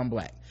you because I'm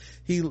black.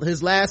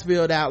 His last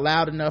spilled out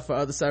loud enough for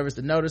other servers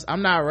to notice.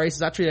 I'm not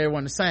racist. I treat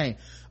everyone the same.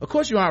 Of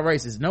course you aren't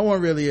racist. No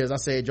one really is, I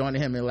said,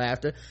 joining him in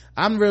laughter.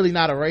 I'm really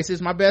not a racist.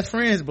 My best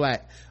friend's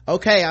black.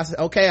 Okay,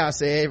 I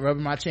said,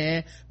 rubbing my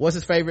chin. What's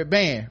his favorite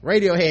band?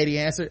 Radiohead, he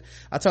answered.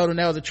 I told him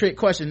that was a trick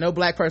question. No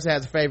black person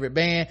has a favorite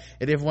band,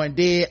 and if one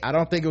did, I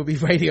don't think it would be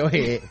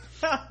Radiohead.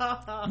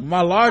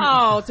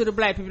 To the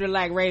black people that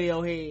like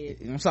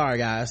Radiohead. I'm sorry,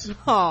 guys.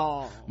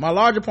 My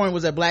larger point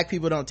was that black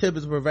people don't tip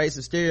as a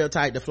pervasive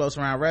stereotype that floats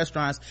around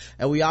restaurants,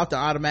 and we often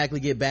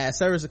automatically get bad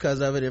service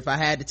because of it. If I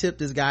had to tip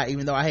this guy,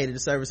 even though I hated the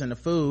service and the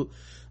food,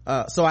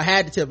 so I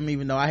had to tip him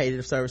even though I hated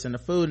the service and the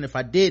food, and if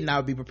I didn't, I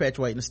would be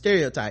perpetuating the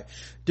stereotype.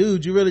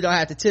 Dude, you really don't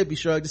have to tip, he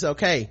shrugged. It's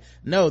okay.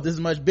 No, this is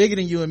much bigger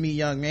than you and me,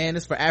 young man.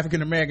 It's for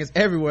African Americans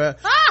everywhere.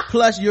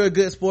 Plus you're a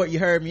good sport, you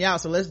heard me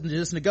out, so let's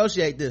just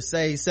negotiate this.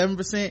 Say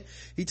 7%.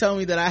 He told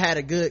me that I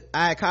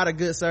had caught a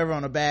good server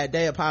on a bad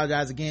day,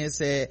 apologized again,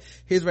 said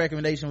his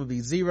recommendation would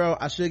be 0.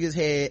 I shook his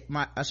hand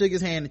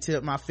and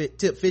tip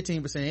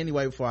 15%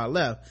 anyway before I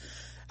left.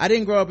 I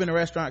didn't grow up in a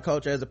restaurant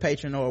culture as a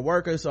patron or a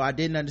worker, so I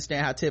didn't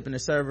understand how tipping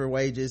and server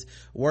wages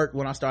worked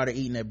when I started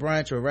eating at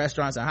brunch or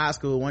restaurants in high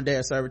school. One day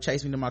a server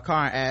chased me to my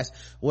car and asked,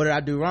 what did I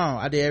do wrong?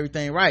 I did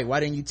everything right. Why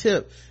didn't you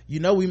tip? You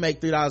know we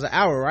make $3 an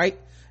hour, right?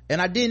 And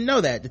I didn't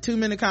know that. The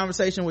 2-minute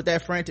conversation with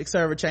that frantic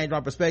server changed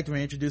my perspective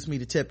and introduced me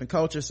to tipping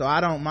culture, so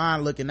I don't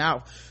mind looking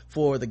out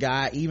for the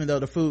guy even though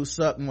the food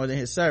sucked more than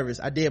his service.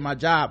 I did my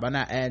job by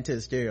not adding to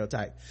the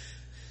stereotype.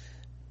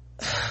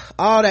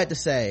 All that to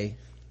say,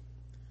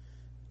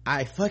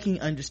 I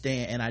fucking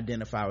understand and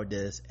identify with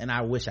this, and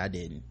I wish I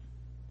didn't,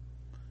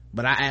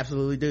 but I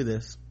absolutely do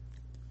this.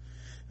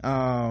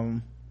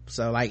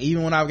 So like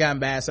even when I've gotten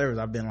bad service,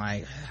 I've been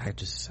like, I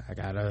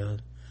gotta,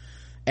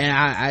 and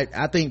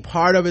I think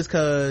part of it's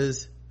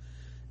because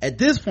at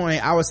this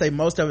point I would say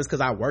most of it's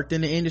because I worked in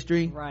the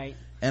industry, right?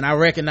 And I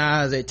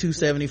recognize that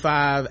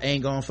 $275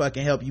 ain't gonna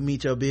fucking help you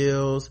meet your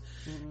bills.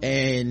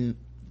 And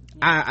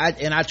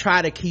I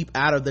try to keep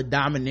out of the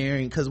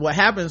domineering, because what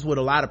happens with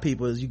a lot of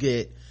people is you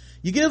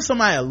give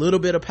somebody a little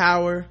bit of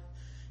power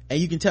and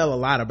you can tell a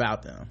lot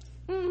about them.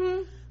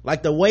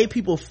 Like the way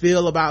people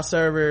feel about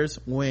servers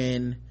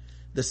when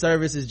the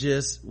service is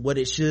just what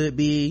it should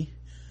be,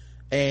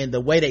 and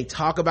the way they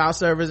talk about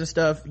servers and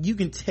stuff, you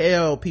can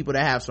tell people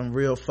that have some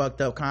real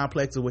fucked up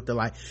complexes with the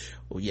like,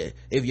 well, yeah,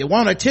 if you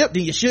want a tip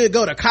then you should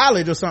go to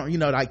college or something, you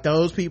know, like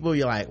those people,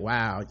 you're like,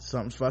 wow,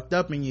 something's fucked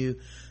up in you.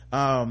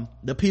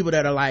 The people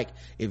that are like,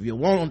 if you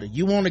want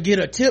to get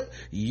a tip,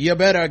 you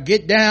better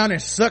get down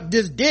and suck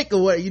this dick,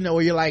 or what, you know,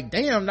 where you're like,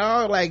 damn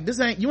dog, like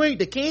you ain't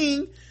the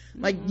king.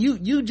 Like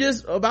you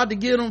just about to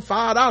give them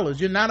 $5.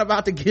 You're not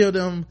about to give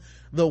them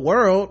the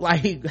world.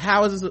 Like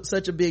how is this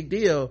such a big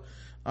deal?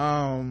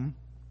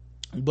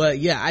 But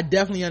yeah, I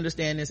definitely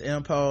understand this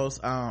impulse.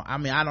 I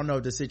mean, I don't know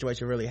if the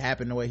situation really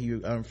happened the way he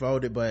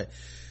unfolded, but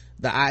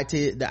the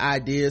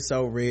idea is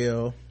so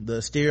real,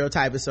 the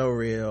stereotype is so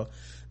real,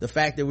 the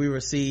fact that we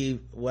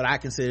receive what I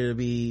consider to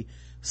be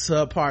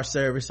subpar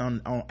service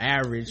on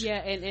average. Yeah,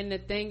 and the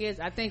thing is,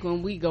 I think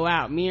when we go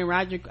out, me and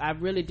Roger are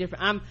really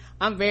different.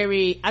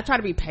 I try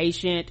to be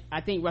patient.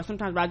 I think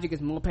sometimes Roger is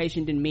more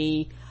patient than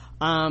me.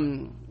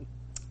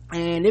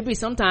 And it'd be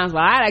sometimes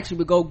where I actually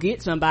would go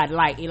get somebody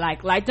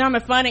like dumb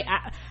and funny.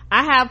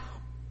 I have,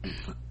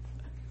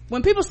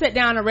 when people sit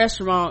down in a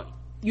restaurant,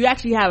 you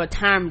actually have a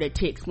timer that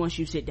ticks once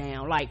you sit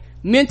down, like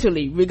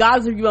mentally,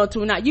 regardless if you want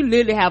to or not, you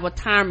literally have a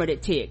timer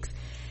that ticks.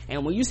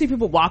 And when you see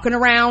people walking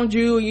around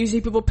you, and you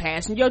see people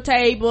passing your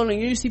table, and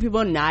you see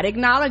people not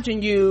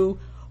acknowledging you,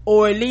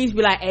 or at least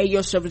be like, hey,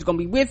 your server's gonna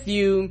be with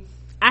you,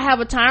 I have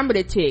a timer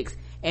that ticks.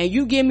 And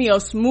you give me a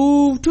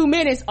smooth 2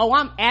 minutes, oh,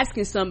 I'm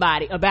asking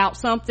somebody about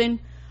something.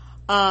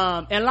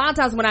 And a lot of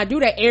times when I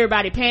do that,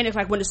 everybody panics.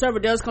 Like when the server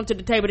does come to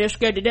the table, they're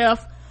scared to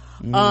death.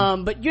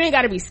 But you ain't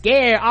gotta be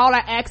scared. All I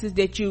ask is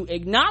that you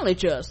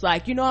acknowledge us.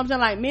 Like, you know what I'm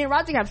saying? Like me and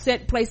Roger have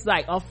set places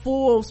like a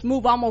full,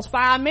 smooth, almost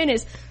 5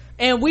 minutes.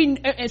 And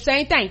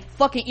same thing,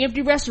 fucking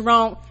empty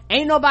restaurant,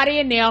 ain't nobody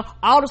in there,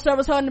 all the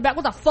servers holding the back.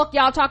 What the fuck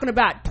y'all talking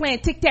about? Playing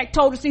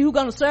tic-tac-toe to see who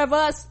gonna serve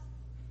us?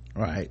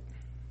 Right.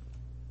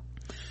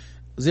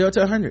 0 to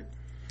 100.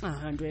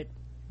 100.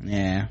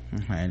 Yeah,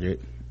 100.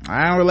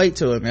 I don't relate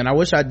to it, man. I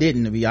wish I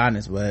didn't, to be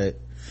honest, but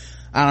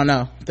I don't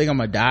know. I think I'm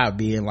gonna die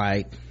being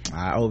like,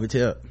 I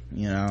overtip,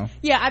 you know?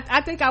 Yeah,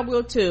 I think I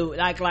will too.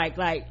 Like,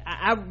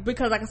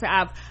 because like I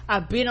said,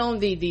 I've been on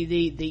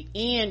the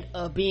end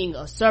of being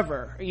a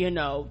server, you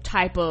know,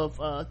 type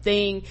of,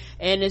 thing.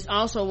 And it's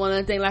also one of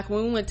the things, like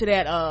when we went to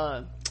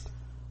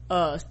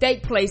that,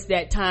 steak place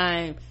that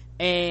time,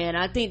 and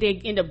I think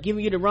they end up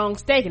giving you the wrong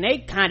steak, and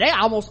they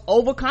almost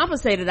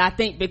overcompensated, I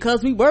think,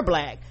 because we were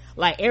black.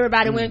 Like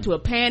everybody went into a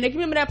panic. You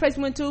remember that place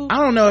we went to? I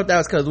don't know if that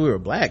was because we were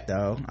black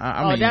though.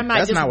 I mean,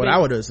 that's not what I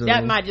would assume.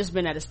 That might just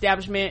been that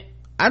establishment.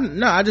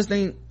 I just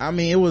think, I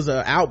mean, it was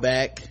a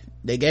Outback.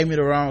 They gave me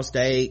the wrong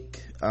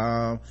steak.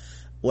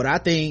 What I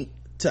think,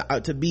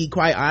 to be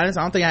quite honest,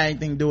 I don't think I had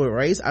anything to do with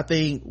race. I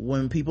think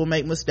when people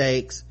make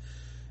mistakes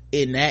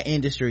in that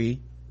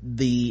industry,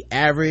 the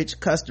average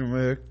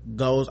customer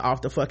goes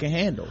off the fucking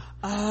handle.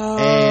 Oh,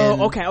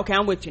 and okay,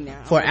 I'm with you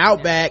now. For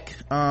Outback,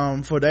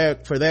 for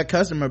their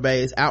customer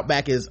base,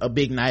 Outback is a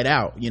big night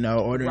out, you know,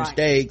 ordering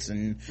steaks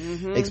and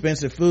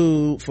expensive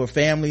food for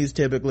families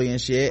typically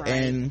and shit.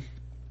 And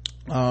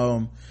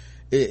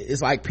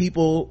it's like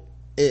people,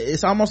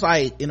 it's almost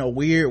like, in a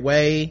weird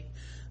way,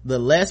 the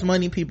less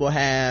money people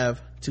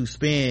have to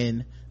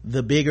spend,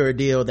 the bigger a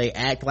deal they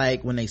act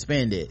like when they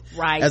spend it.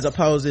 Right. As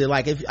opposed to,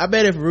 like, I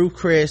bet if Ruth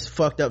Chris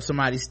fucked up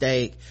somebody's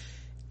steak,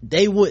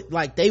 they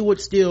would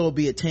still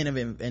be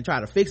attentive and try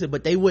to fix it,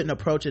 but they wouldn't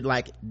approach it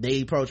like they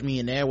approached me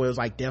in there, where it was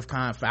like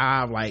DEFCON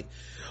 5, like,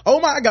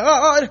 oh my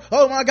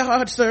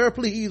god, sir,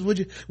 please, would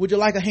you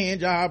like a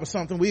hand job or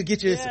something? We'll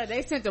get you. Yeah,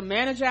 they sent the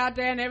manager out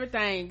there and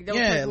everything.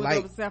 Yeah,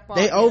 like,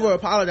 they over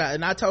apologized.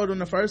 And I told them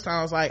the first time,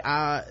 I was like,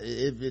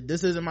 if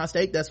this isn't my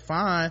steak, that's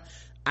fine.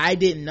 I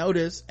didn't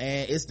notice,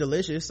 and it's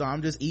delicious, so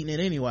I'm just eating it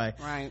anyway.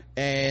 Right.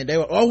 And they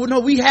were, oh well, no,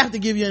 we have to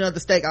give you another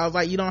steak. I was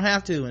like, you don't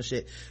have to and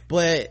shit.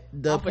 But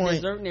the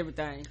point, dessert and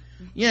everything.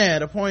 Yeah,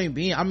 the point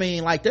being, I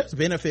mean, like, there's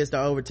benefits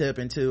to over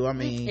tipping too. I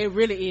mean, it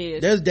really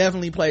is. There's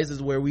definitely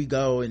places where we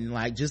go, and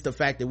like, just the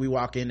fact that we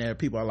walk in there,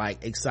 people are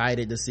like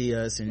excited to see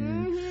us,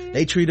 and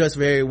they treat us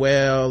very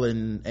well,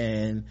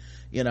 and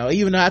you know,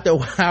 even after a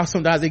while,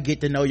 sometimes they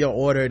get to know your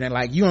order, and they're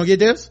like, you gonna get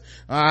this?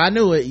 I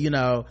knew it, you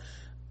know.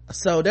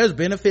 So there's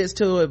benefits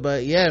to it,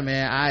 but yeah,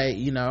 man,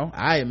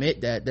 I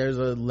admit that there's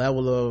a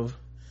level of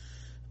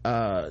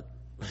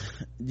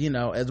you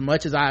know, as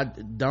much as I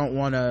don't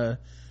want to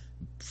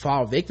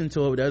fall victim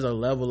to it, there's a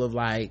level of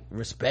like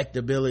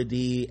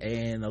respectability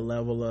and a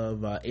level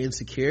of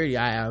insecurity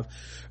I have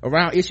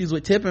around issues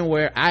with tipping,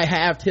 where I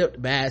have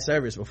tipped bad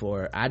service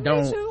before. I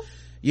don't,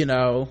 you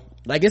know,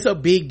 like, it's a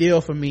big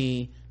deal for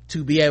me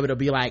to be able to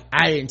be like,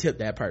 I didn't tip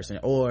that person,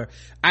 or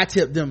I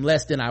tipped them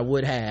less than I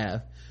would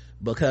have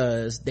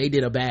because they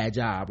did a bad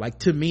job. Like,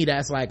 to me,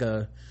 that's like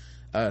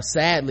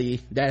sadly,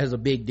 that is a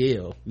big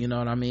deal, you know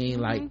what I mean?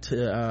 Like,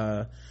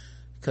 to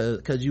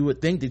cause you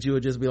would think that you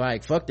would just be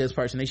like, fuck this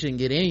person, they shouldn't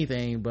get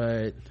anything,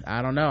 but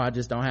I don't know, I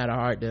just don't have the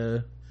heart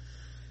to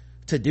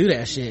do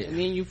that shit. I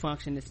mean, you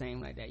function the same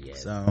like that. Yeah.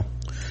 So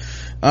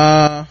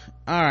all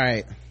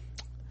right,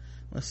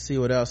 let's see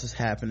what else is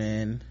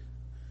happening.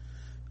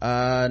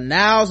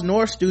 Niles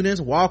North students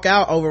walk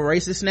out over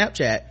racist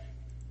Snapchat.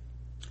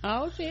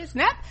 Oh shit,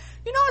 Snapchat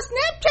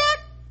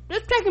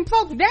is taking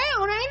folks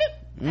down, ain't it?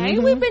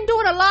 Ain't we been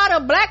doing a lot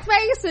of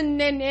blackface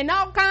and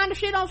all kind of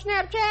shit on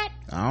Snapchat?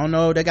 I don't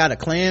know if they got a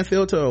Klan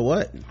filter or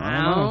what.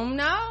 I don't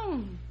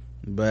know.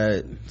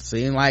 But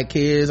seem like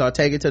kids are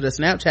taking to the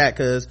Snapchat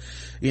because,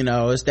 you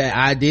know, it's that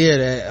idea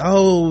that,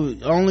 oh,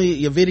 only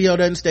your video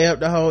doesn't stay up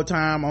the whole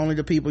time, only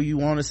the people you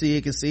want to see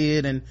it can see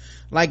it, and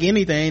like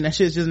anything, that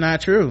shit's just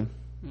not true.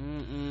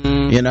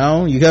 You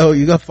know, you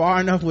go far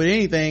enough with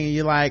anything and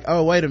you're like,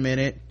 oh, wait a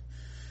minute,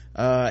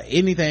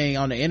 anything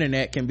on the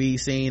internet can be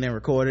seen and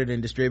recorded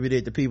and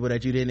distributed to people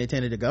that you didn't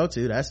intend it to go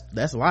to.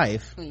 That's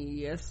life.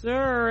 Yes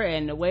sir.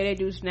 And the way they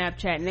do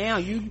Snapchat now,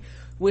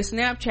 with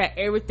Snapchat,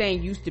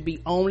 everything used to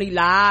be only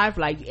live,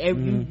 like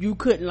you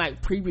couldn't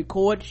like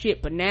pre-record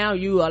shit, but now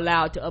you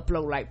allowed to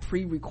upload like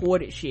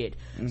pre-recorded shit.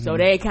 So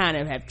they kind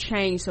of have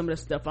changed some of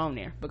the stuff on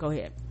there. But go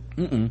ahead.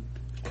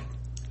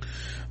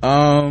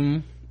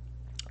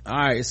 All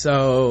right,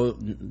 so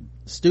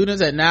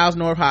students at Niles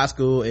North High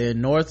School in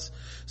North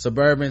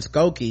suburban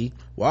Skokie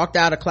walked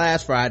out of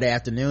class Friday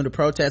afternoon to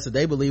protest what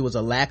they believe was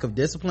a lack of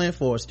discipline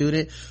for a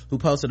student who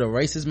posted a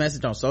racist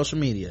message on social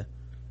media.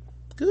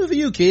 Good for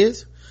you,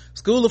 kids.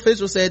 School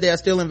officials said they are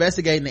still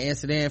investigating the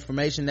incident.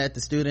 Information that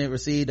the student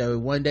received a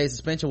one-day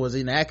suspension was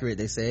inaccurate,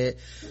 they said.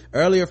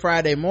 Earlier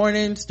Friday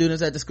morning,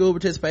 students at the school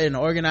participated in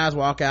an organized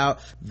walkout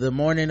in the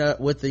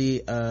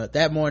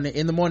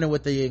morning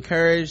with the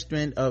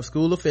encouragement of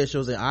school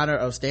officials in honor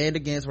of Stand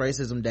Against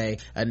Racism Day,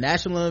 a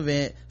national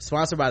event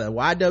sponsored by the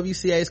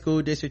YWCA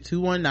School District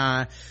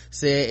 219,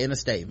 said in a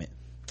statement.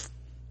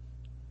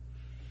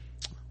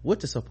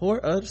 With the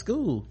support of the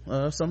school,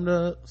 some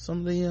of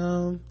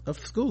the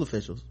school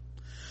officials.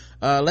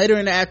 Later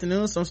in the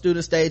afternoon, some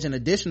students staged an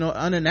additional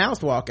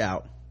unannounced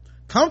walkout.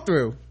 Come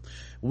through.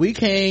 We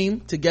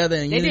came together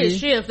in unity. They did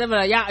shifts. They were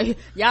like,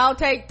 y'all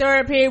take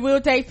third period,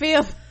 we'll take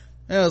fifth.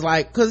 It was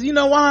like, cause you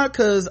know why?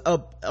 Cause,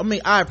 I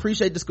mean, I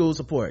appreciate the school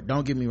support.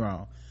 Don't get me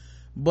wrong.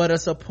 But a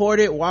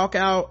supported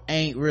walkout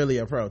ain't really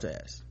a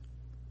protest.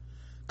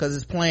 Cause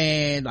it's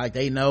planned, like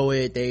they know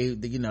it,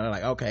 you know,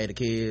 like, okay, the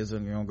kids are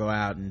gonna go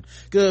out and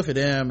good for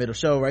them, it'll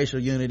show racial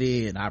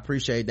unity, and I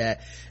appreciate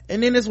that.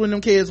 And then it's when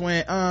them kids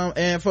went,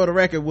 and for the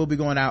record, we'll be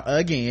going out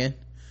again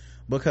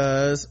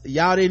because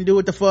y'all didn't do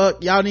what the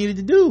fuck y'all needed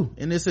to do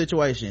in this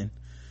situation.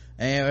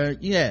 And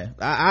yeah,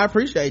 I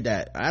appreciate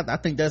that. I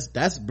think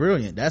that's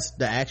brilliant. That's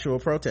the actual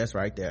protest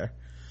right there.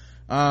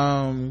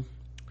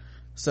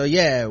 So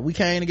yeah, we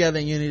came together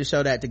in unity to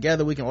show that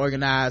together we can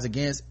organize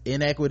against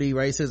inequity,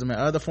 racism, and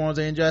other forms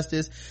of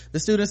injustice. The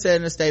students said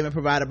in a statement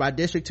provided by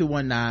District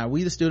 219,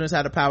 we the students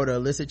have the power to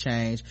elicit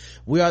change.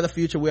 We are the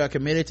future. We are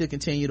committed to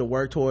continue to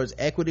work towards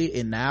equity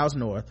in Niles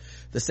North.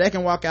 The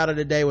second walkout of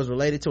the day was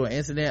related to an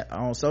incident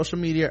on social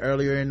media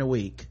earlier in the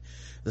week.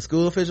 The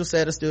school official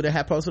said a student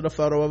had posted a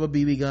photo of a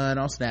BB gun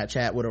on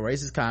Snapchat with a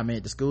racist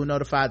comment. The school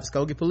notified the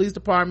Skokie Police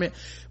Department,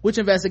 which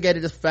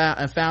investigated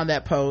and found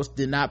that post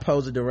did not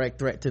pose a direct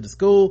threat to the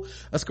school.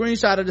 A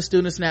screenshot of the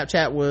student's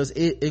Snapchat was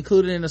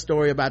included in the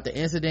story about the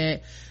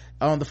incident.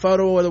 On the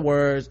photo were the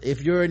words,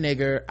 "If you're a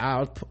nigger,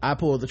 I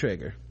pull the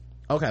trigger."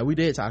 Okay, we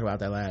did talk about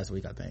that last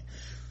week, I think.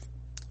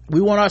 We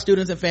want our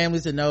students and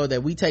families to know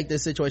that we take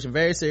this situation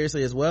very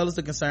seriously, as well as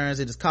the concerns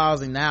it is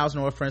causing, Niles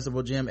North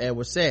Principal Jim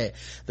Edwards said.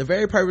 The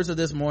very purpose of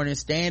this morning's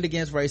Stand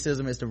Against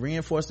Racism is to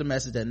reinforce the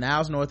message that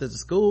Niles North is a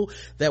school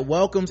that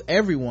welcomes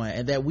everyone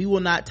and that we will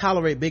not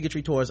tolerate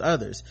bigotry towards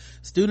others.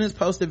 Students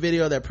posted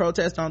video of their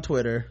protest on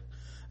Twitter,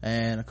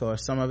 and of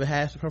course some of it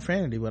has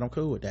profanity, but I'm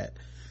cool with that.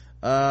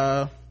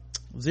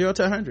 0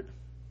 to 100.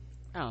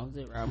 Oh,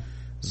 0.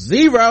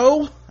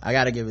 0. I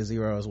gotta give it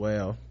 0 as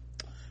well.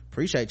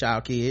 Appreciate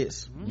y'all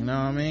kids. You know what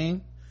I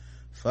mean?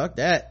 Fuck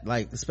that.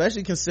 Like,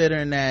 especially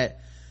considering that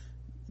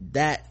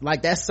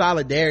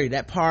solidarity,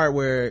 that part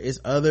where it's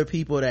other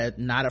people that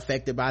not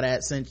affected by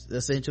that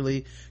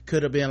essentially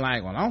could have been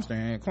like, well, I'm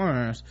staying at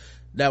Clarence,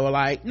 that were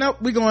like, nope,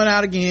 we're going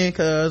out again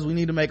because we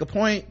need to make a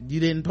point. You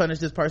didn't punish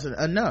this person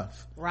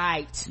enough.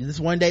 Right. This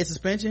 1 day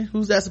suspension,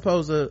 who's that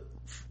supposed to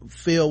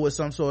feel with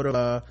some sort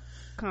of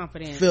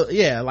confidence?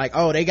 Like,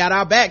 oh, they got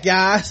our back,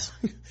 guys.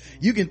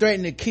 You can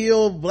threaten to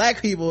kill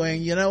black people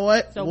and you know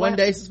what? So 1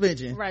 day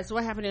suspension. Right. So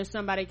what happened if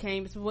somebody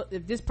came,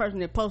 if this person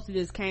that posted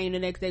this came the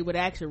next day with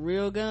an actual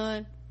real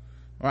gun?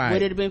 Right.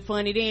 Would it have been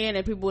funny then?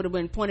 And people would have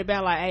been pointed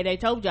back like, hey, they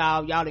told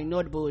y'all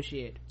ignored the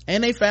bullshit.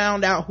 And they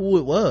found out who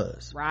it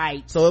was.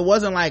 Right. So it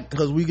wasn't like,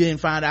 because we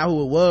didn't find out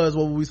who it was,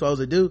 what were we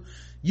supposed to do?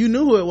 You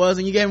knew who it was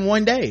and you gave him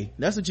 1 day.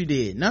 That's what you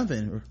did.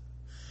 Nothing.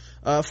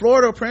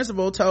 Florida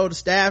principal told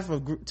staff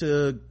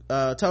to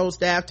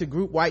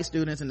group white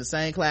students in the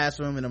same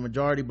classroom in a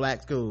majority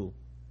black school.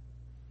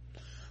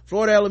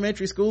 Florida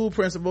elementary school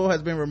principal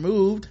has been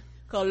removed.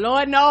 Cause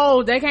Lord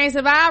knows they can't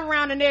survive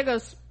around the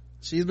niggas.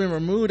 She's been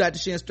removed after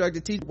she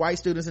instructed white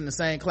students in the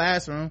same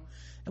classroom,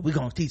 and we're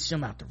gonna teach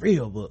them out the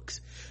real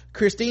books.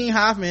 Christine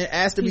Hoffman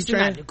asked to be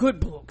trained the good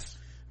books.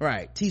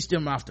 Right, teach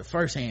them off the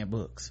first-hand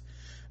books.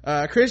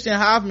 Christine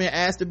Hoffman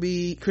asked to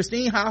be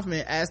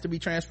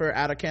transferred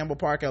out of Campbell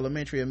Park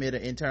Elementary amid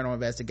an internal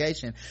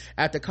investigation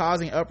after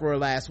causing uproar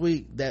last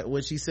week that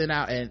when she sent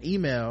out an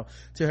email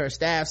to her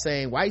staff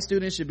saying white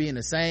students should be in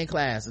the same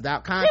class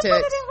without context. They put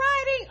it in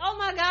writing.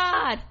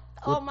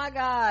 Oh my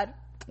god.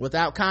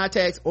 Without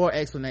context or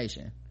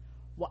explanation.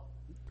 What?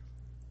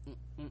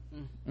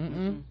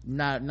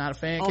 Not a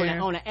fan.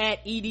 On an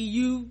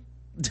 @edu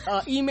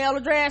email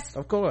address.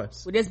 Of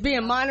course. With this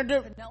being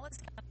monitored. Nellis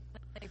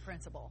County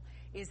principal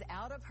is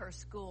out of her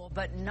school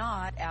but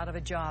not out of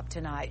a job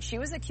tonight. She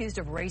was accused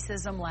of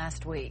racism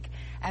last week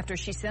after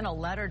she sent a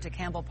letter to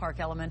Campbell Park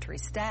Elementary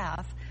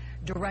staff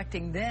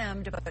directing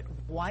them to put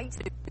white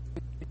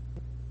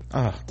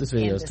students this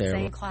video is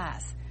terrible. Same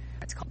class.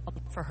 It's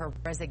called for her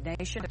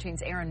resignation.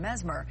 Team's Aaron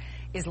Mesmer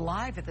is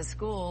live at the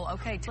school.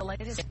 Okay, till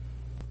latest.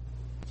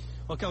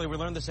 Well, Kelly, we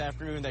learned this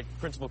afternoon that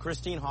Principal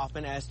Christine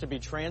Hoffman asked to be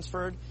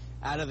transferred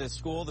out of the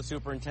school. The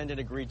superintendent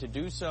agreed to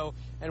do so.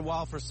 And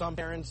while for some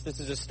parents this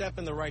is a step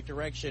in the right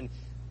direction,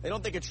 they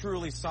don't think it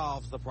truly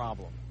solves the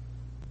problem.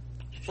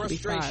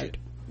 Frustration.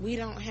 We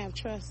don't have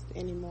trust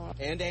anymore.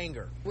 And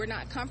anger. We're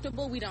not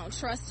comfortable. We don't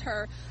trust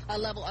her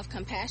level of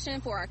compassion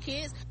for our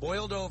kids.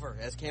 Boiled over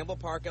as Campbell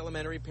Park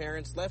Elementary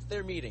parents left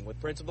their meeting with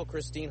Principal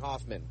Christine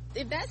Hoffman.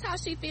 If that's how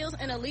she feels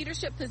in a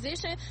leadership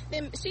position,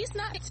 then she's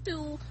not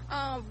to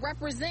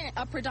represent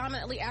a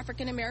predominantly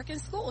African-American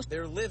school.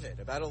 They're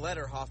livid about a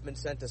letter Hoffman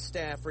sent to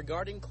staff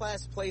regarding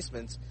class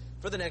placements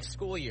for the next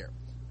school year.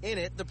 In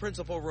it, the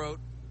principal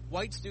wrote,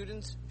 white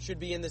students should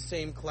be in the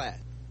same class.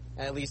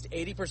 At least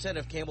 80%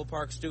 of Campbell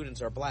Park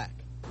students are black.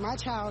 My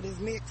child is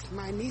mixed.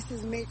 My niece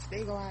is mixed.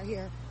 They go out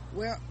here.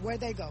 Where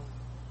they go?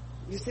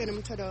 You send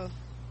them to the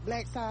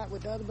black side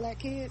with the other black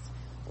kids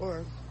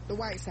or the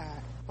white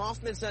side?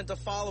 Hoffman sent a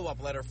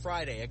follow-up letter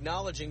Friday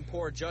acknowledging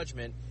poor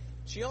judgment.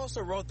 She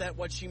also wrote that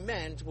what she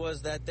meant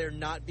was that there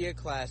not be a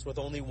class with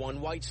only one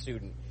white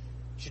student.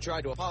 She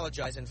tried to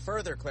apologize and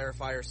further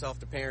clarify herself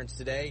to parents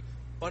today,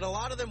 but a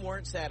lot of them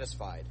weren't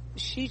satisfied.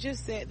 She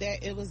just said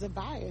that it was a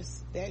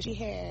bias that she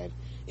had.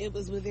 It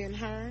was within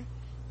her.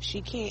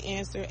 She can't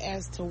answer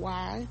as to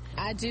why.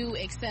 I do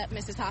accept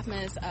Mrs.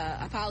 Hoffman's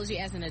apology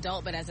as an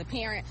adult, but as a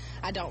parent,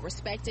 I don't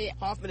respect it.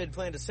 Hoffman had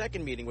planned a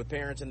second meeting with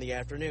parents in the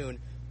afternoon,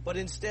 but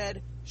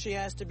instead, she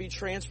asked to be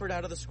transferred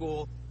out of the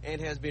school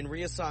and has been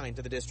reassigned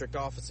to the district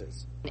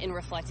offices. In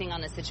reflecting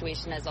on the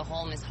situation as a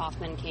whole, Ms.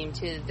 Hoffman came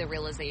to the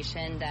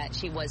realization that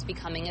she was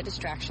becoming a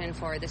distraction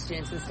for the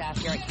students and staff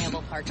here at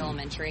Campbell Park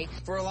Elementary.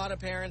 For a lot of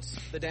parents,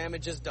 the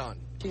damage is done.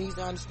 She needs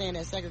to understand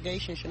that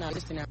segregation should not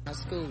exist in our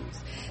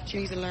schools. She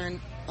needs to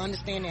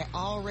understand that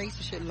all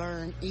races should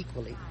learn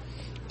equally.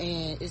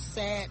 And it's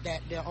sad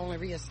that they're only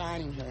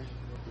reassigning her.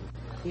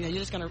 You know, you're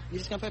just gonna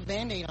put a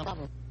Band-Aid on the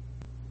problem.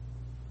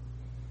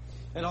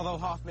 And although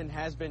Hoffman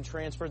has been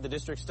transferred, the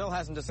district still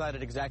hasn't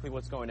decided exactly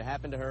what's going to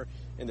happen to her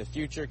in the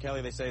future.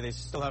 Kelly, they say they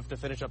still have to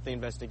finish up the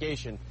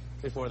investigation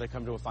before they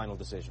come to a final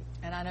decision.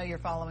 And I know you're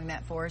following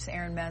that for us,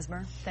 Aaron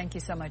Mesmer. Thank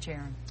you so much,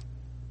 Aaron.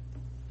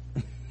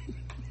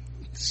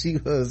 She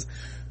was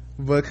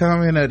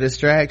becoming a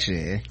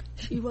distraction.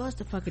 She was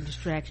the fucking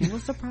distraction.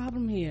 What's the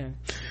problem here?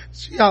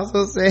 She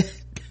also said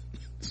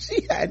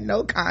she had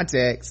no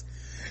context.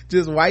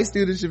 Just white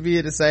students should be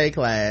in the same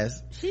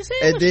class. She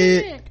said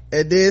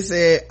and then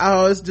said,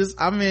 oh, it's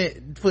just, I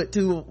meant put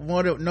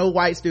no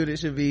white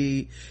students should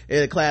be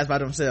in a class by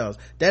themselves.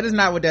 That is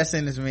not what that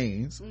sentence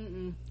means.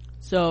 Mm-mm.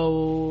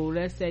 So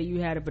let's say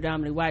you had a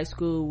predominantly white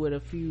school with a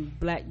few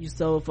black,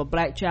 so if a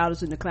black child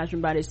is in the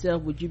classroom by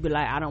themselves, would you be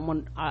like, I don't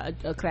want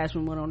a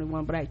classroom with only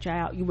one black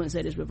child? You wouldn't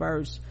say this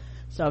reverse.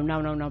 So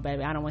no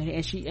baby, I don't want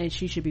it. And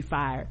she should be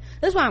fired.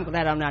 That's why I'm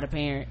glad I'm not a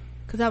parent.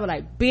 Cause I was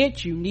like,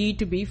 bitch, you need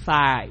to be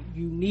fired.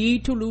 You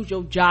need to lose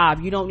your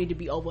job. You don't need to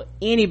be over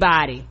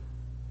anybody.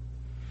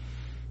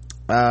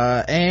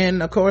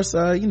 And of course,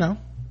 white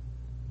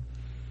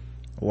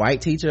woman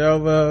teacher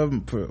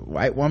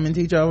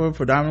over a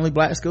predominantly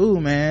black school,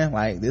 man.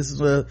 Like, this is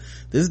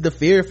the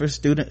fear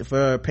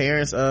for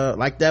parents.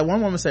 Like that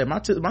one woman said, my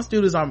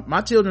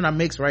children are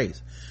mixed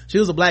race. She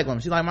was a black woman.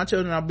 She's like, my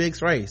children are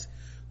mixed race.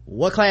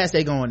 What class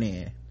they going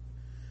in?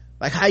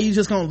 Like, how you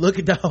just gonna look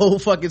at the whole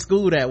fucking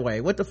school that way?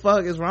 What the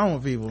fuck is wrong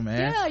with people,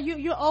 man? Yeah,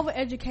 you're over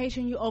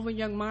education, you're over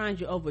young minds,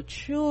 you're over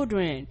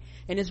children.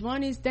 And it's one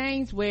of these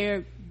things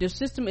where the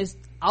system is,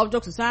 all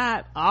jokes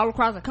aside, all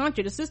across the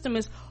country, the system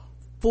is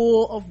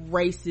full of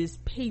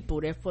racist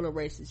people. They're full of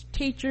racist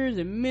teachers,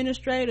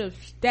 administrators,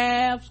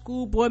 staff,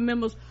 school board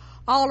members,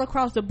 all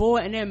across the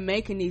board, and they're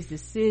making these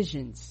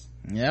decisions.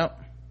 Yep.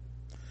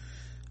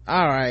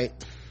 All right.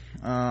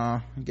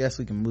 I guess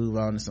we can move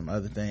on to some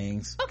other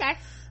things. Okay.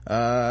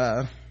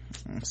 Let's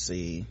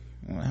see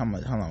how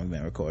long we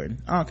been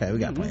recording. Okay, we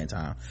got plenty of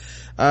time.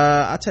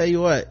 I'll tell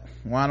you what,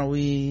 why don't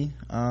we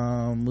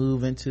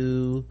move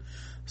into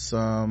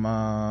some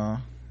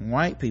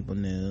white people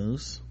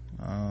news.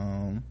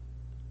 As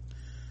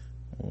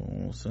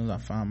soon as I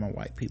find my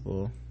white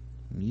people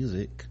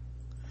music.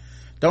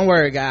 Don't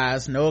worry,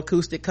 guys, no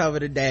acoustic cover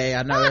today.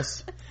 I know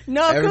it's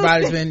no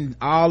everybody's acoustic. been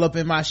all up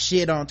in my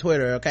shit on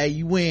Twitter. Okay,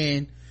 you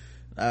win.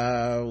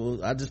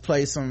 I just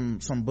played some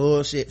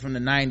bullshit from the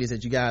 90s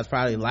that you guys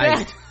probably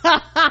liked.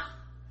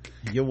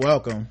 You're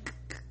welcome.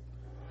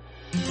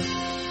 I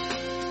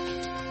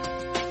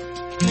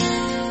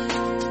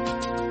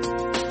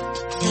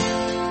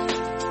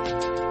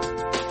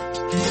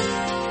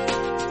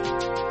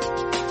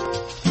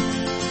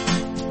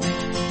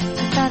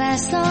thought I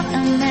saw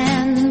a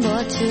man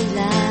brought to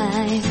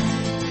life.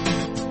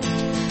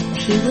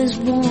 He was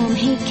warm,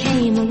 he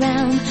came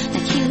around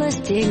like he was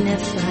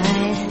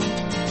dignified.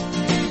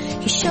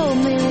 He showed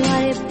me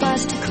what it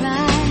was to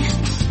cry.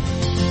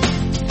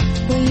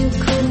 Well, you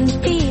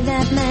couldn't be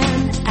that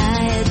man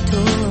I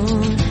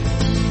adored.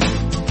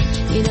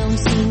 You don't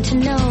seem to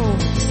know,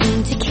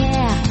 seem to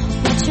care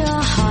what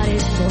your heart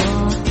is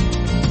for.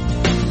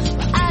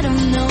 Well, I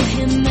don't know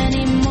him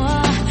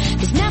anymore.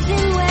 There's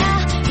nothing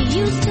where he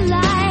used to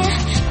lie.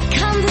 My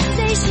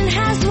conversation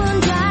has run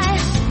dry.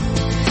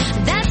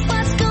 That's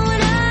what's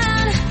going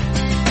on.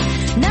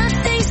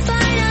 Nothing's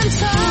fine, I'm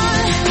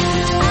torn.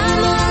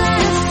 I'm all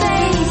out of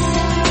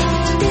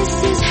faith.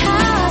 This is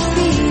how I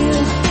feel.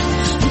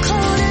 I'm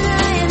cold and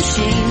I am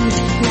shamed,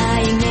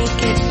 lying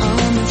naked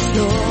on the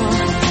floor.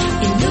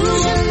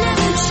 Illusion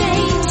never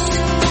changed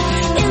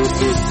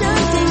into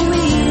something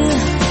real.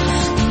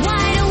 I'm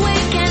wide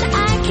awake and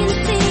I can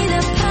see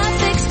the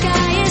perfect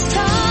sky is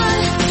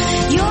torn.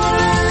 You're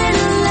a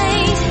little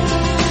late,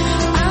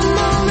 I'm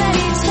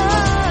already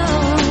torn.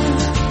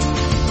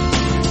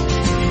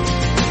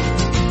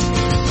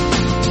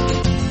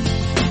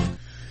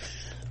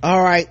 All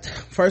right,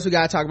 first we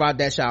gotta talk about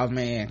that Shaw's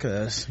man,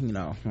 because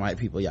white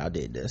people, y'all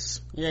did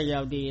this. Yeah,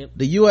 y'all did.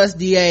 The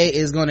USDA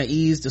is going to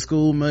ease the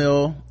school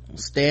meal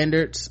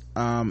standards,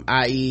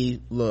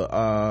 i.e.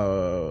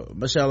 Michelle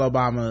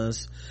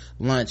Obama's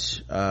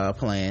lunch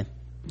plan.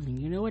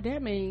 You know what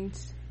that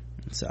means.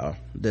 So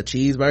the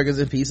cheeseburgers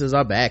and pizzas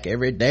are back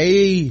every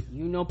day.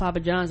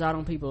 Papa John's out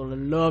on people are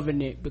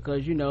loving it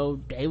because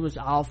they was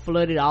all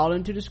flooded all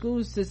into the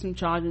school system,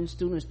 charging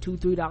students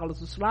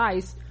 $2-3 a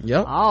slice.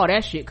 Yep. All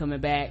that shit coming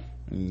back.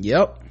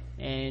 Yep.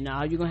 And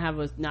you're gonna have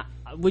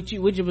which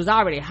was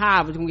already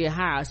high, but it's gonna get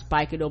higher. A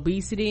spike of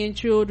obesity in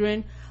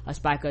children, a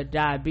spike of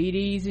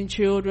diabetes in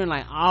children,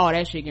 like all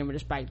that shit getting ready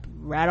to spike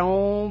right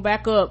on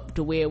back up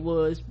to where it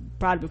was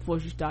probably before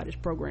she started this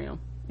program.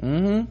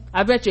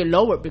 I bet you it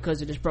lowered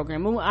because of this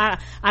program. I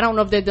don't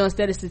know if they've done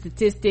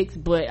statistics,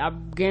 but I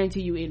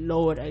guarantee you it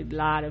lowered a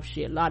lot of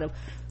shit, a lot of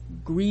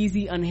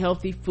greasy,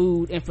 unhealthy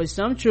food. And for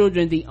some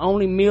children, the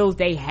only meals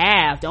they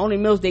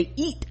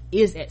eat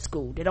is at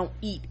school. They don't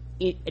eat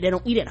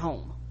at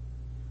home.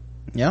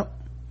 Yep.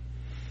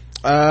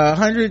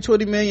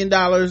 $120 million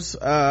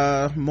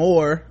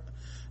more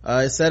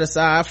is set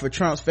aside for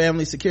Trump's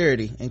family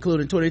security,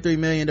 including $23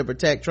 million to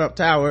protect Trump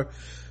Tower,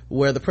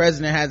 where the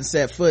president hasn't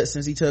set foot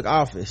since he took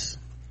office.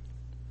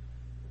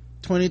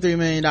 $23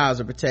 million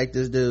to protect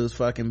this dude's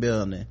fucking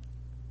building.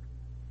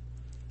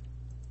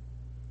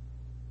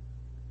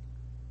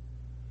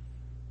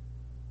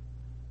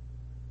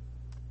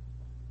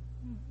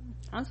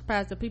 I'm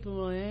surprised the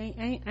people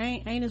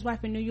ain't his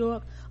wife in New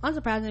York. I'm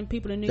surprised the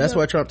people in New York. That's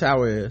where Trump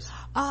Tower is.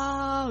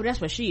 Oh,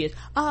 that's where she is.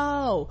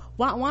 Oh,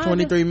 why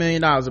 $23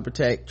 million to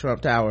protect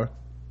Trump Tower.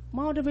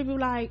 Why don't the people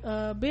like,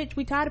 bitch,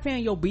 we tired of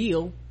paying your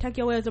bill. Take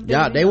your ass up there.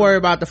 Yeah, they worry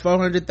about the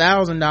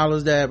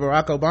 $400,000 that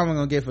Barack Obama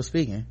gonna get for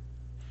speaking.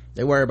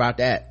 They worry about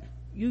that.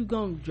 You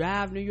gonna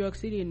drive New York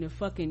City in the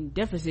fucking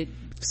deficit.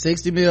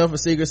 $60 million for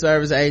Secret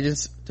Service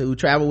agents to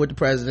travel with the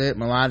president,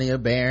 Melania,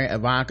 Barron,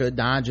 Ivanka,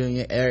 Don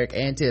Jr., Eric,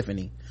 and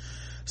Tiffany.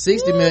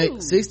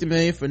 $60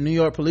 million for New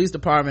York Police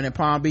Department and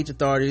Palm Beach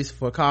authorities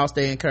for costs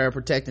they incur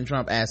protecting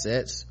Trump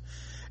assets.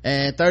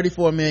 and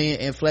 $34 million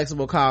in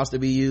flexible costs to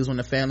be used when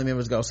the family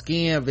members go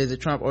skiing, visit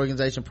Trump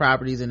Organization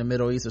properties in the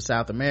Middle East or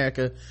South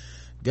America.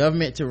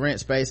 Government to rent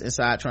space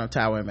inside Trump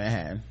Tower in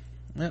Manhattan.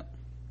 Yep.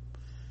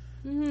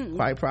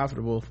 Quite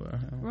profitable for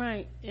him.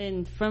 Right.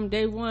 And from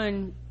day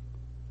one,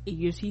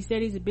 he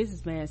said he's a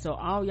businessman, so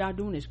all y'all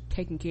doing is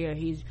taking care of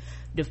his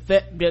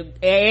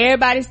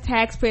everybody's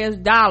taxpayers'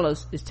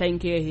 dollars is taking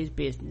care of his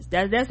business.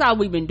 That's all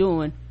we've been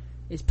doing,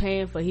 is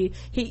paying for he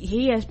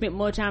has spent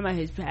more time at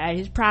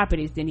his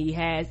properties than he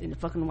has in the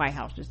fucking White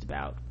House, just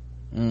about.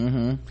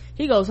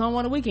 He goes home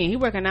on the weekend. He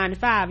working 9 to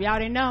 5. Y'all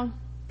didn't know.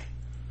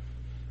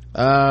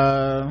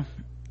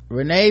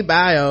 Renee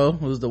Bio,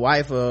 who's the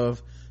wife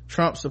of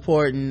Trump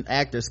supporting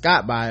actor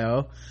Scott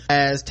Bio,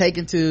 has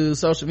taken to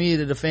social media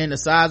to defend the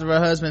size of her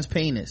husband's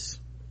penis.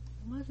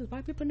 What's this,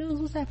 white people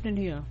news? What's happening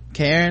here?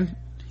 Karen,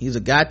 he's a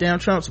goddamn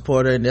Trump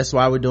supporter, and that's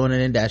why we're doing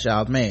it in Dash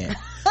Y'all's Man.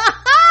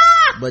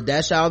 But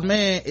Dash Y'all's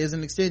Man is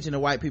an extension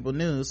of white people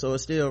news, so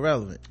it's still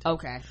relevant.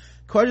 Okay.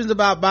 Questions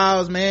about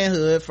Bio's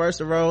manhood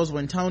first arose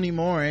when Tony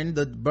Morin,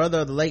 the brother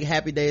of the late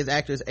Happy Days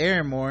actress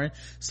Erin Morin,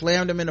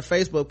 slammed him in a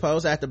Facebook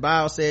post after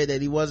Bio said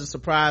that he wasn't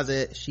surprised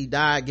that she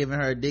died given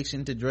her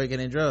addiction to drinking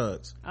and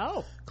drugs.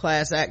 Oh.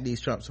 Class act,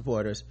 these Trump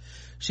supporters.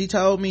 She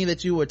told me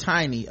that you were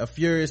tiny, a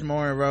furious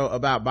Morin wrote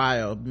about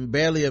Bio,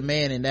 barely a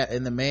man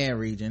in the man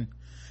region.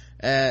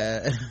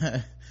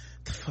 The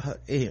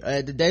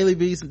Daily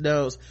Beast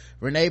notes,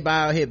 Renee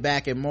Bio hit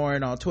back at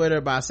Morin on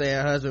Twitter by saying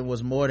her husband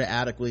was more than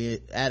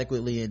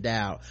adequately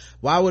endowed.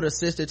 Why would a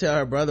sister tell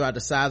her brother about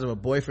the size of a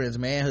boyfriend's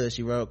manhood?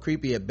 She wrote,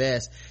 creepy at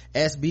best.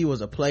 SB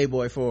was a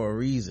playboy for a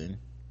reason.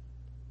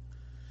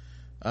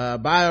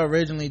 Bio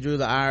originally drew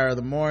the ire of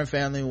the Morin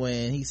family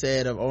when he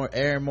said of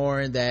Erin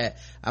Morin that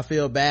I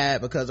feel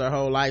bad because her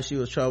whole life she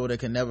was troubled and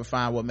could never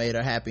find what made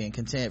her happy and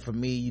content. For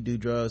me, you do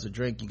drugs or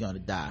drink, you're gonna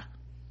die.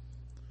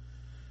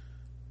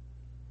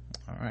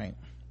 All right.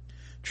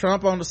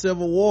 Trump on the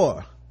Civil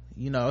War.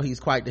 You know, he's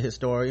quite the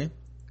historian.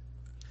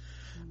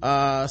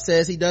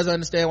 Says he doesn't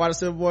understand why the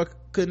Civil War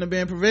couldn't have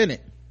been prevented.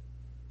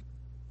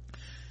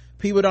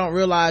 People don't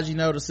realize,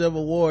 the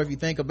Civil War, if you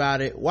think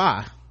about it,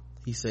 why?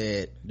 He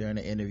said during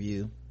the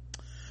interview.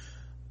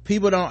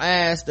 People don't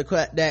ask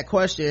that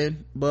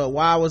question, but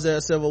why was there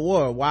a Civil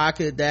War? Why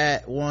could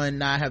that one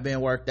not have been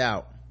worked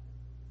out?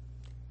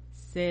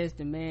 Says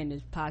the man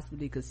that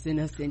possibly could send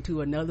us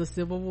into another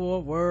Civil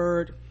War.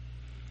 Word.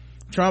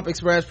 Trump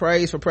expressed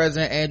praise for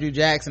President Andrew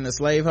Jackson, the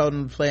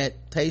slaveholding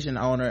plantation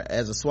owner,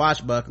 as a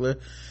swashbuckler.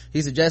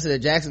 He suggested that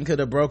Jackson could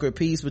have brokered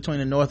peace between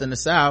the North and the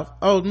South.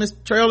 Oh,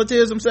 Mr. Trail of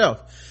Tears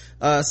himself.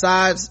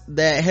 Sides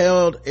that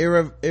held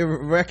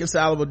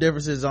irreconcilable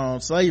differences on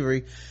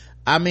slavery.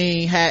 I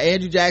mean, had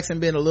Andrew Jackson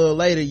been a little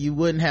later, you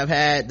wouldn't have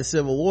had the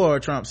Civil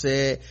War, Trump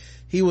said.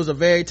 He was a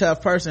very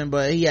tough person,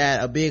 but he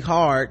had a big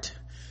heart.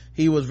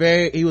 He was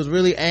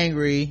really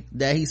angry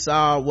that he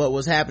saw what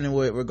was happening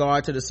with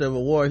regard to the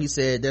Civil War. He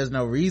said there's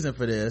no reason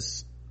for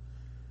this.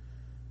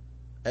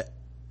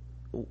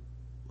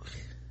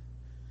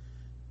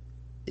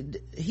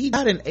 He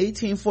died in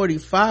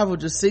 1845,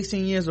 which is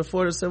 16 years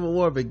before the Civil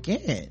War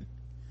began.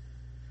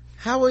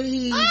 How would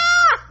he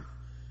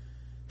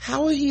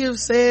have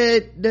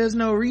said there's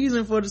no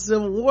reason for the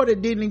Civil War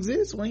that didn't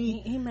exist when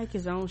he make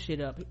his own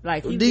shit up?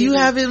 Like, do you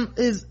have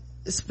his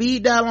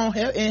speed dial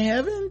in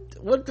heaven?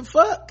 What the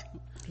fuck?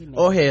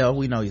 Or hell,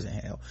 we know he's in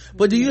hell.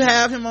 But do you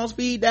have him on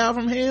speed dial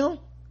from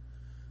hell?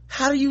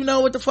 How do you know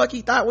what the fuck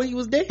he thought when he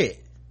was dead?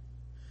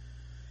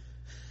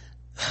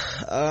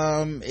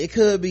 It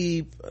could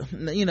be,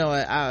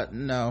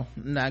 I'm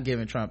not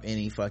giving Trump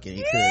any fucking,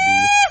 it could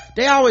be.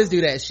 They always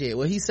do that shit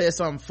where he says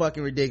something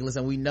fucking ridiculous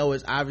and we know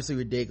it's obviously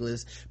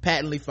ridiculous,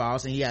 patently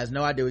false, and he has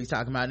no idea what he's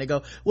talking about, and they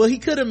go, well, he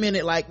could have meant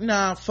it like,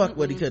 nah, fuck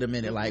what he could have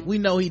meant it like. We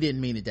know he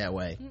didn't mean it that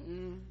way.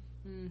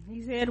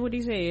 He said what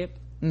he said.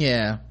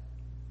 Yeah.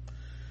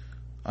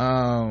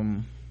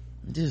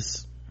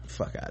 Just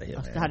fuck out of here,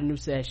 I'll start a new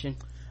session.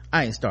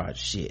 I ain't started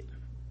shit.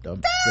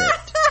 Don't be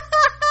set.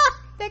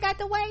 They got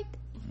to wait.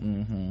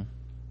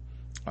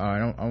 All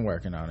right, I'm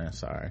working on it.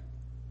 Sorry.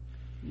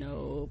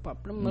 No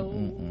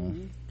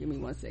problem. Give me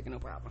 1 second. No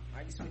problem.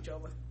 I can switch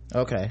over.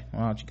 Okay, why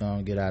don't you go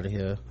and get out of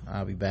here?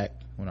 I'll be back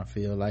when I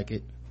feel like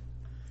it.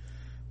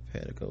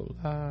 Had to go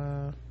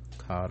live.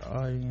 Call the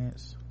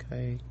audience.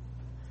 Okay.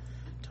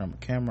 Turn my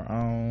camera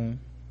on.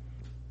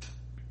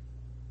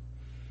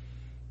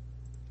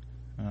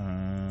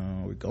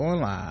 We're going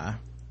live.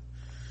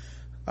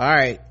 All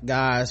right,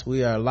 guys,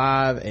 we are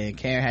live, and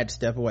Karen had to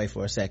step away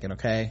for a second.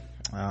 Okay.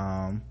 So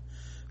I'm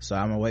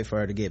gonna wait for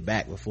her to get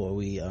back before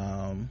we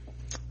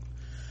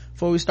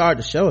start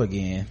the show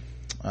again.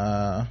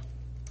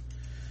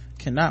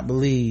 Cannot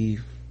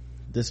believe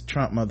this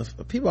Trump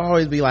motherfucker. People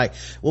always be like,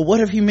 well,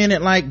 what if he meant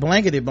it like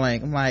blankety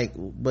blank? I'm like,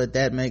 but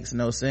that makes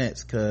no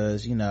sense,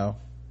 because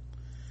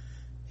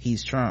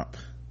he's Trump.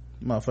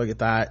 Motherfucker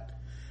thought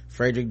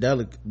Frederick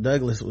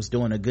Douglass was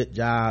doing a good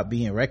job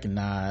being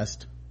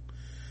recognized.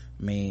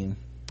 I mean,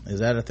 is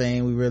that a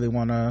thing we really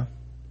want to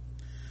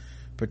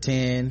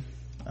pretend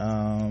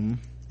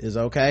is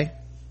okay?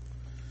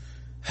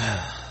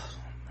 Oh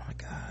my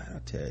God, I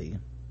tell you.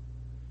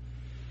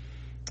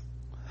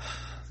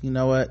 You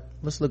know what?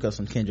 Let's look up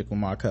some Kendrick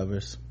Lamar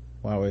covers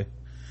while we're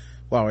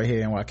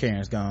here and while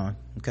Karen's gone.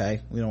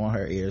 Okay, we don't want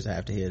her ears to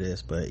have to hear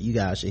this, but you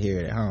guys should hear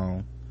it at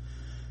home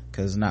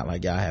because it's not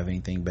like y'all have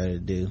anything better to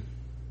do.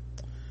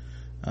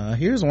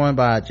 Here's one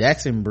by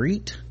Jackson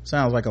Breet.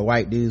 Sounds like a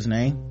white dude's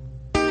name.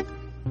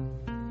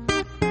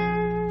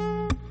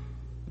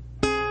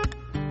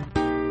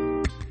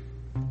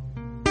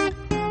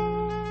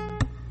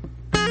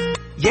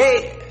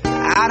 Yeah,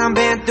 I done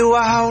been through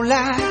a whole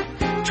lot.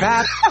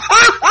 Tried.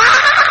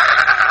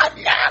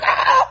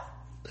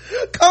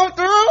 Come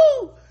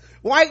through,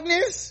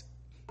 whiteness.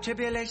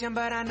 Tribulation,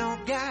 but I know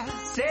God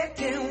said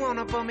didn't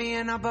wanna put me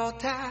in a bow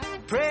tie.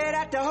 Pray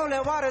that the holy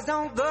waters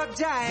don't go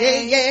dry.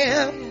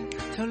 Yeah.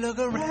 So look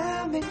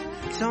around me.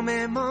 So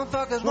many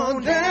motherfuckers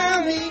Won't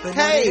down me. But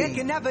Hey, they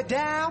can never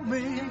down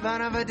me.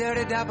 Found of a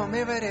dirty double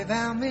mirror, they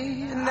found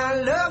me. And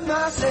I love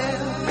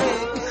myself.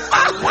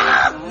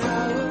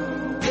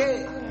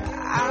 Yeah,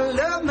 I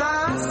love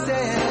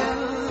myself.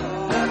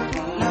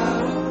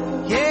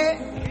 Yeah,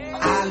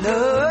 I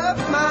love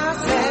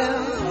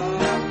myself.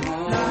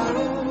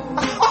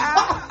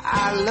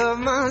 I love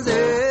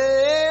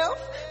myself.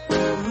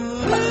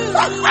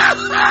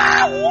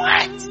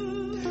 what?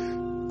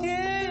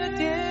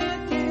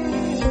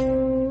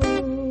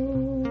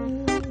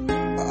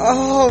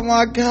 Oh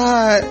my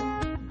god,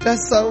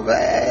 that's so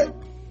bad.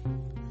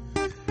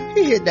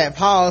 He hit that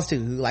pause too,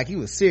 like he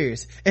was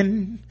serious.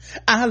 And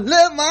I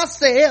love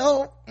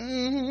myself.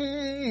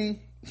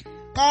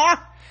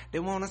 They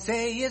wanna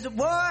say it's a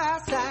war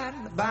outside,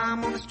 and the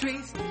bomb on the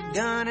streets,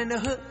 gun in the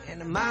hood, and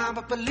the mob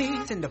of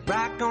police, and the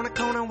rock on the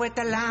corner with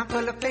the line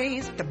full of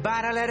fiends, the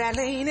bottle of that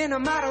lean, and the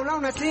model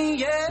on the scene,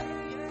 yeah.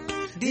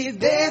 These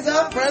days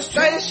of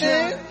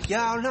frustration,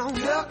 y'all don't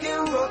look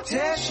in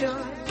rotation.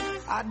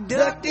 I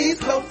duck these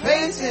cold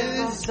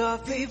faces, the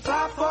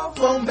FIFA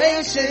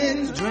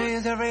formations,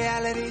 dreams of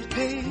reality's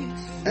peace.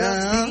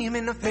 The steam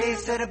in the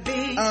face of the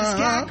beast. The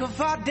sky could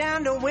fall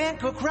down, the wind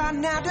could cry.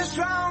 Now the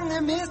strong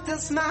and miss the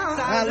smile.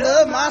 I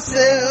love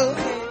myself.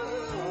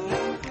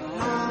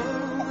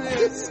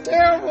 It's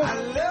terrible. I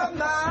love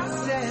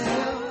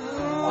myself.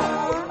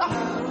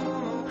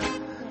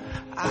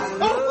 I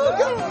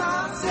love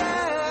myself.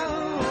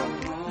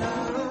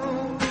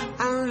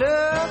 I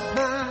love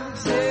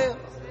myself.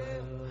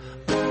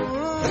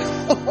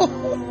 Oh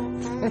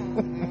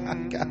my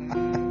god.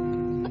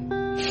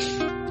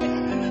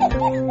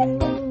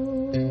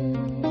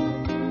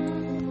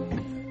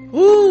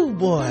 Ooh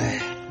boy.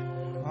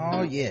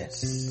 Oh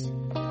yes.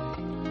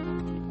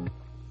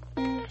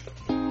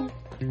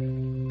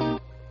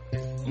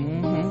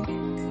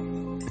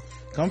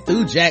 Come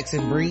through,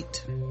 Jackson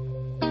Breet.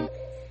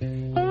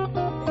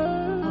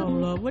 Oh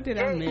Lord, what did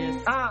I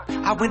miss?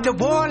 I went to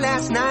war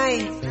last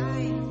night.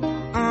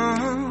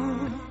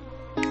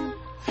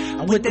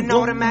 With an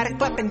automatic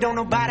weapon, don't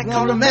nobody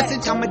call a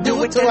message. I'ma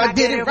do it till I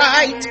get it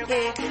right.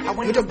 I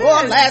went to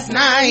war last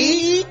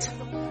night.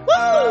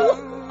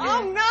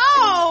 Oh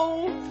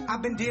no!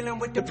 I've been dealing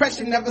with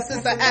depression ever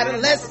since the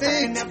adolescence.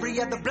 And every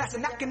other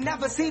blessing, I can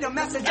never see the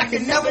message. I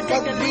can never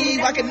believe.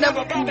 I can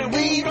never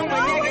believe.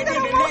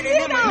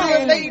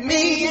 Violate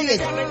me.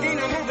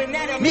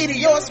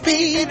 Meteor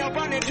speed.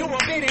 Run into a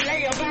bit and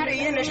lay a body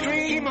in the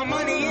street. Keep my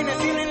money in the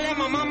ceiling, let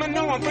my mama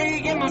know I'm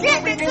free. Get my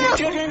story to the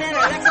children and a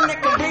lesson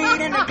that can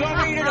read. And the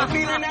glory to the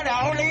feeling that the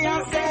holy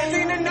all says.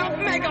 Ain't enough to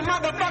make a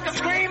motherfucker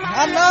scream.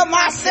 I love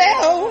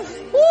myself.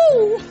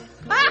 Woo.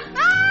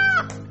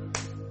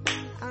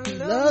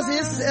 Loves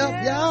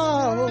himself,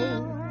 y'all,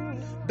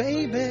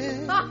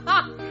 baby.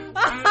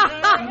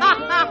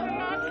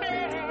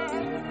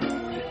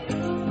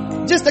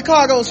 Just the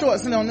cargo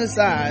shorts and on this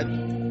side.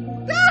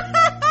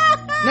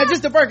 Now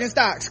just the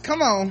Birkenstocks.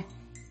 Come on.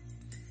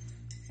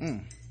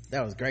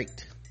 That was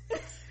great.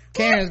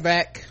 Karen's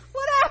back.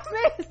 What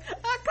happened?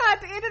 I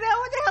caught the end of that.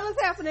 What the hell is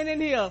happening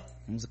in here?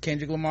 It was a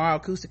Kendrick Lamar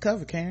acoustic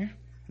cover, Karen.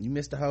 You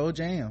missed the whole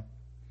jam.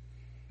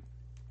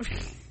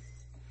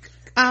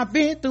 I've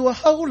been through a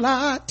whole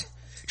lot.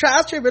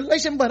 Trials,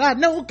 tribulation, but I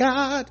know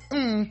God.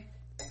 And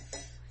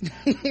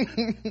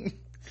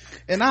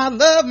I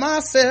love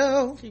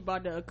myself. She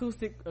bought the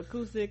acoustic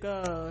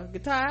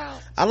guitar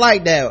out. I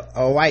like that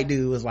a white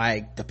dude was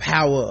like the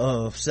power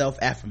of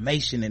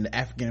self-affirmation in the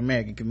African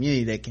American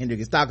community that Kendrick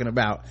is talking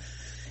about.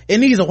 It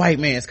needs a white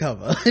man's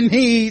cover. It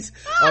needs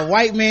a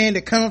white man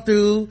to come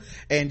through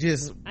and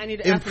just I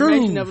need the improve.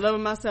 affirmation of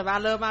loving myself. I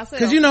love myself.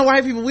 Cause you know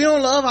white people, we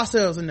don't love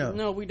ourselves enough.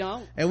 No, we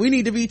don't. And we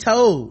need to be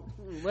told.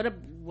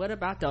 What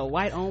about the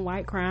white on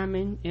white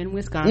crime in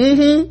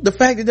Wisconsin? The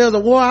fact that there's a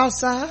war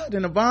outside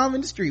and a bomb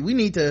in the street. We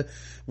need to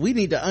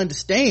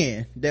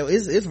understand that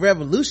it's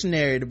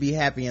revolutionary to be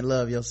happy and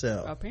love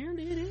yourself.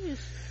 Apparently it is.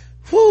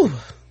 Whew.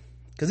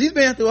 Cause he's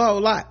been through a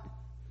whole lot.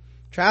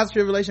 Trials,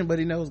 tribulation, but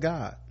he knows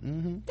God. That's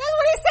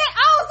what he said.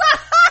 Oh,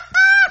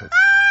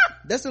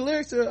 that's the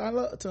lyrics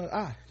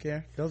to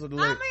Karen. Those are the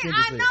lyrics. I mean,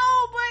 I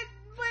know, but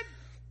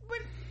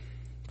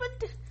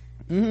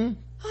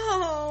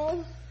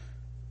oh.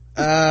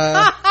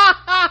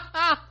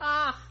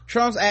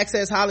 Trump's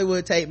Access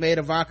Hollywood tape made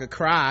Ivanka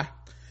cry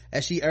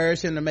as she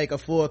urged him to make a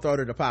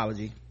full-throated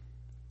apology.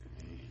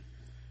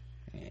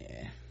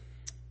 Yeah,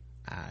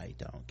 I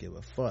don't give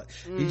a fuck.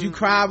 Did you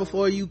cry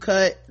before you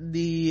cut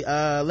the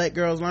Let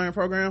Girls Learn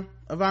program,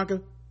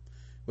 Ivanka?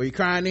 Were you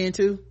crying then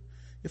too?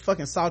 Your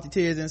fucking salty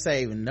tears ain't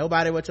saving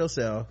nobody but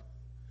yourself.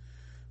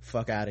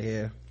 Fuck out of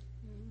here.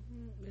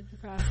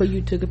 For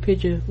you took a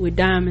picture with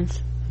diamonds.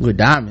 With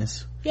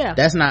diamonds? Yeah.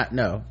 That's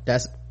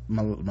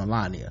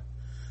Melania.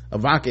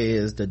 Ivanka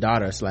is the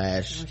daughter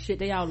slash. Oh, shit,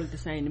 they all look the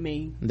same to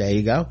me. There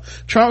you go.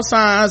 Trump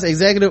signs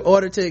executive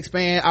order to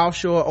expand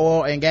offshore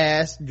oil and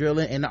gas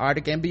drilling in the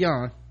Arctic and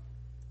beyond.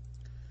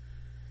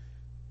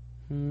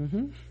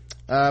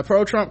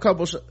 Pro-Trump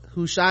couple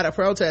who shot a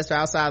protester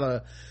outside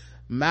a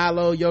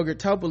Milo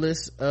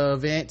Yogurtopoulos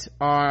event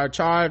are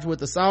charged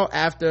with assault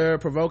after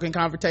provoking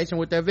confrontation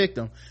with their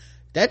victim.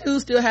 That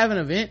dude's still having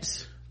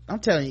events.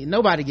 I'm telling you,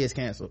 nobody gets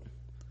canceled.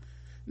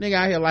 Nigga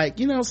out here like,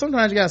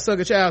 sometimes you gotta suck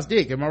a child's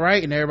dick, am I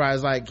right? And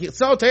everybody's like, it's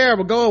so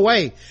terrible, go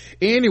away.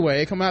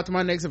 Anyway, come out to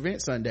my next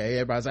event Sunday.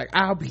 Everybody's like,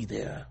 I'll be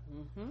there.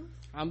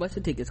 How much the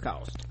tickets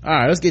cost?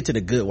 Alright, let's get to the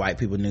good white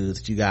people news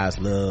that you guys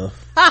love.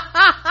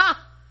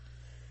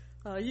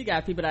 Oh, you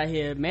got people out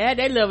here mad,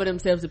 they love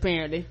themselves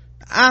apparently.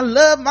 I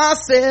love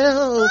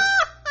myself.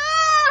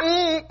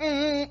 Oh, hit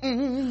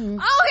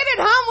it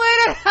home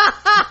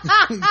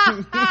with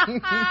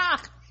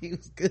it. He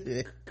was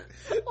good.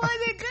 Was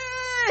it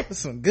good?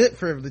 Some good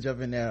privilege up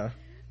in there.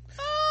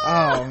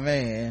 Oh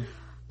man,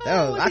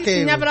 that was, I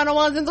can't snapping on the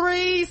ones and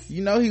threes.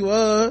 He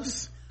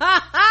was.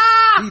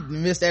 He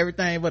missed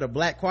everything but a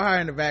black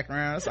choir in the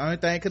background. That's the only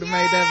thing could have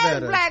made that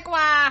better. Black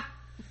choir.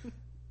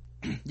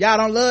 Y'all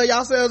don't love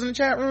yourselves in the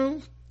chat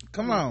room?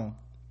 Come on.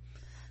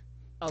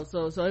 Oh,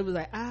 so it was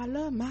like, I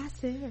love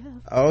myself.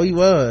 Oh, he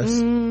was.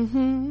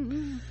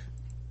 Come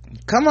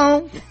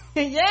on.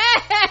 Yeah.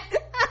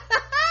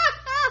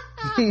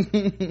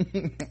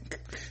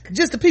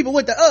 Just the people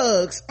with the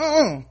Uggs.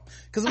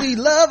 Cause we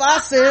love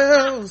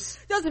ourselves.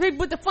 Just the people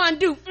with the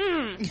fondue.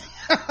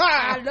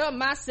 I love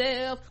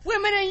myself.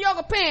 Women in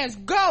yoga pants,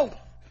 go.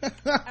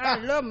 I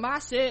love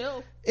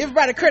myself.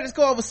 Everybody credit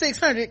score over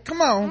 600.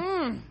 Come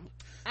on.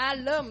 I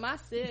love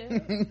myself.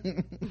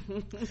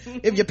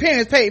 If your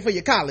parents paid for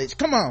your college,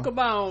 come on. Come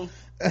on.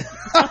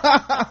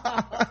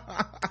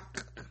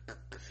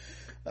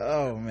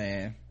 Oh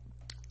man.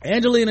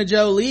 Angelina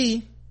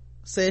Jolie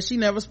says she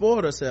never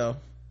spoiled herself.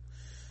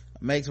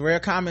 Makes rare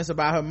comments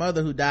about her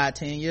mother who died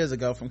 10 years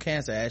ago from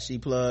cancer as she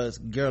plugs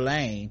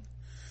Guerlain.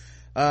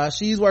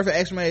 She's worth an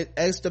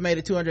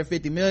estimated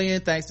 $250 million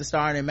thanks to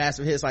starring in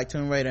massive hits like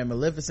Tomb Raider and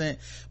Maleficent.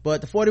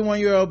 But the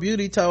 41-year-old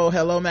beauty told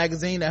Hello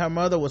Magazine that her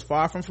mother was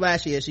far from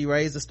flashy as she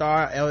raised the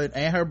star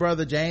and her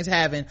brother James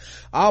Haven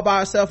all by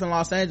herself in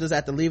Los Angeles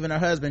after leaving her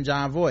husband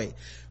John Voight.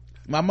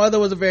 My mother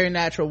was a very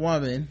natural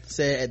woman,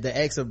 said the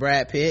ex of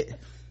Brad Pitt.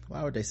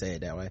 Why would they say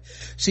it that way?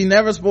 She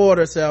never spoiled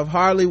herself,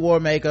 hardly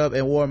wore makeup,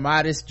 and wore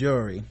modest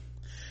jewelry.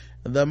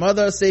 The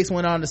mother of six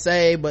went on to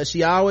say, but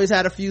she always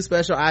had a few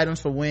special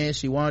items for when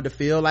she wanted to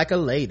feel like a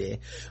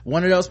lady.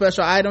 One of those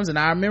special items, and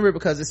I remember it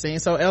because it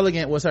seemed so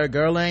elegant, was her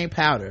Guerlain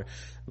powder.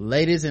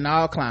 Ladies in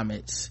all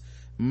climates.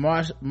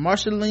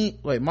 Marceline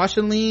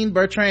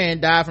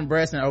Bertrand died from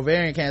breast and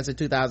ovarian cancer in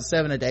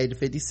 2007 at the age of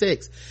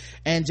 56.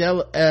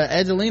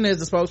 Angelina is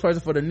the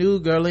spokesperson for the new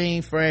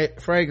Guerlain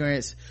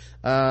fragrance.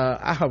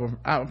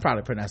 I'm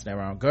probably pronouncing that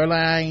wrong.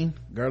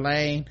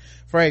 Guerlain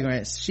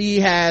fragrance.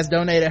 She has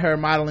donated her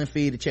modeling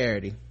fee to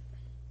charity.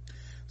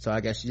 So I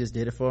guess she just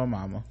did it for her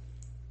mama.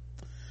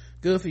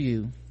 Good for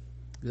you.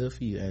 Good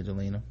for you,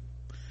 Angelina.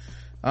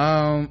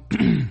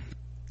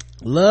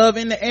 Love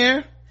in the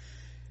air.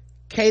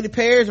 Katy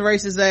Perry's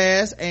racist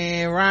ass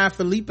and Ryan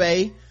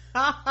Felipe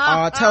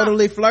are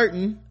totally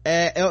flirting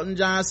at Elton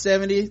John's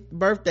 70th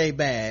birthday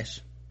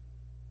bash.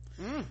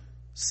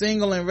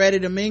 Single and ready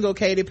to mingle,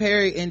 Katy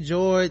Perry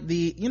enjoyed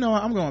the,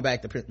 I'm going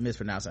back to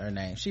mispronouncing her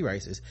name. She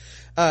racist.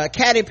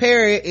 Katy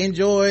Perry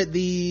enjoyed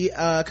the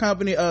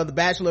company of the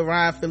Bachelor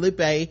Ryan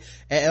Felipe at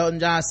Elton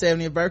John's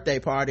 70th birthday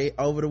party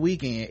over the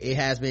weekend. It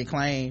has been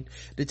claimed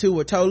the two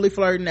were totally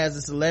flirting as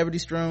the celebrity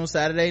strewn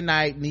Saturday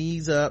night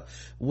Knees Up,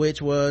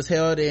 which was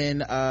held in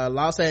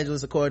Los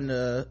Angeles according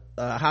to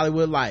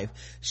Hollywood Life.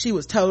 She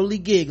was totally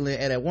giggling,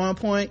 and at one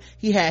point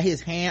he had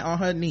his hand on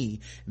her knee.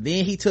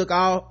 Then he took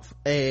off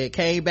and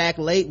came back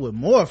late with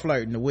more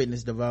flirting, the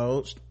witness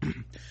divulged.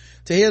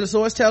 To hear the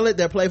source tell it,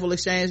 their playful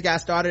exchange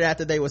got started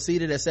after they were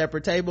seated at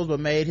separate tables, but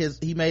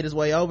he made his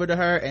way over to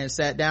her and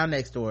sat down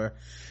next to her.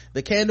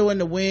 The Candle in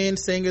the Wind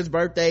singer's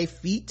birthday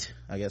feat,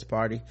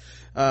 party,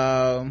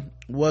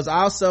 was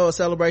also a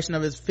celebration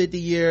of his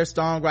 50-year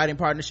songwriting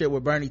partnership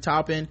with Bernie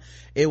Taupin.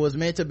 It was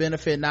meant to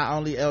benefit not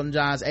only Elton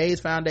John's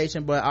AIDS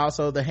Foundation, but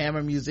also the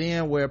Hammer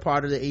Museum, where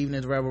part of the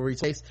evening's revelry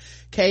takes.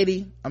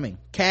 Caddy,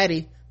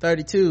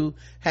 32,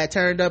 had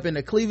turned up in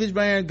a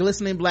cleavage-bearing,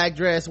 glistening black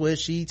dress, which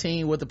she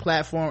teamed with the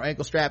platform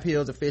ankle strap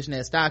heels and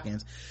fishnet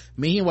stockings.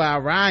 Meanwhile,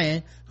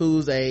 Ryan,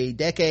 who's a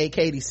decade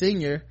Katy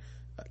senior,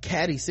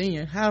 Caddy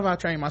Sr., how have I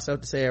trained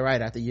myself to say it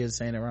right after years of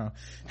saying it wrong,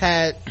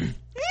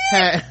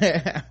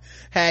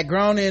 had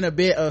grown in a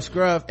bit of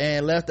scruff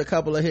and left a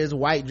couple of his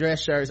white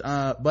dress shirts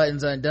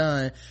buttons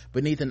undone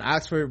beneath an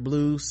Oxford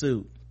blue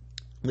suit.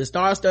 The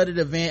star-studded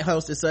event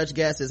hosted such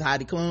guests as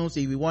Heidi Klum,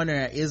 Stevie Wonder,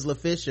 and Isla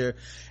Fisher,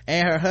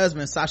 and her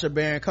husband Sacha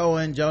Baron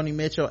Cohen, Joni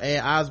Mitchell,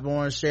 Ann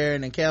Osborne,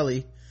 Sharon, and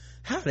Kelly.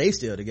 How are they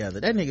still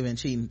together? That nigga been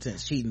cheating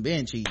since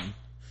been cheating.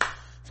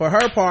 For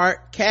her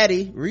part,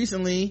 Caddy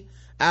recently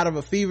out of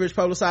a feverish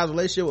publicized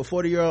relationship with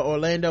 40-year-old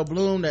Orlando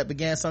Bloom that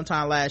began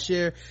sometime last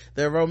year.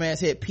 Their romance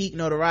hit peak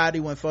notoriety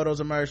when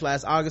photos emerged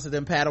last August of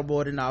them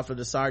paddleboarding off of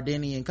the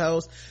Sardinian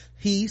coast.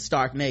 He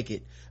stark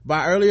naked.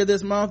 By earlier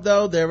this month,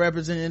 though, their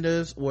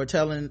representatives were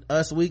telling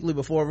Us Weekly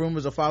before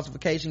rumors of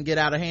falsification get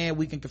out of hand,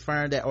 we can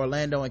confirm that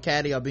Orlando and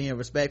Caddy are being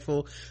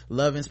respectful,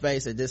 loving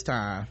space at this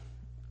time.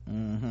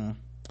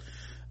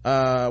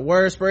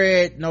 Word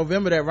spread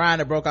November that Ryan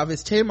had broke off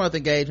his 10-month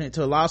engagement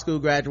to law school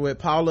graduate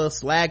Paula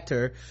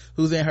Slagter,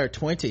 who's in her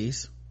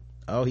 20s.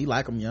 Oh, he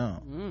like them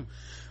young.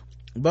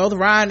 Both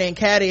Ryan and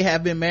Caddy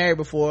have been married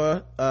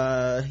before.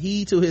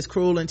 He to his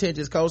Cruel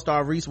Intentions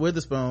co-star Reese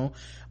Witherspoon,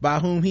 by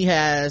whom he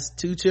has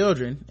 2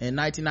 children. In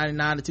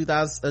 1999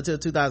 to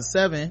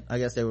 2007, I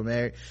guess they were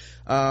married.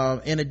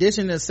 In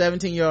addition to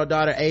 17-year-old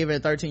daughter Ava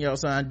and 13-year-old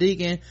son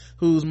Deacon,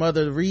 whose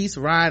mother Reese,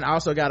 Ryan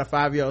also got a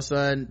 5-year-old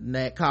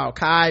son called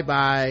Kai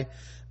by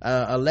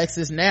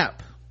Alexis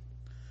Knapp.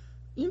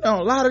 You know,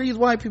 a lot of these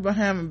white people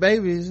having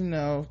babies, you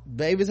know,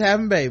 babies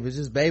having babies,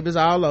 just babies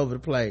all over the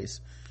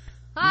place.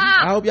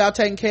 I hope y'all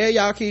taking care of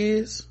y'all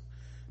kids.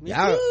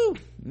 Y'all,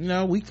 you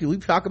know, we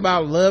talk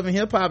about love and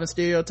hip-hop and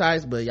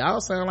stereotypes, but y'all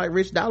sound like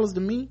rich dollars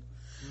to me.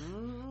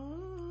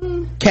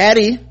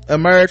 Caddy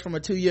emerged from a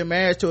 2-year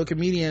marriage to a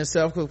comedian and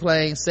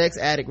self-proclaimed sex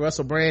addict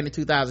Russell Brand in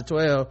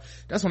 2012.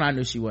 That's when I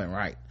knew she wasn't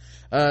right.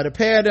 The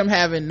pair of them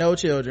having no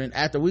children.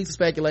 After weeks of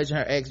speculation,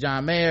 her ex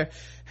John Mayer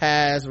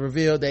has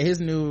revealed that his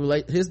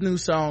new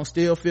song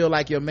Still Feel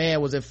Like Your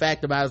Man was in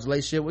fact about his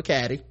relationship with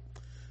Caddy.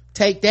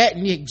 Take that,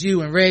 Nick,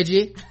 Jew, and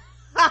Reggie.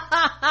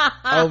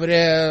 Over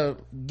there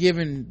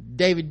giving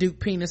David Duke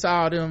Penis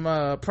all them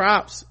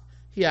props.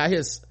 He out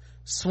here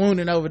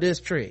swooning over this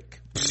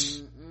trick.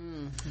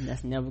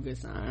 That's never a good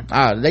sign.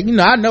 You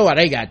know, I know why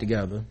they got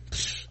together.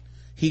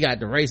 He got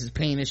the racist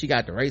penis, she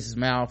got the racist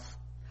mouth.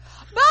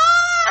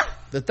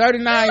 The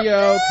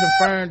 39-year-old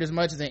confirmed as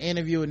much as an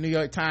interview with New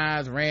York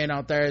Times ran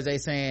on Thursday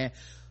saying,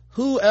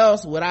 who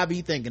else would I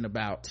be thinking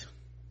about?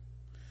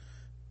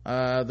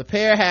 The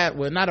pair had,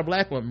 well, not a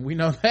black woman, we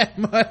know that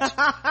much.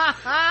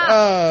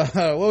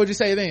 What would you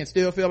say then?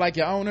 Still feel like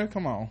your owner?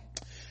 Come on.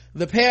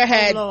 The pair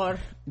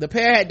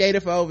had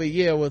dated for over a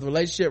year, with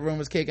relationship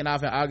rumors kicking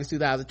off in August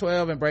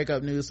 2012 and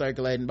breakup news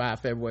circulating by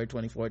February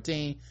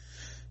 2014.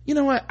 You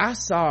know what? I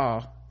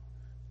saw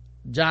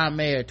John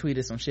Mayer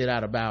tweeted some shit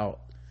out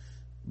about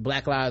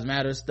Black Lives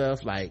Matter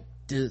stuff, like,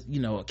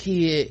 you know, a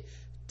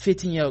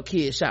 15-year-old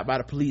kid shot by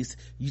the police.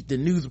 The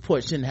news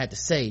report shouldn't have to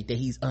say that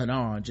he's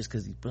unarmed just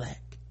because he's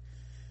black.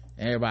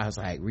 And everybody was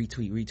like,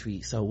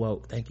 retweet, so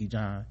woke. Thank you,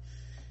 John.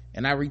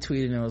 And I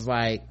retweeted and it was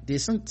like,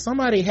 did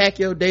somebody hack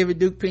your David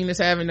Duke Penis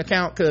having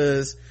account?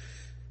 Cause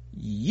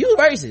you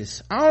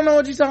racist. I don't know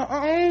what you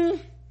talking.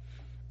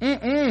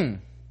 I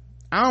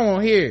don't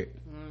want to hear it.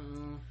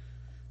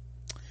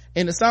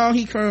 In the song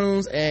he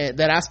croons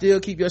that I still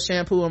keep your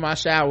shampoo in my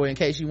shower in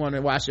case you want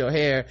to wash your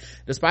hair,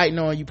 despite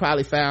knowing you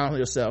probably found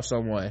yourself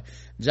somewhere.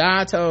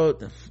 John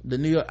told the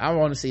New York, I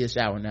want to see his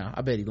shower now.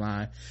 I bet he's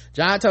lying.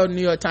 John told the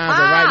New York Times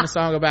that writing a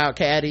song about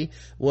Caddy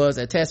was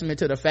a testament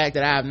to the fact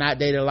that I have not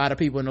dated a lot of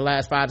people in the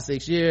last 5 to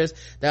 6 years.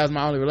 That was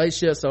my only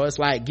relationship. So it's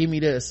like, give me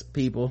this,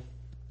 people.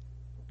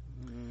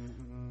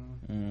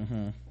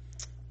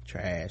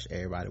 Trash,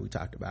 everybody we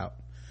talked about.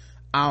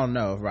 I don't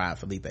know if Ryan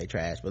Felipe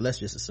trash, but let's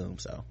just assume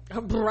so.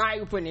 Right,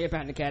 we're putting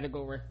everybody in the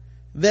category.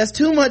 There's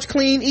too much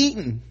clean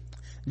eating.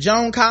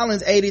 Joan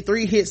Collins,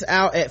 83, hits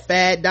out at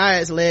fad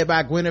diets led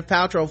by Gwyneth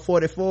Paltrow,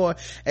 44,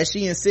 as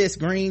she insists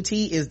green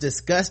tea is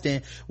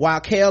disgusting, while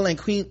kale and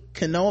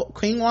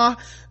quinoa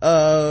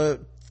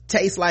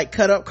taste like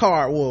cut up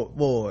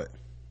cardboard.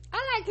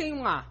 I like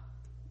quinoa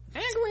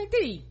and green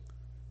tea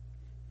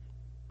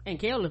and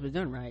kale if it's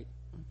done right.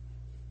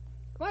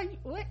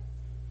 What?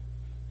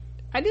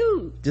 I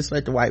do. Just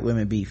let the white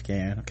women beef,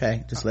 Karen.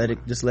 Okay, just let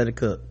it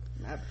cook.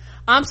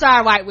 I'm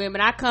sorry, white women.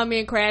 I come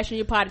in crashing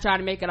your potty trying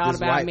to make it all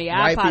about me.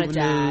 I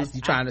apologize. You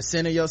trying to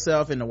center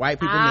yourself in the white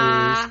people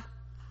news.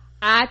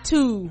 I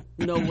too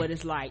know what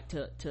it's like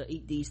to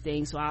eat these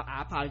things, so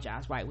I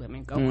apologize, white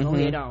women. Go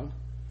ahead on.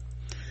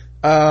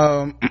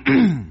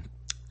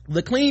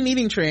 The clean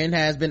eating trend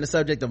has been the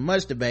subject of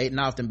much debate and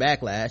often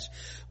backlash,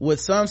 with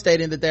some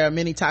stating that there are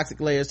many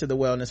toxic layers to the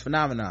wellness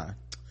phenomenon.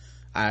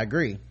 I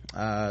agree.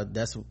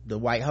 That's the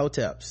white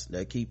hoteps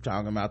that keep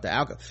talking about the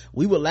alcohol.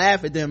 We would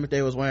laugh at them if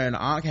they was wearing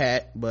an Ankh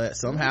hat, but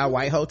somehow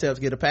white hoteps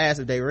get a pass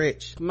if they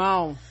rich. Come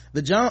on.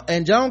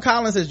 Joan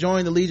Collins has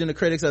joined the Legion of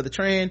Critics of the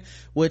Trend,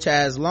 which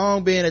has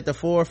long been at the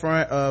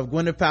forefront of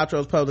Gwyneth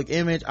Paltrow's public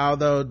image,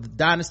 although the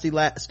Dynasty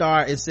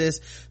star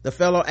insists the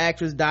fellow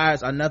actress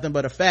diets are nothing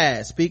but a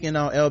fad. Speaking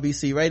on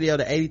LBC Radio,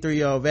 the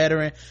 83-year-old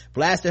veteran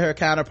blasted her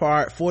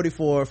counterpart,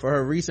 44, for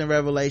her recent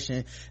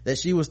revelation that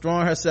she was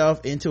throwing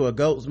herself into a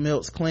goat's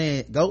milk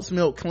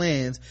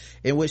cleanse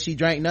in which she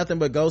drank nothing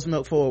but goat's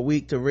milk for a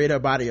week to rid her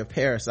body of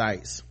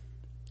parasites.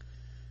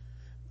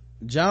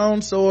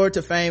 Joan soared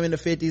to fame in the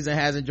 50s and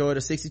has enjoyed a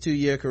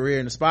 62-year career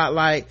in the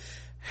spotlight,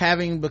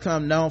 having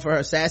become known for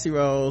her sassy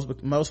roles,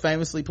 most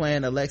famously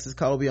playing Alexis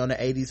Colby on the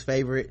 80s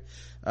favorite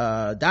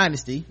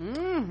Dynasty.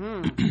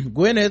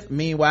 Gwyneth,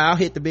 meanwhile,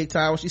 hit the big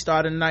time when she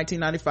started in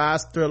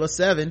 1995's thriller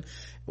Seven.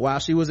 While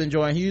she was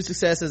enjoying huge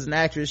success as an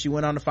actress, she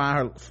went on to find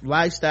her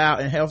lifestyle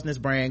and healthness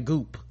brand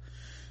Goop.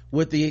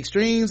 With the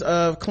extremes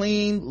of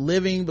clean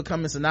living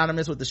becoming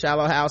synonymous with the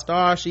Shallow Hal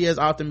star, she has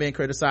often been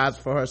criticized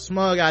for her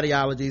smug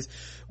ideologies,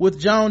 with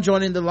Joan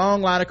joining the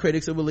long line of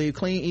critics who believe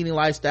clean eating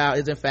lifestyle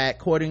is in fact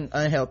courting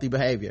unhealthy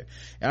behavior.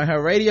 In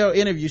her radio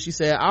interview, she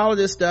said all of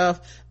this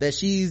stuff that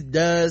she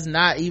does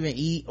not even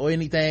eat or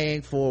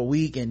anything for a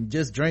week and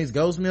just drinks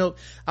goat's milk.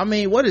 I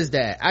mean, what is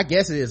that? I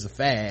guess it is a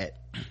fad.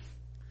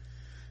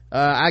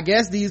 I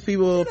guess these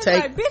people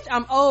take like, bitch,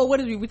 I'm old. What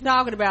is we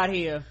talking about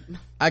here?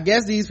 I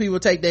guess these people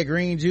take their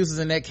green juices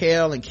and that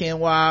kale and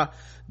quinoa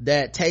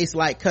that tastes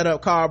like cut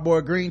up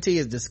cardboard green tea.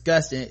 Is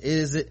disgusting.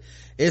 It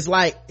is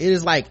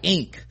like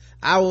ink.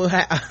 I will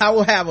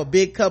have a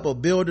big cup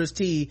of Builder's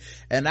tea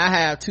and I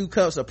have 2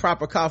 cups of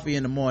proper coffee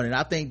in the morning.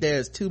 I think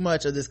there's too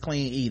much of this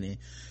clean eating.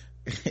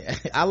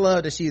 I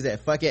love that she's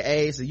at fucking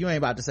age, so you ain't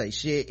about to say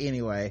shit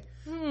anyway.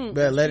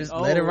 But let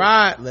it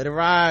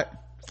ride.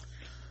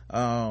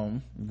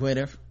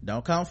 Gwyneth,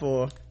 don't come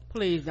for her.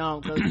 Please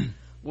don't, cause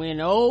when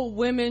old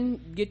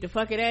women get to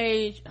fucking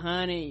age,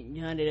 honey,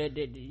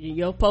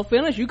 your poor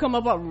feelings, you come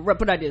up,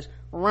 put out this,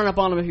 run up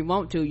on them if you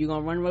want to. You're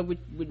gonna run away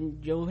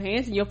with your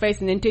hands in your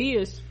face and in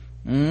tears.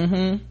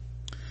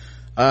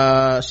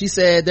 She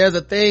said there's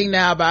a thing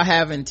now about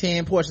having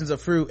 10 portions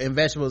of fruit and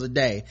vegetables a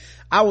day.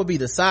 I would be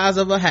the size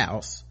of a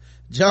house.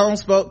 Joan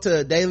spoke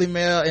to Daily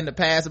Mail in the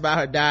past about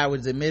her diet, which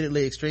is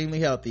admittedly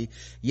extremely healthy,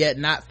 yet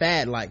not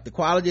fad-like. The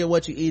quality of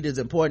what you eat is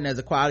important as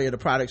the quality of the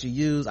products you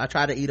use. I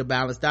try to eat a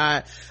balanced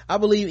diet. I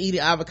believe eating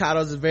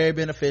avocados is very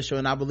beneficial,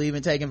 and I believe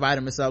in taking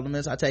vitamin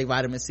supplements. I take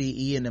vitamin C,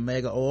 E, and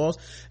omega oils.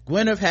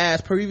 Gwyneth has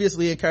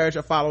previously encouraged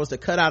her followers to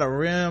cut out a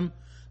ream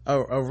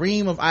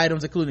of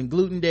items including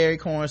gluten, dairy,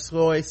 corn,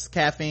 soy,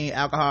 caffeine,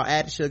 alcohol,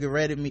 added sugar,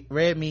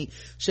 red meat,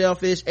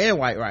 shellfish, and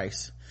white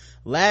rice.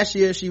 Last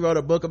year, she wrote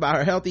a book about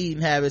her healthy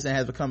eating habits and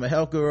has become a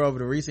health guru over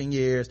the recent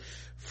years,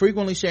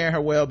 frequently sharing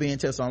her well-being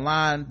tips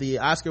online. The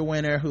Oscar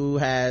winner, who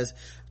has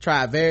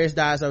tried various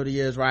diets over the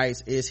years,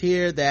 writes, "It's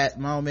here that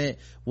moment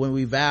when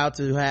we vow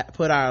to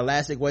put our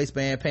elastic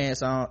waistband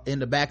pants on in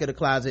the back of the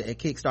closet and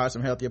kickstart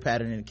some healthier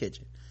pattern in the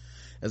kitchen."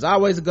 As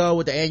always, the goal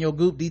with the annual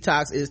Goop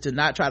Detox is to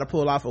not try to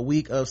pull off a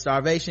week of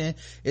starvation.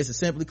 It's to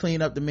simply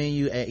clean up the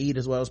menu and eat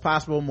as well as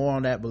possible. More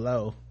on that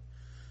below.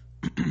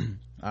 All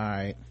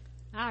right.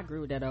 I agree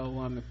with that old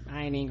woman.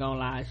 I ain't even gonna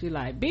lie. She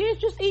like, bitch,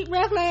 just eat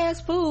regular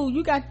ass food.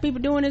 You got people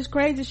doing this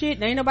crazy shit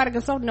and ain't nobody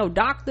consulting no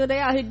doctor. They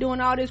out here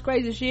doing all this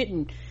crazy shit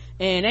and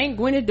ain't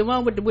Gwyneth the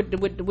one with the put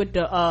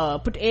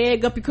the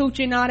egg up your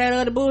coochie and all that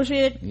other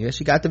bullshit. Yeah,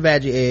 she got the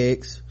veggie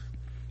eggs.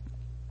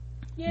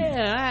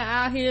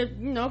 Yeah, out here,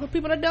 cause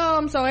people are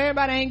dumb, so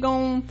everybody ain't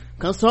gonna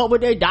consult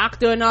with their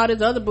doctor and all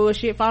this other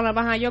bullshit falling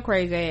behind your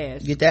crazy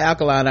ass. Get that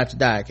alkaline out your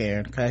diet,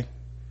 Karen, okay?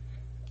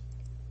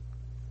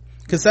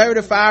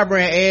 Conservative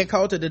firebrand Ed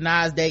Coulter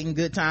denies dating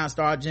Good Time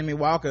star Jimmy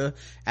Walker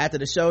after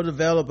the show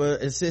developer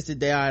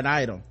insisted they are an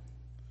item.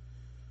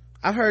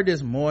 I've heard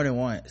this more than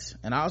once,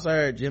 and I also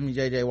heard Jimmy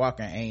JJ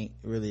Walker ain't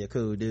really a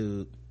cool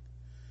dude.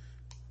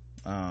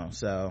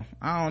 So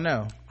I don't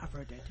know. I've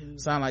heard that too.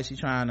 Sound like she's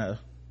trying to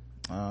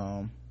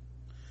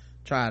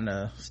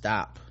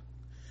stop.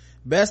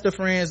 Best of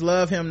friends,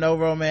 love him, no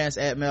romance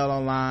at Mel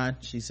Online,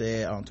 she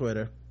said on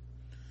Twitter.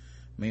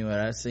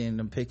 Meanwhile, I seen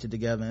them pictured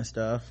together and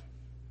stuff.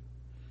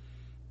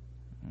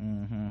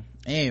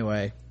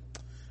 Anyway,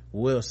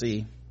 we'll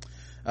see.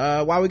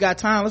 While we got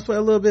time, let's play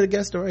a little bit of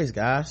guest stories,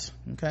 guys.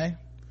 Okay,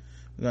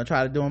 we're gonna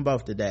try to do them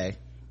both today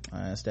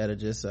instead of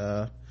just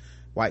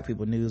white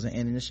people news and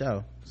ending the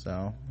show.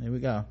 So here we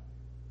go.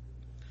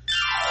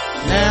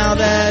 Now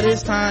that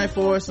it's time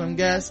for some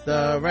Guess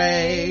the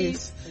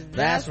Race.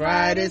 That's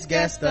right, it's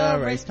Guess the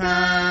Race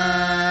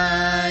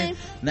time.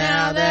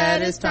 Now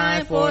that it's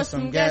time for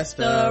some Guess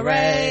the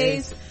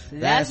Race.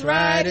 That's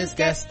right, it's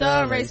Guess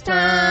the Race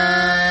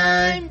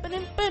time.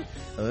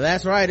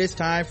 That's right, it's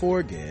time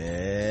for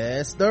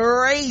Guess the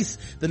Race,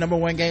 the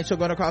 #1 game show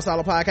going across all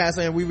the podcasts,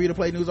 and we read and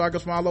play news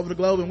articles from all over the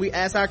globe, and we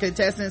ask our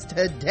contestants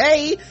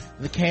today,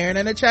 the Karen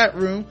in the chat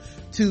room,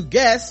 to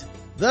guess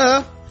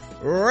the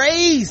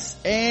race.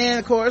 And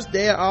of course,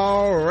 they're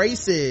all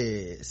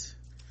races.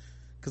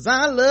 'cause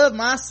I love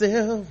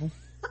myself. Bing,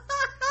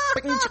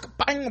 chicka,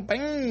 bang,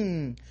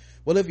 bang.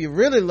 Well, if you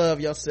really love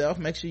yourself,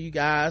 make sure you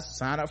guys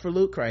sign up for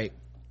Loot Crate.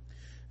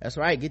 That's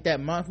right, get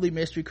that monthly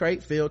mystery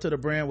crate filled to the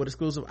brim with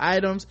exclusive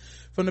items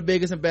from the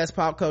biggest and best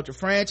pop culture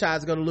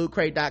franchise. Go to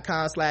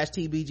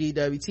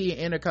lootcrate.com/tbgwt and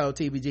enter code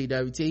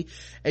tbgwt,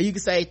 and you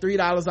can save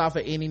 $3 off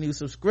of any new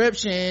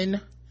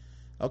subscription.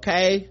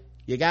 Okay,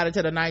 you got it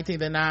to the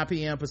 19th at 9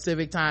 p.m.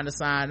 Pacific time to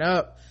sign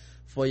up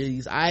for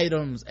these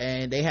items,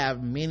 and they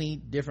have many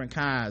different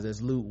kinds.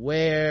 There's Loot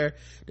Wear,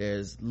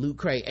 there's Loot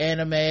Crate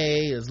Anime,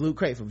 there's Loot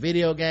Crate for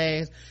video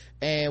games,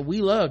 and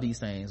we love these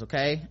things.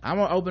 Okay, I'm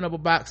gonna open up a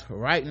box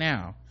right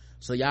now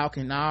so y'all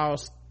can all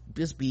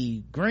just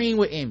be green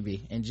with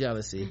envy and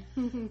jealousy.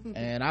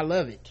 And I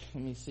love it.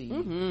 Let me see.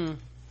 All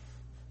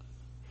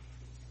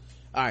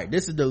right,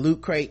 this is the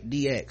Loot Crate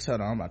DX. Hold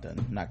on, I'm about to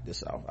knock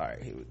this off. All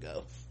right, here we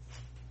go.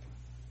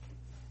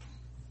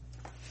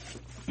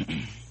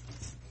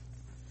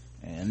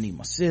 And I need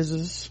my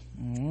scissors.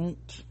 All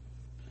right.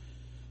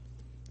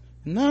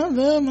 And I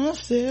love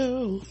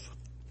myself.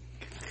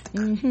 I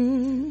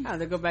have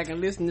to go back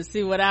and listen to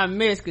see what I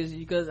missed,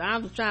 because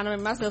I'm trying to make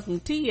myself some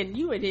tea, and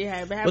you in here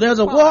having well, there's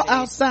a war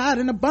outside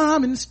and a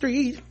bomb in the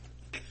street.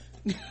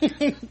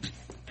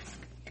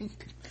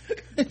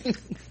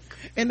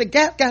 And the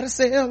Gap got a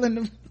sale in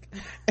the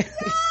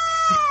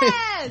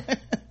yes!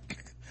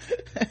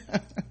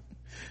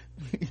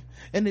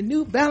 And the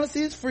New Balance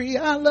is free.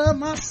 I love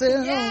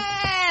myself.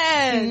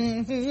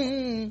 Yes!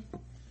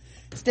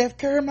 Steph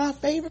Curry, my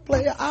favorite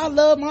player. I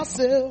love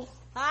myself.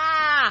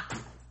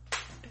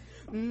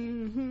 All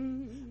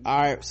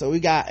right, so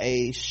we got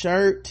a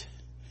shirt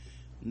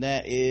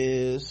that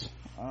is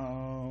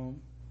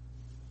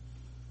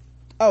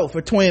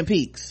for Twin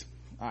Peaks.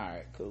 All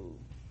right, cool.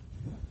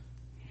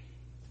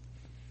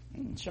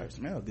 Shirt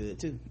smell good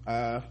too.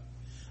 Now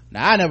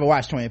I never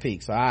watched Twin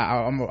Peaks, so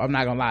I'm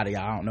not gonna lie to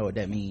y'all, I don't know what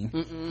that means.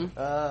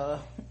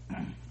 Oh,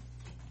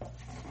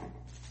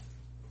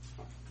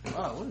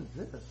 what is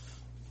this?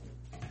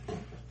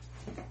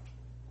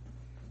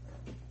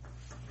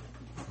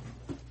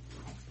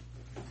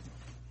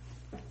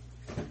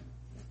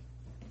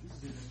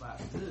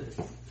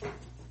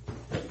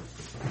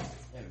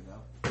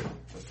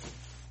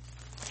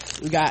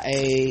 We got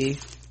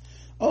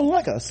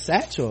like a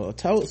satchel, a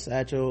tote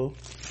satchel,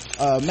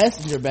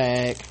 messenger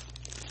bag,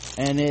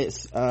 and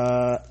it's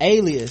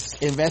Alias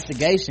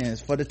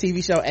Investigations for the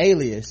TV show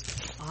Alias.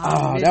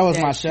 That was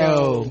my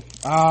show.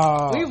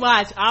 We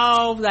watched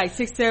all like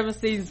 6-7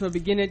 seasons from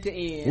beginning to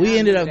end. We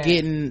ended up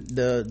getting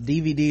the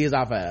DVDs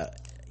off of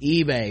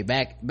eBay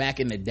back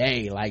in the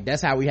day. Like,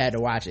 that's how we had to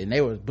watch it, and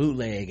they was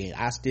bootlegging.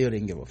 I still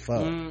didn't give a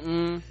fuck.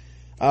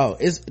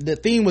 The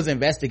theme was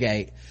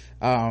investigate,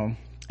 and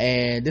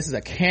this is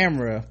a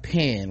camera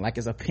pin, like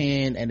it's a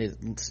pin, and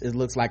it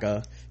looks like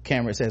a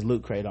camera. It says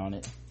Loot Crate on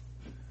it.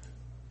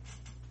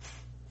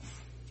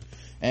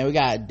 And we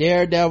got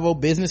Daredevil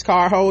business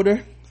card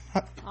holder.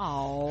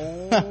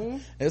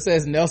 It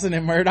says Nelson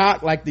and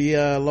Murdoch, like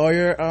the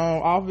lawyer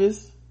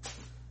office.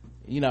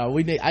 You know,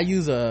 I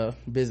use a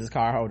business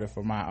card holder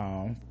for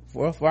my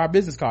for our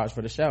business cards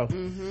for the show.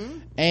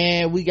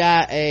 And we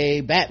got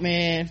a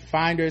Batman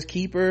Finder's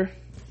Keeper.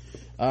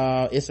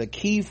 It's a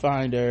key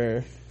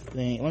finder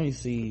thing. Let me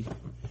see,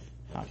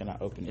 how can I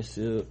open this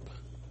up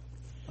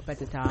at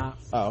the top?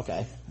 Oh,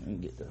 okay, let me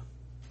get the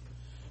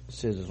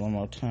scissors one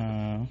more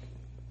time.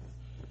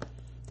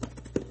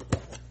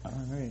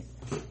 All right.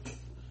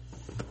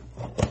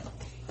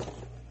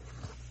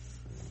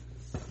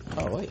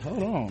 Oh wait,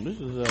 hold on, this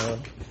is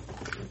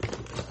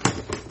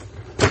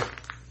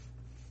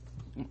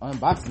I'm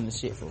unboxing this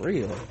shit for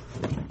real.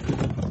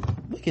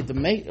 Look at the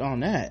mate on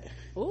that.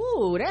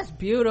 Ooh, that's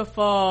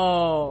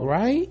beautiful,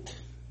 right?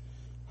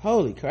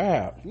 Holy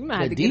crap, we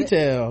might have to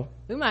detail.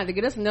 We might have to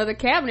get us another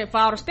cabinet for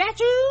all the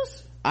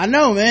statues. I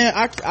know, man.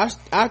 Our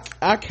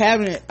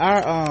cabinet,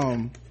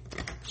 our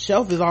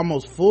shelf is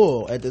almost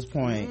full at this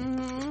point.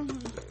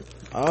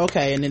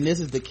 Okay, and then this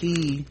is the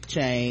key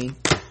chain,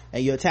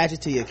 and you attach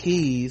it to your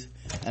keys,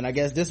 and I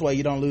guess this way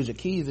you don't lose your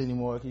keys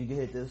anymore, because you can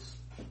hit this,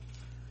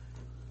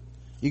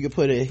 you can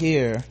put it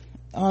here.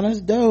 Oh, that's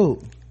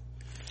dope.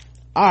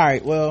 All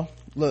right, well,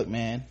 look,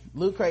 man,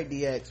 Loot Crate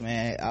DX,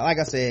 man, like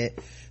I said,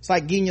 it's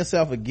like getting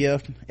yourself a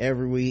gift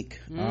every week.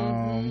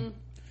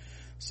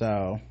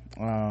 So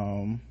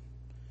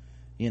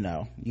you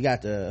know, you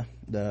got the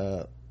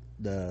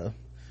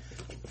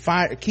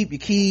keep your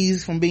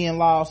keys from being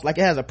lost. Like,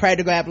 it has a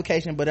practical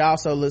application, but it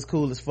also looks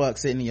cool as fuck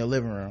sitting in your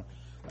living room.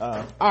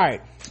 All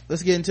right,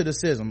 let's get into the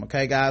sizzle.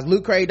 Okay, guys,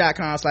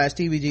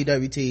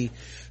 lootcrate.com/tbgwt,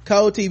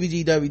 code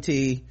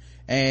tbgwt,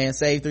 and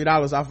save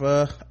 $3 off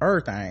of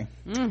everything.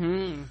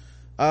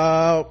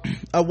 A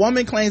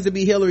woman claims to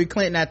be Hillary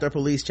Clinton after a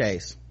police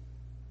chase.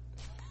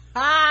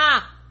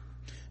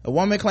 A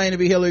woman claimed to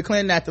be Hillary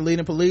Clinton after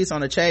leading police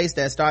on a chase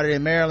that started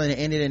in Maryland and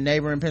ended in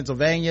neighboring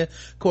Pennsylvania.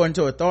 According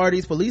to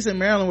authorities, police in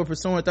Maryland were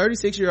pursuing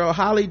 36-year-old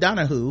Holly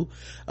Donahue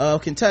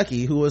of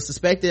Kentucky, who was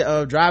suspected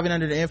of driving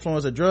under the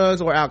influence of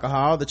drugs or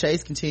alcohol. The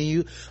chase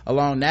continued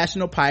along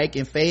National Pike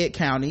in Fayette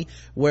County,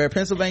 where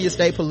Pennsylvania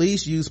State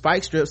Police used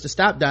spike strips to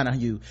stop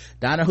Donahue.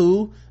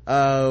 Donahue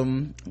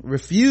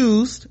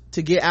refused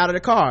to get out of the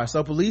car,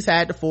 so police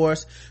had to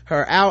force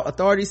her out.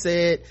 Authorities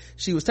said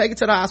she was taken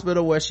to the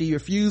hospital where she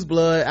refused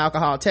blood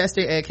alcohol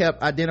testing and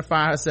kept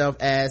identifying herself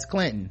as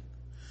Clinton.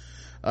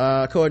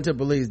 According to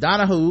police,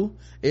 Donahue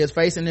is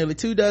facing nearly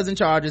 24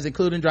 charges,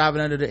 including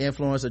driving under the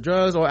influence of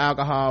drugs or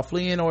alcohol,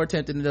 fleeing or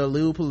attempting to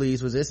elude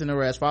police, resisting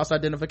arrest, false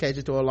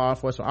identification to a law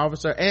enforcement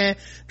officer, and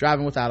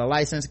driving without a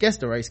license. Guess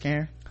the race,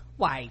 Karen.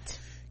 White.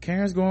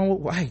 Karen's going with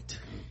white.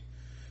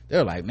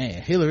 They're like,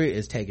 man, Hillary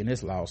is taking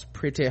this loss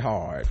pretty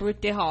hard.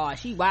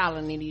 She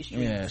wilding in these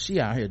streets. Yeah,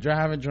 she out here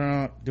driving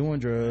drunk, doing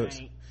drugs.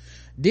 Right.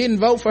 Didn't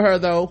vote for her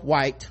though,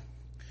 white.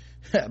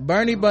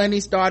 Bernie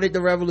Bunny started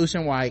the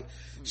revolution, white.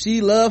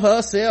 She love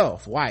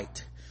herself,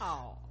 white.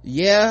 Oh.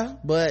 Yeah,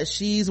 but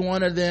she's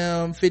one of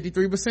them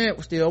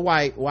 53% still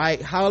white.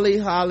 Holly,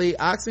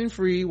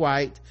 Oxenfree,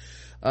 white.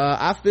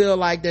 I feel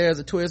like there's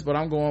a twist, but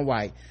I'm going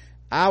white.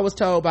 I was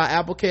told by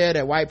AppleCare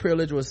that white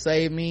privilege would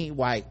save me,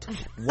 white.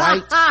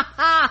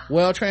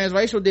 Well,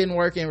 transracial didn't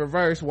work in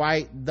reverse,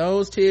 white.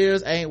 Those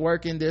tears ain't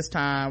working this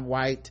time,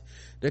 white.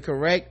 The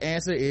correct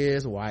answer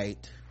is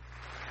white.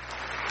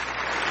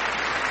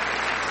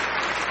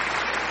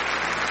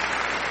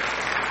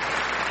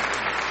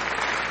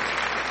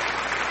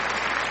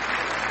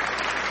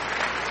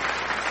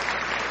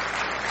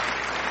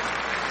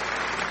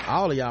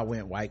 All of y'all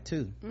went white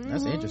too.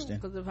 That's interesting.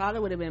 Because if Holly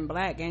would have been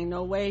black, ain't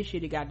no way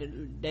she'd have got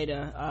they'd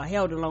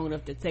held her long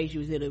enough to say she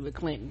was Hillary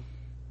Clinton.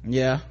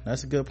 Yeah,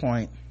 that's a good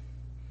point.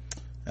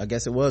 I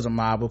guess it was a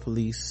mob of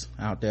police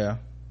out there,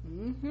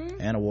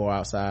 and a war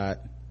outside.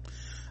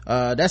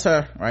 That's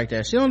her right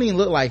there. She don't even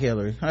look like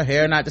Hillary. Her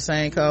hair not the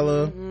same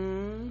color.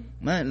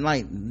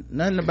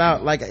 Nothing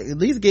about, like, at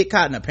least get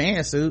caught in a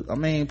pantsuit. I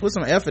mean, put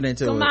some effort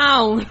into it. Come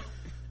on.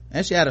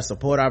 And she had a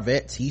Support Our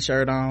Vet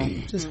t-shirt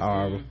on. Just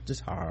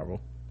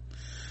horrible.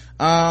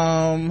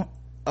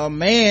 A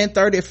man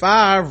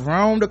 35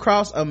 roamed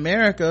across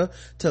America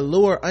to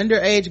lure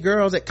underage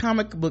girls at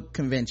comic book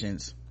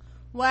conventions.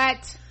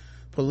 What?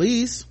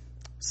 Police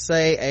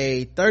say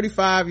a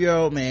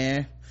 35-year-old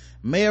man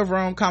may have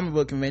roamed comic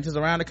book conventions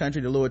around the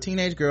country to lure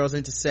teenage girls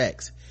into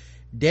sex.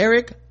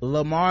 Derek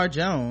Lamar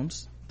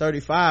Jones,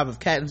 35, of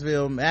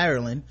Catonsville,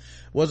 Maryland,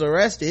 was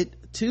arrested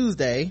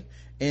Tuesday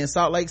in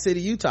Salt Lake City,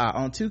 Utah,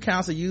 on 2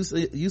 counts of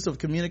use of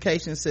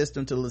communication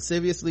system to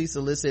lasciviously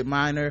solicit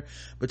minor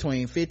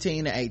between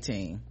 15 and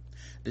 18.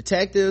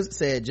 Detectives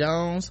said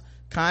Jones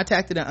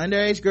contacted an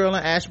underage girl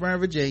in Ashburn,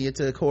 Virginia,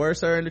 to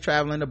coerce her into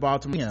traveling to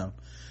Baltimore.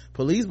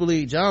 Police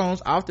believe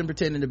Jones, often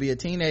pretending to be a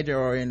teenager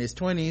or in his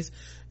 20s,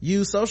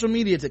 used social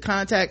media to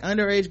contact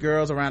underage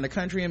girls around the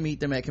country and meet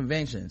them at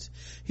conventions.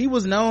 He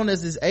was known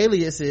as his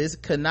aliases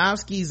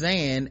Kanofsky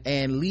Zan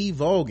and Lee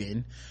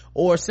Vogan,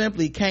 or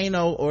simply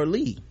Kano or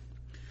Lee.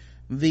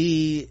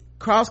 The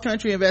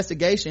cross-country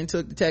investigation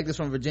took detectives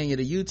from Virginia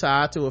to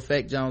Utah to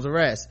effect Jones'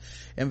 arrest.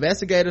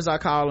 Investigators are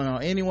calling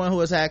on anyone who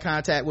has had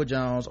contact with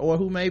Jones or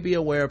who may be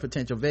aware of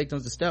potential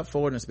victims to step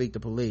forward and speak to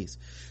police.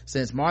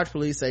 Since March,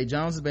 police say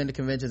Jones has been to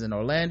conventions in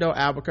Orlando,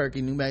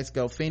 Albuquerque, New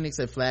Mexico, Phoenix,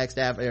 and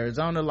Flagstaff,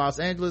 Arizona, Los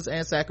Angeles,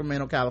 and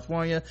Sacramento,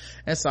 California,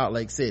 and Salt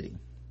Lake City.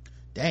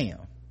 Damn.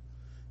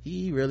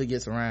 He really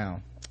gets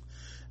around.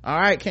 All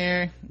right,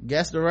 Karen,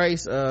 guess the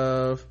race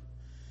of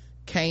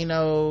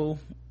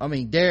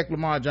Derek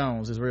Lamar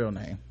Jones, his real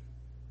name.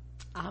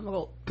 I'm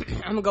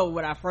gonna go with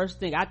what I first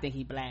think. I think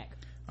he black.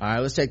 All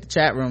right, let's check the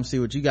chat room, see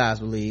what you guys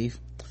believe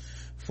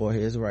for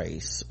his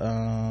race.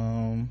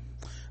 Lamar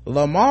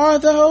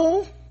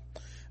though,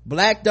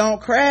 black don't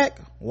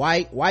crack,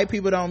 white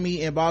people don't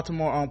meet in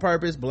Baltimore on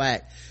purpose,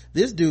 black.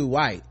 This dude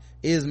white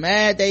is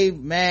mad, they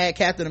mad,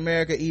 Captain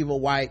America evil,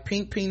 white,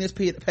 pink penis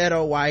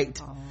pedo,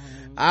 white.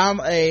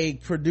 I'm a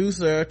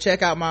producer,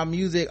 check out my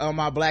music on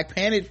my Black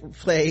Panic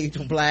page,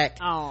 black.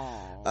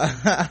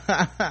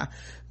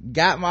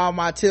 Got all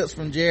my tips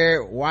from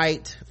Jared,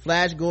 white.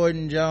 Flash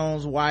Gordon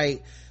Jones,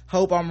 white.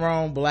 Hope I'm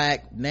wrong,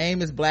 black.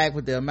 Name is black,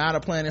 but the amount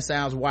of planet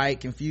sounds white.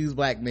 Confused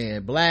black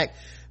man, black.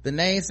 The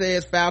name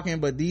says Falcon,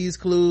 but these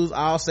clues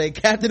all say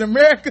Captain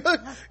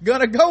America.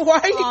 Gonna go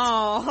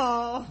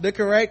white. The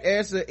correct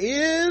answer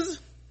is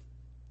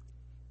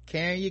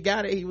Karen, you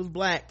got it, he was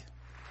black.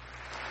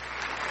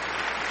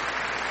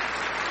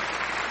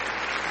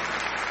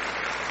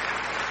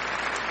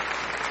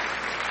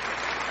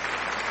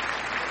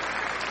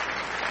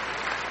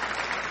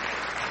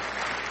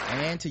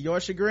 And to your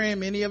chagrin,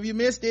 many of you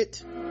missed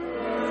it.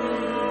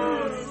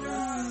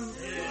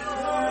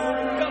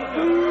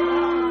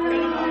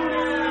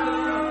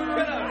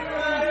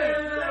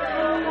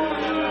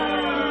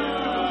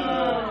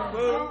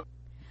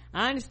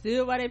 I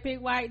understood why they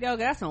picked white though, 'cause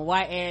that's some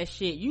white ass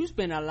shit. You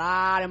spend a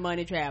lot of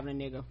money traveling,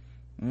 nigga.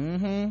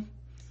 And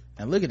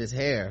look at his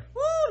hair.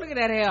 Woo, look at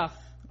that hair.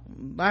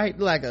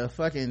 like a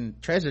fucking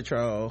treasure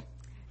troll.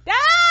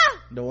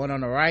 The one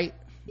on the right,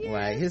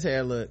 like his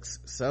hair looks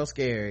so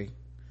scary.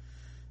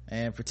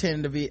 And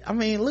pretending to be, I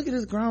mean, look at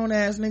this grown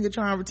ass nigga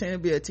trying to pretend to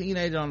be a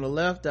teenager on the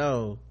left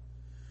though.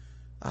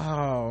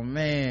 Oh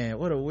man,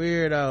 what a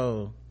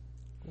weirdo.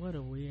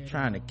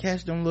 Trying to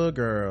catch them little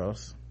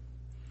girls.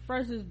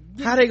 Versus,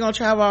 how they gonna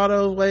travel all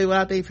those way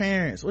without their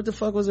parents? What the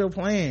fuck was their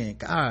plan?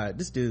 God,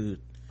 this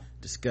dude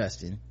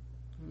disgusting.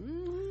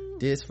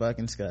 This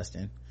fucking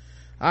disgusting.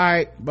 All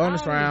right,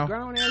 bonus round.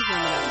 Grown ass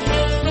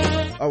women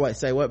out there. Oh wait,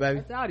 say what,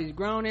 baby? That's all these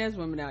grown ass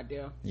women out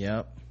there.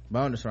 Yep,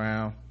 bonus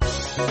round.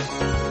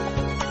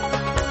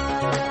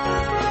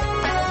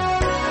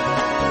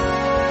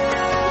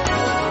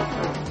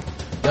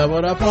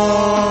 Double the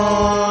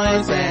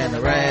points and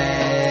the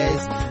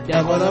race.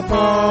 Double the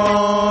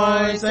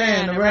points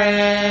and the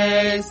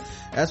race.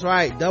 That's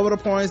right, double the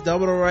points,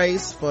 double the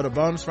race for the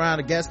bonus round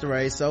against the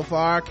race. So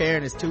far,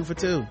 Karen is 2 for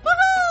 2.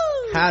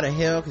 Woohoo! How the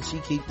hell can she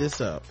keep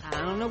this up?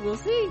 I don't know, we'll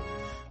see.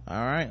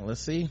 All right,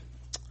 let's see.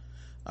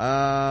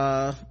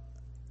 Boyfriends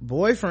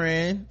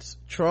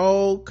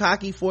troll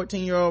cocky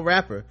 14-year-old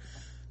rapper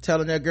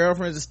telling their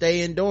girlfriends to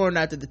stay indoors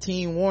after the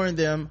teen warned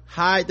them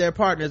hide their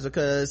partners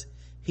because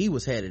he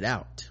was headed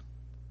out.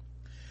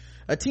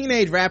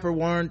 Teenage rappers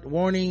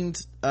warning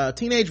to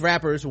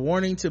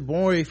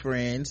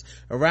boyfriends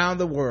around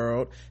the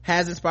world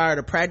has inspired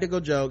a practical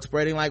joke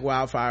spreading like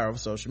wildfire over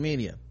social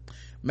media.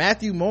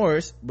 Matthew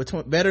Morris,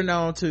 better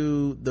known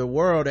to the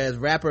world as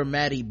rapper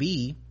Matty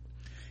B,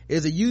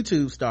 is a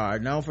YouTube star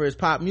known for his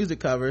pop music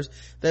covers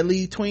that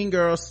leave tween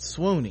girls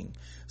swooning.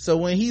 So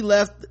when he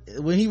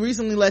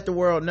recently let the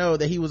world know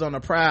that he was on the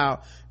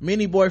prowl,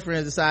 many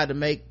boyfriends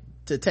decided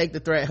to take the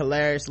threat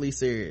hilariously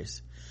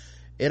serious.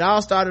 It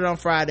all started on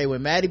Friday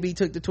when Matty B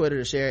took to Twitter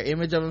to share an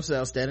image of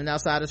himself standing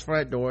outside his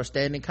front door,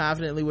 standing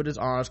confidently with his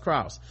arms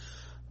crossed.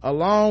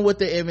 Along with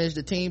the image,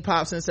 the teen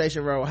pop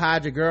sensation wrote,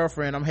 "Hide your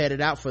girlfriend, I'm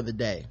headed out for the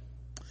day."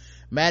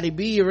 Matty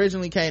B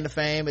originally came to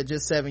fame at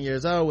just 7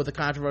 years old with a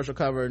controversial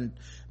cover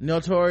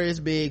Notorious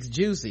Big's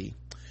Juicy.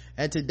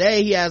 And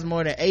today he has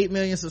more than 8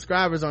 million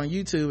subscribers on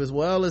YouTube as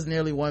well as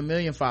nearly 1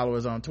 million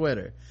followers on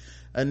Twitter.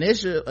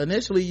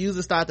 Initially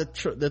users thought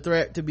the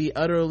threat to be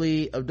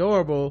utterly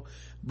adorable,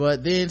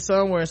 but then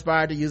some were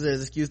inspired to use it as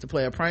an excuse to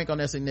play a prank on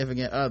their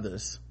significant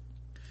others.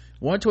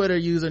 One Twitter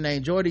user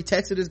named Jordy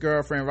texted his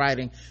girlfriend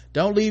writing,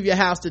 "Don't leave your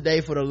house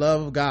today for the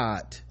love of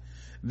God."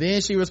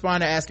 Then she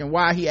responded asking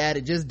why. He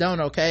added, "Just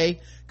don't, okay?"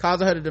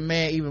 Causing her to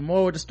demand even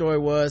more what the story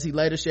was. He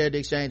later shared the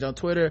exchange on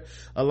Twitter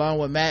along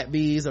with Matt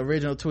B's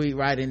original tweet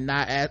writing,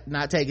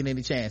 not taking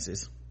any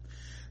chances.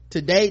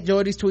 To date,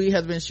 Jordy's tweet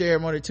has been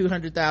shared more than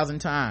 200,000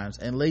 times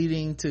and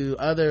leading to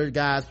other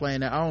guys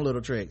playing their own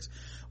little tricks.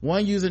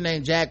 One user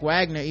named Jack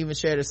Wagner even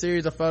shared a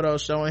series of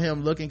photos showing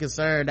him looking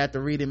concerned after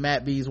reading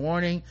Matt B's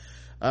warning,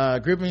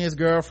 gripping his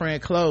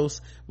girlfriend close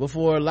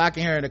before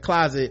locking her in the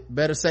closet.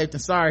 "Better safe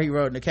than sorry," he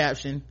wrote in the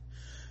caption.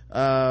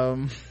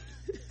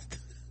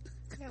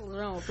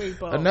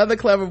 Another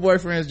clever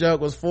boyfriend's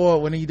joke was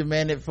Ford when he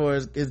demanded for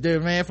his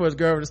demand for his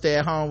girlfriend to stay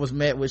at home was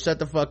met with, "Shut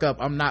the fuck up,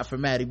 I'm not for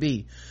Matty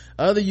B."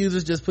 Other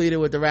users just pleaded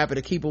with the rapper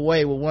to keep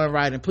away, with one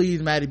writing,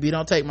 "Please Matty B,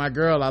 don't take my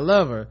girl, I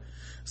love her."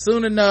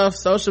 Soon enough,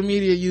 social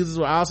media users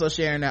were also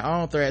sharing their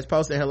own threads,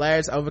 posting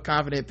hilarious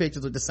overconfident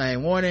pictures with the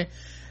same warning.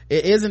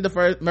 It isn't the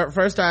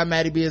first time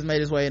Matty B has made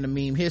his way into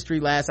meme history.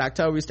 Last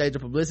October he staged a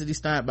publicity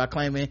stunt by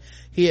claiming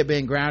he had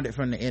been grounded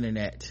from the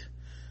internet.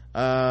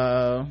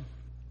 All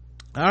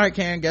right,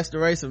 Karen, guess the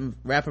race of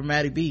rapper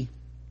Matty B.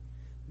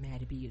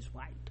 Matty B is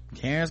white.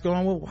 Karen's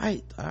going with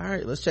white. All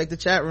right, let's check the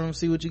chat room,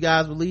 see what you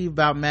guys believe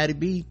about Matty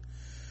B.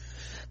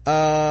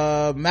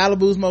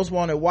 Malibu's Most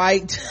Wanted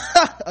white.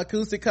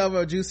 Acoustic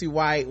cover of Juicy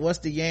white. What's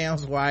the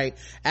Yams white.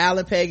 Al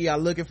and Peggy are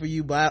looking for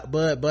you, Bud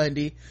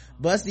Bundy.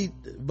 Bustin'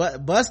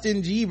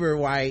 Jeeber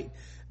white.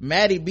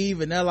 Matty B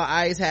Vanilla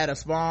Ice had a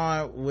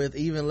spawn with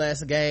even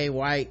less game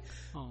white.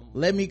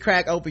 Let me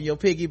crack open your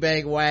piggy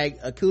bank white.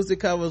 Acoustic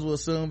covers will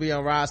soon be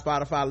on Rod's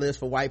Spotify list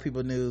for white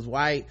people news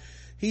white.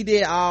 He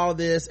did all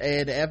this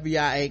and the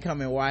FBI ain't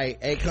coming white.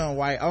 Ain't come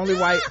white.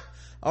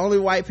 Only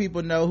white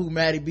people know who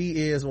Matty B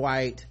is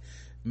white.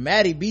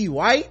 Matty B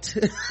white.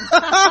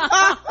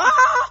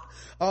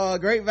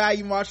 Great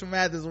Value Marshall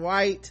Mathers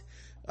white.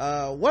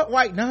 What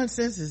white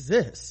nonsense is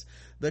this?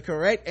 The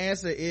correct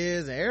answer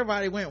is, and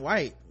everybody went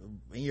white,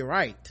 and you're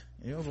right,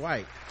 it was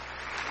white.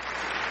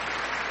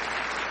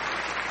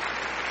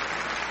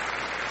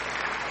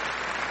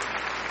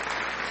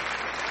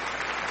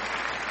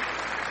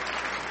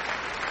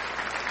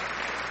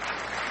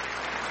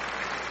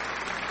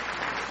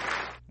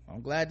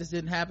 I'm glad this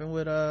didn't happen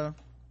with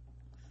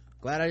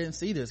glad I didn't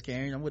see this,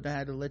 Karen. I wouldn't have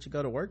had to let you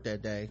go to work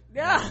that day.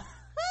 Yeah.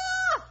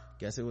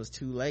 Guess it was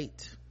too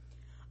late.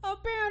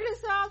 Apparently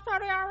so. I was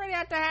probably already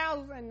at the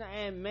house,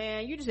 and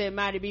man, you just said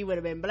Matty B would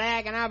have been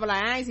black, and I'd be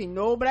like, I ain't seen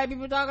no black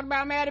people talking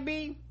about Matty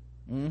B.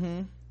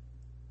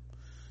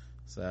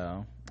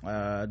 So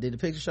did the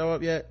picture show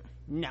up yet?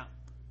 No.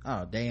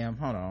 Oh damn,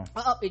 hold on.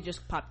 It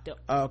just popped up.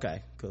 Oh,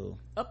 okay, cool.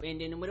 Up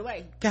and then it went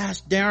away.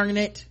 Gosh darn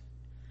it.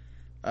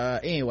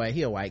 Anyway,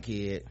 he a white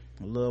kid,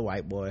 a little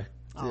white boy.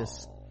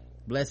 Just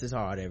bless his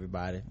heart,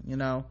 everybody. You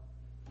know,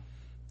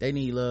 they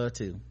need love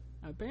too.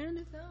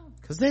 Apparently so.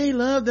 Cause they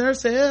love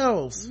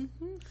themselves.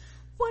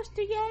 What's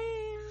the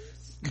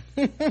yams?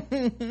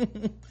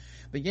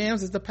 The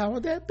yams is the power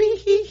that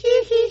be.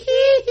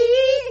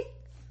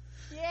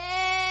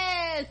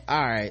 Yes. All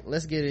right,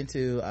 let's get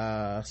into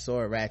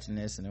sword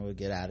ratchetness and then we'll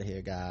get out of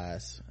here,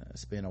 guys.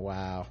 It's been a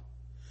while,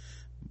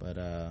 but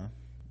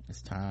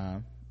it's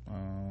time.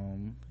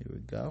 Here we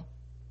go.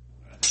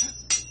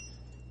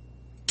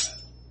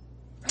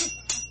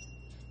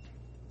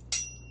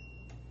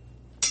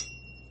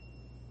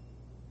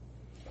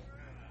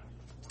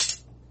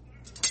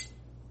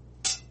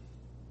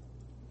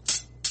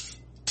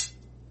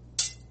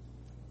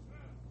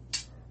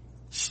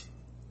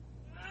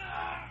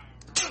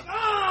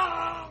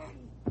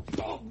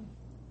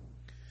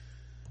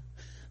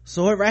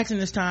 Sword ratcheting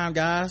this time,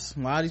 guys. A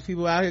lot of these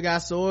people out here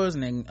got swords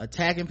and then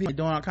attacking people,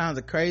 doing all kinds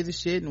of crazy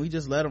shit, and we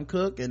just let them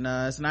cook, and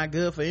it's not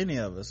good for any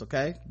of us.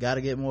 Okay, got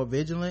to get more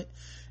vigilant.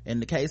 In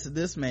the case of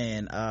this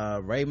man,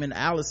 Raymond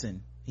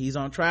Allison, he's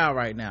on trial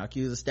right now,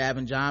 accused of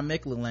stabbing John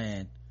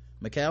McClellan.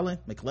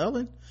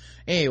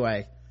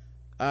 Anyway,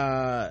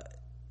 it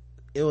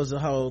was a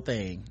whole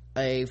thing.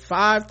 A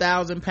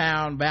 5,000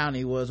 pound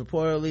bounty was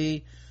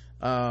reportedly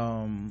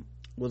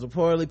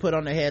put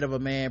on the head of a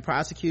man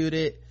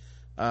prosecuted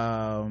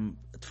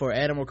for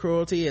animal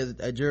cruelty, as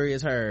a jury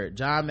has heard.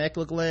 John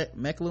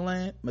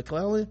McClellan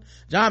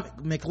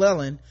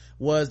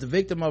was the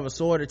victim of a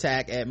sword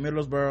attack at his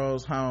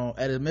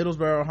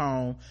Middlesbrough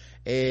home.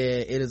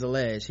 It is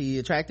alleged he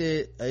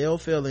attracted ill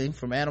feeling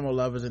from animal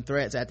lovers and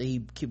threats after he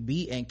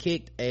beat and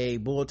kicked a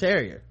bull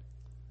terrier.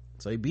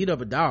 So he beat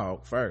up a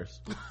dog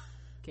first.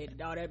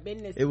 All that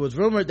business. It was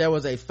rumored there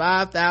was a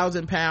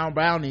 5,000 pound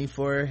bounty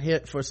for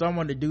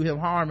someone to do him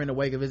harm in the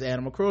wake of his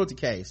animal cruelty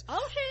case.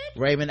 Oh shit.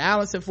 Raymond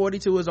Allison,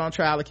 42, is on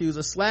trial accused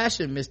of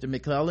slashing Mr.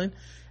 McClellan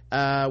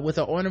with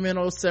an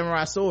ornamental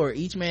samurai sword.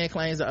 Each man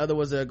claims the other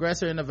was the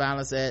aggressor in the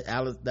violence at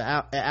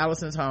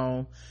Allison's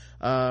home.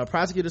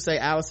 Prosecutors say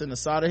Allison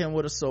assaulted him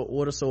with a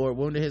sword,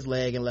 wounded his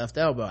leg and left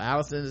elbow.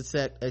 Allison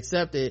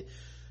accepted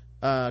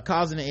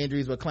causing the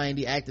injuries, but claimed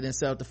he acted in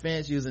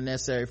self-defense using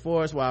necessary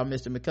force, while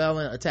Mr.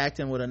 McClellan attacked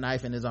him with a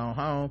knife in his own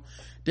home.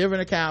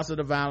 Different accounts of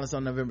the violence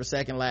on November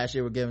 2nd last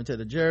year were given to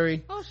the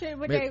jury. Oh shit,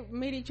 would they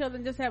meet each other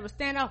and just have a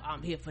standoff?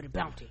 I'm here for the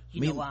bounty.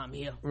 You know why I'm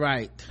here.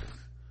 Right.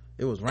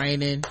 It was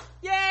raining.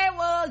 Yeah, it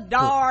was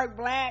dark,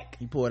 black.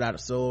 He pulled out a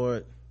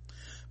sword.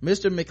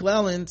 Mr.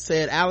 McClellan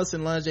said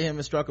Allison lunged at him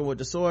and struck him with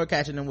the sword,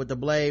 catching him with the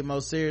blade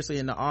most seriously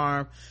in the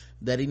arm,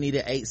 that he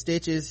needed 8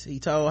 stitches. He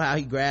told how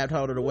he grabbed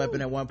hold of the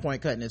weapon at one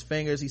point, cutting his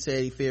fingers. He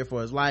said he feared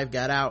for his life,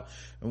 got out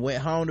and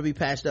went home to be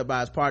patched up by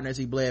his partners.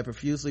 He bled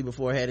profusely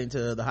before heading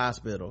to the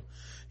hospital.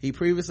 He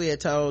previously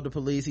had told the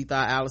police he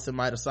thought Allison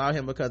might assault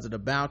him because of the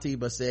bounty,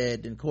 but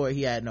said in court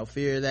he had no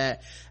fear of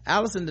that.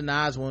 Allison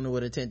denies wounding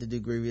with intent to do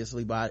grievous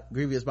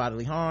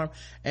bodily harm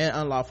and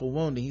unlawful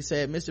wounding. He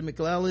said Mr.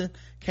 McClellan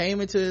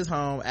came into his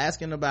home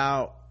asking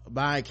about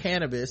buying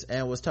cannabis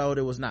and was told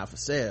it was not for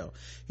sale.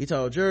 He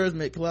told jurors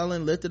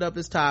McClellan lifted up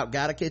his top,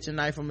 got a kitchen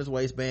knife from his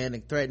waistband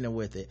and threatened him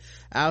with it.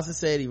 Allison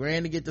said he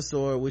ran to get the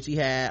sword, which he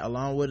had,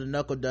 along with a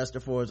knuckle duster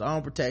for his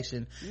own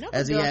protection,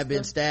 as he had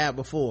been stabbed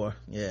before.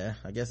 Yeah,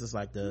 I guess it's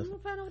like the, I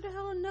don't know what the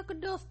hell a knuckle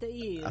duster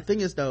is. I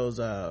think it's those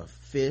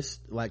fists,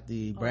 like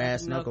the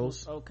brass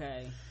knuckles.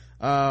 Okay.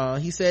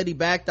 He said he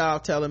backed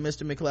off, telling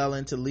Mr.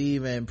 McClellan to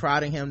leave and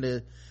prodding him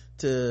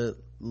to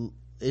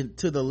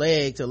the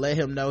leg to let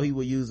him know he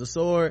would use the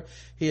sword.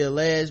 He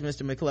alleged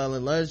Mr.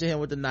 McClellan lunged at him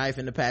with the knife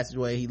in the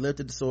passageway. He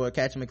lifted the sword,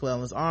 catching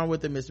McClellan's arm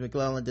with it. Mr.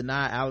 McClellan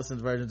denied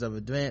Allison's versions of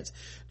events.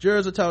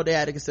 Jurors were told they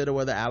had to consider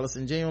whether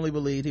Allison genuinely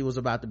believed he was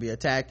about to be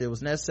attacked. It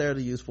was necessary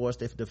to use force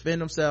to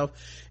defend himself.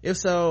 If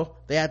so,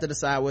 they had to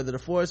decide whether the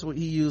force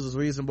he used was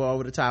reasonable,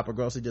 over the top, or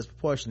grossly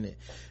disproportionate.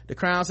 The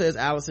Crown says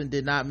Allison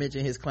did not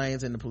mention his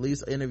claims in the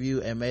police interview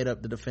and made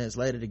up the defense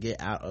later to get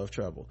out of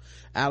trouble.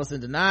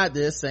 Allison denied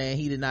this, saying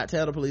he did not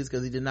tell the police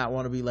because he did not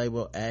want to be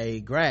labeled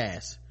a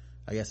grass,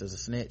 I guess, as a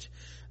snitch.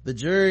 The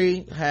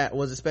jury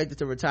was expected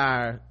to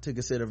retire to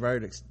consider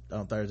verdicts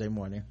on Thursday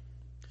morning.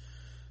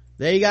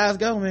 There you guys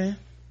go, man.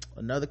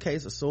 Another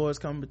case of swords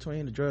coming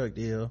between the drug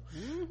deal.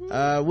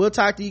 We'll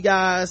talk to you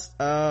guys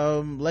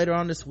later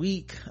on this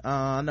week.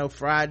 I know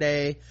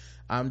Friday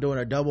I'm doing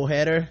a double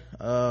header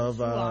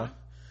of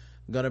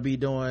gonna be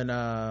doing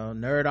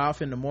Nerd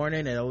Off in the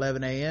morning at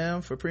 11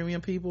 a.m. for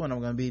premium people, and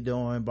I'm gonna be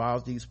doing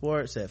Balls Deep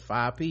Sports at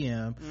 5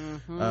 p.m.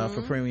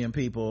 For premium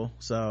people.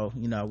 So,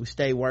 you know, we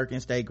stay working,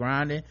 stay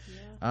grinding.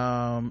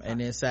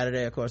 And then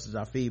Saturday, of course, is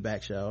our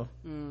feedback show.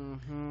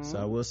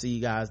 So we'll see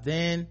you guys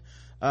then.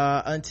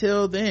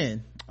 Until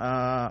then,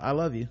 I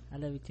love you. I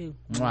love you too.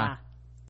 Mwah.